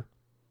every year.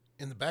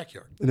 In the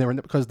backyard. And they were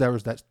because there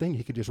was that thing,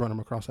 he could just run them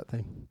across that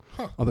thing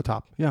on the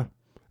top. Yeah.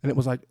 And it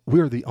was like,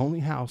 we're the only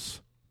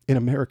house in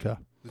America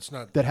It's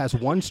not. that has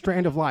one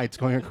strand of lights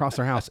going across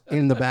their house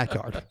in the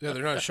backyard. Yeah,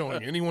 they're not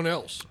showing anyone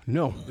else.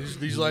 No.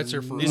 These lights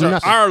are for These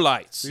us. are our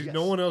lights.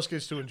 No one else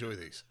gets to enjoy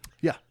these.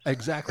 Yeah,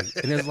 exactly.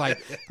 And it's like,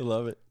 I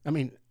love it.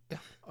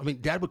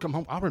 Dad would come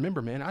home. I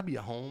remember, man, I'd be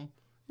at home.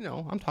 You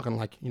know, I'm talking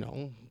like,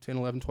 10,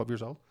 11, 12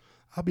 years old.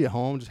 I'd be at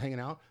home just hanging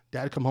out.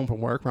 Dad would come home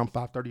from work around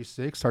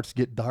 5:36, starts to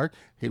get dark.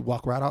 He'd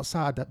walk right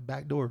outside that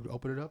back door,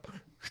 open it up,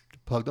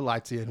 plug the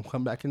lights in, and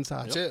come back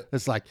inside. That's it.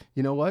 It's like,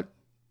 you know what?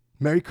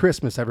 Merry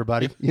Christmas,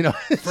 everybody. You know,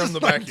 From the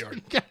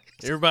backyard.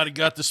 Everybody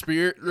got the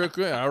spirit real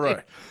quick? All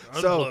right.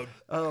 So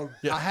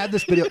I had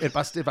this video. If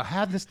I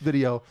have this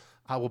video,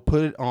 I will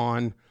put it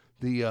on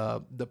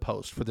the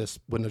post for this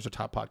When There's a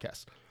Top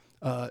podcast.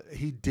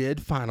 He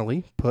did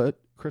finally put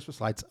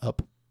Christmas lights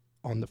up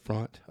on the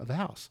front of the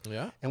house.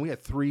 Yeah. And we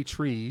had 3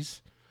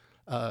 trees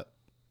that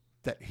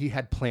he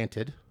had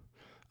planted.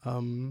 I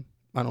don't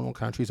know what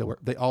kind of trees they were.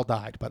 They all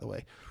died, by the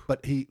way.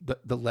 But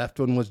the left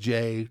one was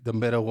Jay, the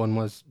middle one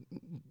was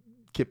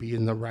Kippy,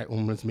 and the right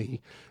one was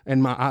me.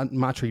 And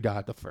my tree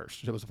died the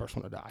first. It was the first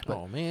one to die. But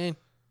Oh, man.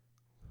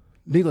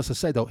 needless to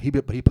say, though, he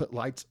put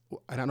lights,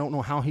 and I don't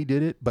know how he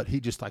did it, but he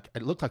just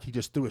it looked like he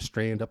just threw a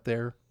strand up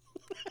there,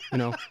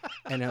 and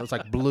it was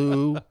like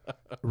blue,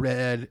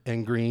 red,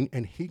 and green.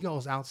 And he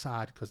goes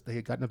outside because they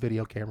had gotten a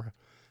video camera,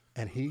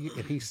 and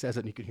he says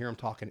it, and you can hear him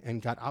talking.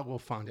 And God, I will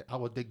find it. I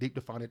will dig deep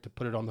to find it to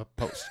put it on the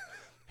post.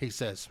 He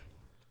says,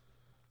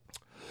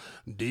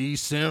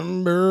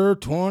 December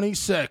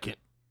 22nd,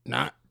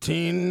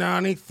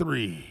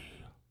 1993.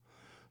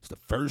 It's the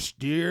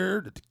first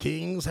year that the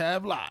Kings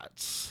have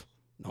lights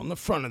on the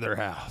front of their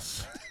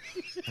house.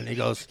 And he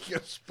goes,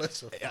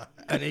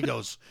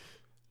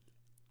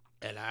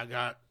 and I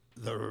got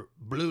the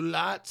blue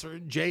lights are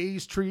in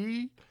Jay's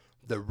tree,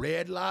 the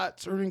red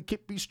lights are in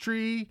Kippy's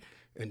tree,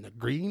 and the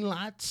green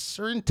lights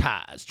are in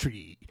Ty's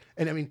tree.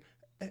 And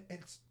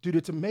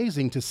it's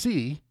amazing to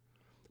see,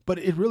 but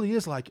it really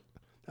is like,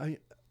 it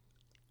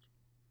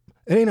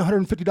ain't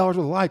 $150 worth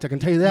of lights, I can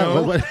tell you that.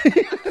 No. But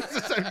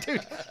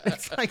dude,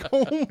 it's like,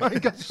 oh my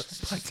God.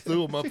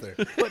 Threw them up there.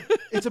 But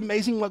it's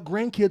amazing what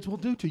grandkids will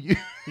do to you.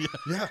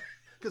 Yeah.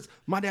 Because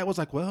my dad was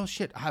like, well,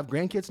 shit, I have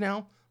grandkids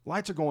now.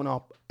 Lights are going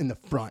up in the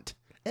front,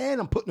 and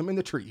I'm putting them in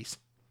the trees.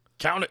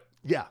 Count it.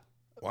 Yeah.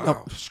 Wow.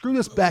 No, screw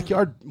this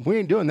backyard. We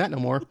ain't doing that no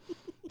more.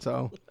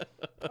 So,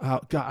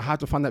 God, I have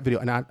to find that video,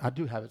 and I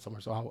do have it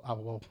somewhere. So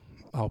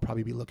I'll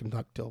probably be looking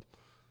up till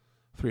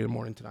 3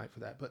 a.m. tonight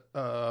for that.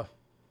 But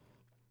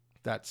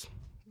that's a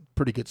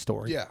pretty good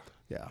story. Yeah.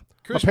 Yeah.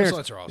 Christmas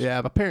lights are awesome.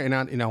 Yeah, but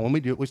parents, when we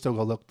do it, we still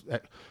go look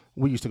at.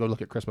 We used to go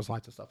look at Christmas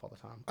lights and stuff all the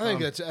time. I think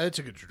that's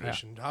a good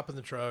tradition. Hop in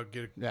the truck,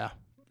 get a Yeah. hot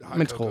I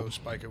mean, it's cocoa, cool.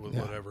 spike it with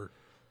whatever.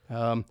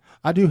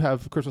 I do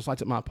have Christmas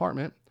lights at my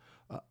apartment.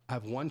 I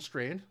have one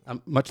strand,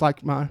 much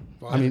like my.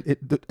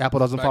 The apple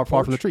doesn't fall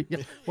far from the tree. Yeah.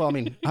 Well,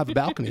 I have a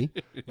balcony,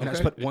 and I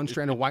just put one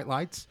strand of white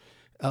lights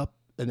up,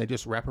 and they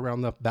just wrap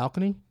around the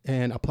balcony,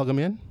 and I plug them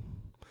in.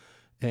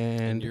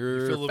 And You feel a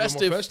You're little bit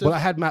festive. more festive. well, I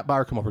had Matt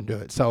Bauer come over and do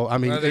it. So Oh,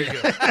 there you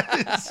go.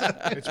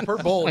 It's per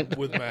bulb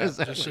with Matt,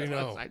 just so you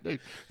know.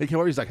 He came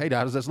over. He's like, "Hey, Dad,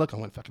 how does this look?" I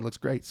went, "Fucking looks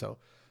great." So,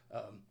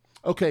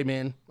 okay,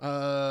 man.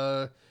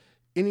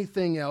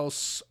 Anything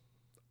else?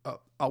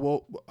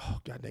 Oh,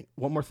 God dang.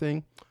 One more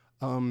thing.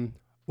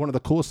 One of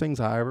the coolest things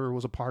I ever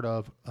was a part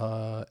of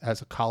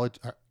as a college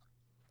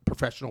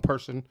professional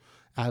person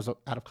out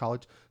of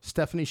college,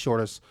 Stephanie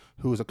Shortus,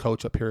 who was a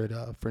coach up here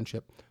at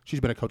Friendship. She's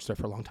been a coach there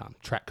for a long time,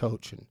 track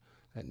coach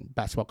and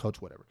basketball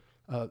coach, whatever.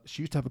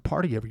 She used to have a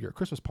party every year, a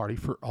Christmas party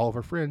for all of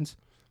her friends.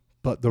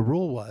 But the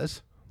rule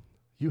was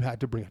you had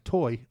to bring a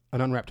toy,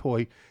 an unwrapped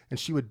toy, and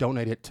she would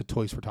donate it to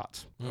Toys for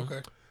Tots.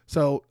 Okay.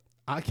 So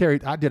I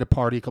did a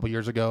party a couple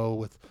years ago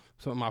with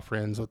some of my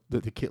friends, with the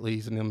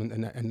Kitleys and them,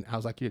 and I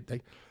was like,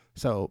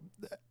 so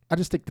I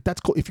just think that's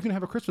cool. If you're going to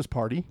have a Christmas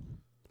party,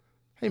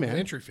 hey, man. An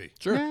entry fee.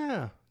 Sure.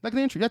 Yeah. Like an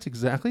entry. That's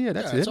exactly it.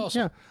 That's Yeah, it. it's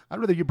awesome. Yeah. I'd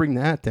rather you bring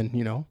that than,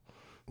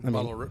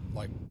 Bottle of,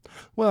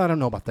 well, I don't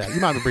know about that.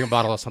 You might have to bring a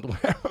bottle of something.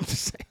 I'm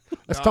just saying.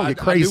 Let's No, don't get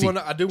crazy.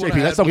 I do want JP,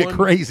 to let's don't get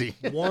crazy.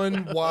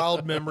 one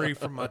wild memory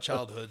from my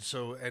childhood.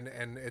 So, and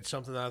it's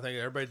something that I think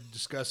everybody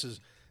discusses.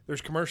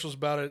 There's commercials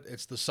about it.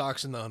 It's the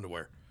socks and the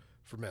underwear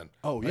for men.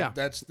 Oh, Like, yeah.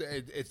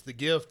 It's the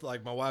gift.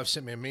 Like my wife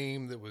sent me a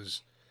meme that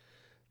was,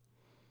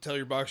 tell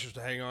your boxers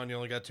to hang on. You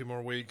only got 2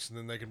 more weeks, and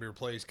then they can be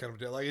replaced. Kind of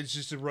deal. Like it's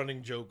just a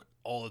running joke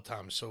all the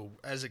time. So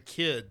as a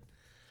kid,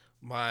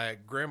 my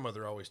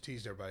grandmother always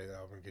teased everybody,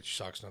 "I'm going to get you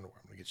socks and underwear.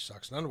 I'm going to get you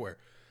socks and underwear."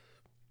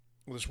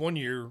 Well, this one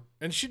year,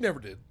 and she never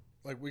did.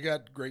 Like we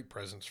got great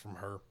presents from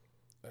her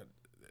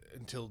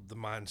until the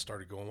mine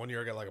started going. One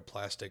year I got like a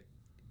plastic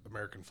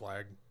American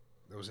flag.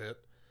 That was it.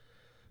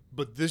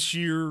 But this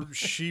year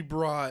she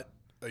brought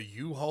a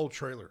U-Haul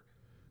trailer,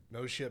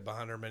 no shit,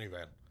 behind her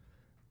minivan,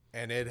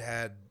 and it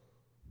had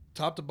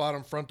top to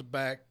bottom, front to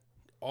back,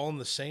 all in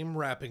the same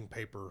wrapping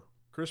paper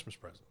Christmas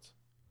presents,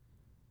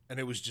 and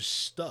it was just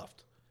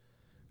stuffed.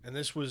 And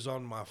this was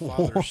on my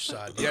father's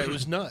side. Yeah, it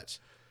was nuts.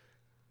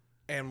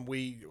 And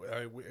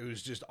it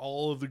was just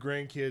all of the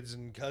grandkids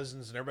and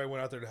cousins, and everybody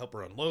went out there to help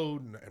her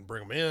unload and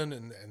bring them in,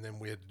 and then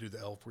we had to do the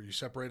elf where you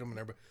separate them, and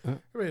everybody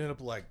ended up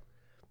with like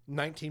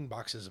 19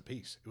 boxes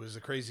apiece. It was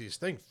the craziest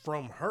thing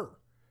from her.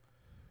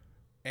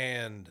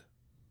 And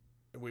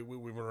we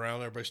went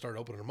around, everybody started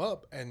opening them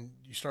up, and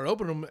you start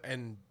opening them,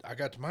 and I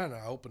got to mine, and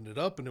I opened it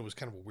up, and it was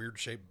kind of a weird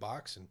shaped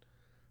box, and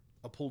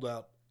I pulled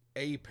out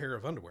a pair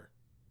of underwear,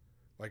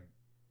 like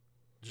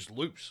just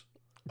loose.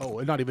 Oh,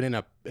 not even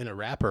in a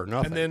wrapper or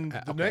nothing. And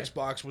then the next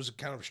box was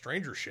kind of a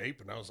stranger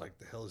shape, and I was like,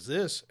 "The hell is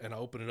this?" And I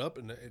open it up,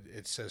 and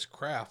it says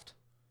 "Kraft"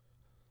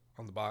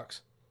 on the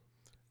box,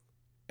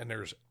 and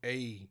there's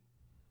a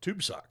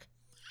tube sock.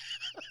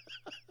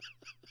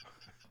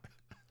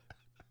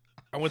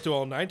 I went through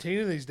all 19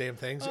 of these damn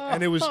things,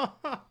 and it was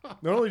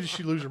not only did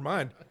she lose her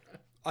mind,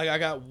 I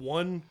got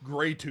one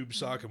gray tube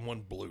sock and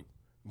one blue,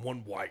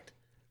 one white.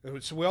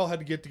 So we all had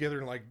to get together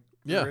and like.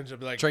 Yeah.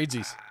 Be like,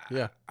 Tradesies.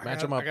 Yeah.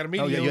 Match them up. I got a Oh,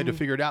 medium. yeah, you had to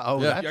figure it out.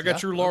 Oh, Yeah. I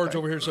got your large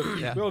over here. So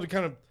Yeah. we all had to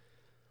kind of.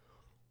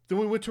 Then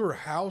we went to her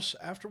house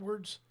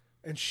afterwards,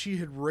 and she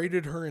had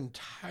raided her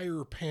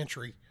entire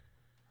pantry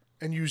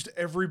and used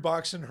every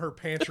box in her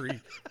pantry,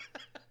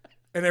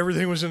 and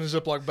everything was in a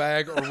Ziploc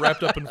bag or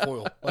wrapped up in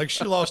foil. Like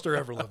she lost her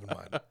ever living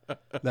mind.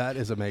 That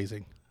is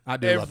amazing. I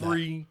do love that.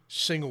 Every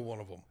single one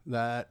of them.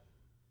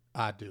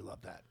 I do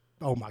love that.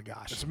 Oh my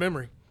gosh, It's a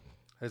memory.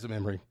 it's a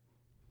memory.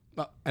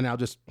 And I'll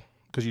just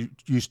because you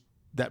used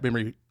that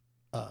memory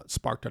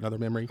sparked another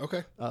memory.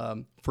 Okay.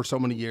 For so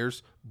many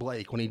years,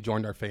 Blake, when he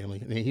joined our family,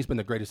 and he's been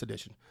the greatest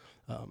addition.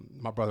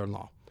 My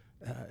brother-in-law.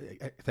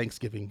 At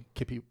Thanksgiving,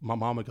 Kippy, my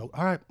mom would go,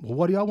 "All right, well,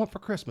 what do y'all want for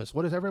Christmas?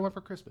 What does everyone want for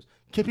Christmas?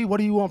 Kippy, what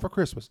do you want for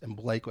Christmas?" And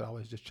Blake would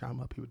always just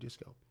chime up. He would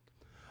just go,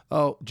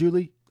 "Oh,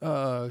 Julie,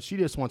 she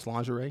just wants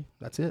lingerie.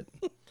 That's it.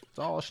 That's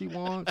all she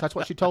wants. That's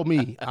what she told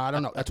me. I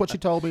don't know. That's what she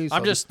told me." So,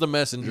 I'm just the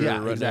messenger yeah,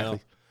 right exactly.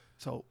 now.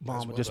 So mom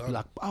would well just be done.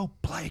 like, "Oh,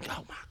 Blake,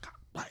 oh my God,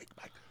 Blake.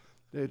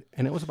 Dude."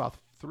 And it was about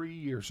 3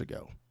 years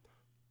ago.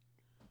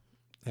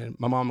 And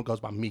my mom goes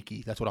by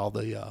Mickey. That's what all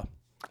the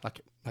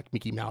like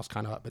Mickey Mouse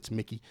kind of. It's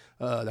Mickey.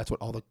 That's what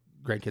all the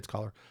grandkids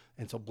call her.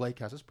 And so Blake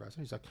has his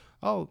present. He's like,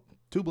 "Oh,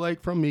 to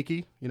Blake from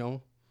Mickey." You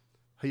know,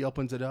 he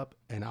opens it up,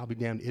 and I'll be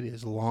damned, it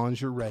is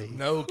lingerie.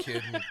 No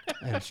kidding.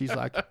 And she's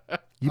like,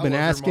 You've I been love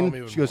your asking. mom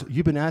even She goes, more.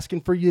 you've been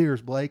asking for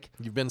years, Blake.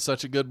 You've been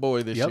such a good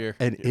boy this year.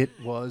 And it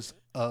was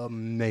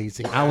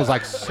amazing. I was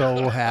like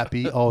so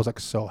happy. Oh, I was like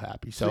so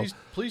happy. So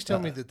Please tell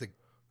me that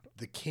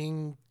the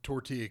King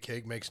tortilla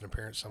cake makes an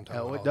appearance sometime.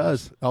 oh, on it holidays.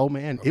 does. Oh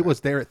man, it was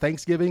there at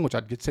Thanksgiving, which I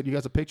did send you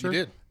guys a picture. You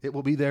did. It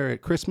will be there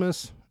at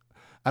Christmas.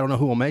 I don't know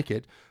who will make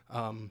it.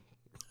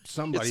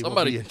 Somebody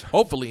will be in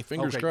hopefully,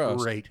 fingers okay,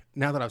 crossed. great.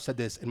 Now that I've said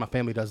this, and my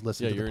family does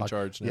listen Yeah, to the you're in podcast,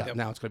 charge now. Yeah,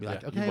 now it's going to be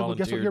like, Yeah, okay, you well,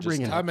 guess what volunteered you're just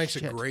bringing? Ty makes a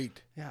Shit.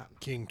 great Yeah,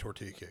 King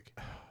tortilla cake.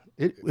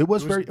 it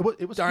was very it was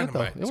good though.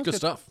 dynamite. It It's was good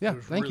stuff. Yeah, It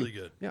was thank really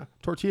you. good. Yeah,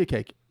 tortilla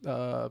cake,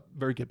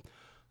 very good.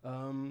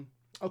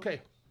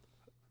 Okay,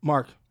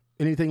 Mark.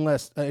 Anything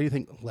left that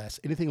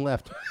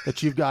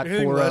you've got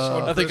Anything for? less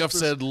on I think I've Christmas?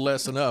 said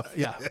less enough.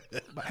 Yeah.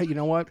 But hey, you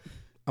know what?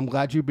 I'm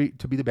glad to be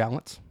the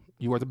balance.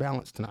 You are the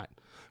balance tonight.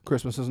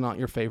 Christmas is not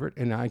your favorite,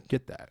 and I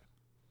get that.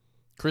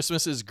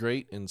 Christmas is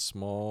great in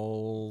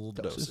small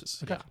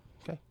doses. Okay.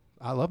 Okay.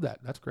 I love that.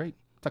 That's great.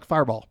 It's like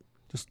Fireball.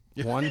 Just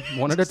one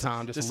at a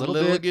time. Just a little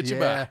bit. to get you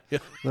by. A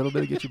little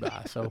bit to get you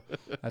by. So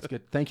that's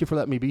good. Thank you for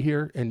letting me be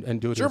here and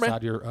do it Sure,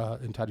 inside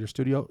your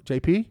studio.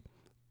 JP,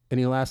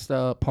 any last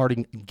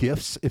parting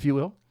gifts, if you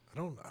will?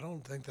 I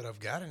don't think that I've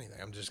got anything.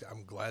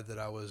 I'm glad that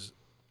I was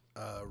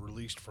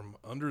released from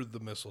under the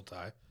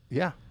mistletoe.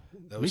 Yeah.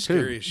 That Me was too.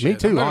 scary as shit. Me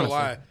too, I'm not honestly.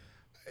 gonna lie.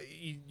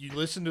 You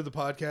listen to the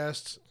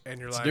podcast and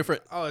you're like,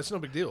 different. oh, it's no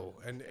big deal,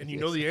 and you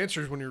know the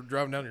answers when you're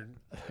driving down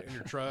in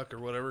your truck or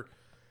whatever.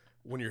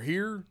 When you're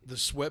here, the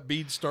sweat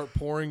beads start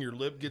pouring. Your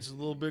lip gets a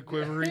little bit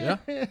quivery. Yeah.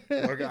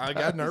 Like, I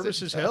got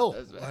nervous as hell.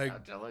 Like,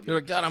 You're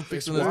like, God, I'm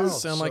fixing wild, to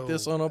sound like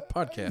this so- on a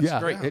podcast. Yeah,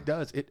 Great. it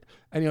does.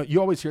 And you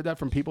always hear that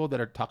from people that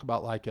are talk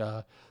about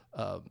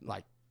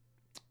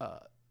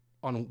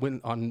on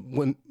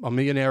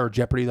Millionaire or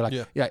Jeopardy. They're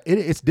like, Yeah.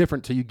 it's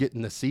different till you get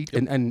in the seat,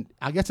 and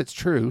I guess it's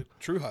true.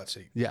 true hot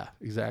seat. Yeah,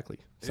 exactly.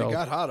 It So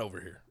got hot over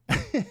here.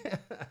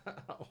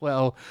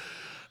 well,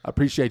 I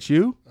appreciate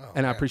you,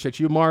 and I man. appreciate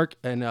you, Mark,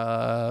 and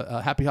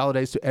happy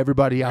holidays to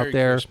everybody out Merry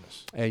there.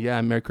 Christmas. And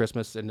yeah, Merry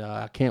Christmas, and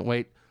I can't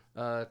wait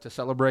to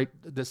celebrate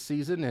this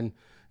season,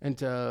 and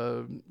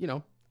to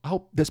I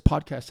hope this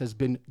podcast has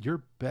been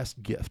your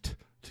best gift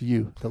to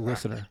you, the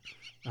listener.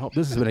 I hope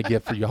this has been a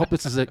gift for you. I hope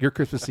this is your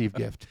Christmas Eve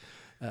gift,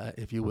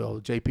 if you will.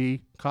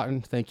 JP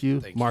Cotton, thank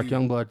you. Mark you.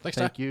 Youngblood, Thanks,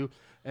 thank you.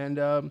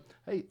 And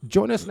hey,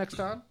 join us next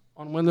time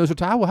on Win, Lose, or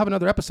Tie. We'll have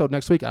another episode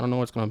next week. I don't know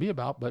what it's going to be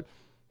about, but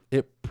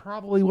it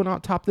probably will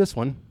not top this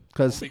one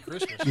because Be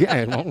Christmas. yeah,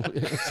 it won't.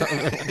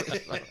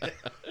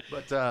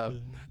 But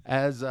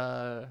as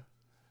I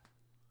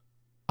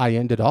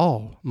ended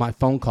all my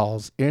phone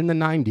calls in the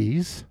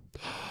 90s,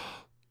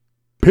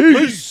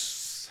 peace.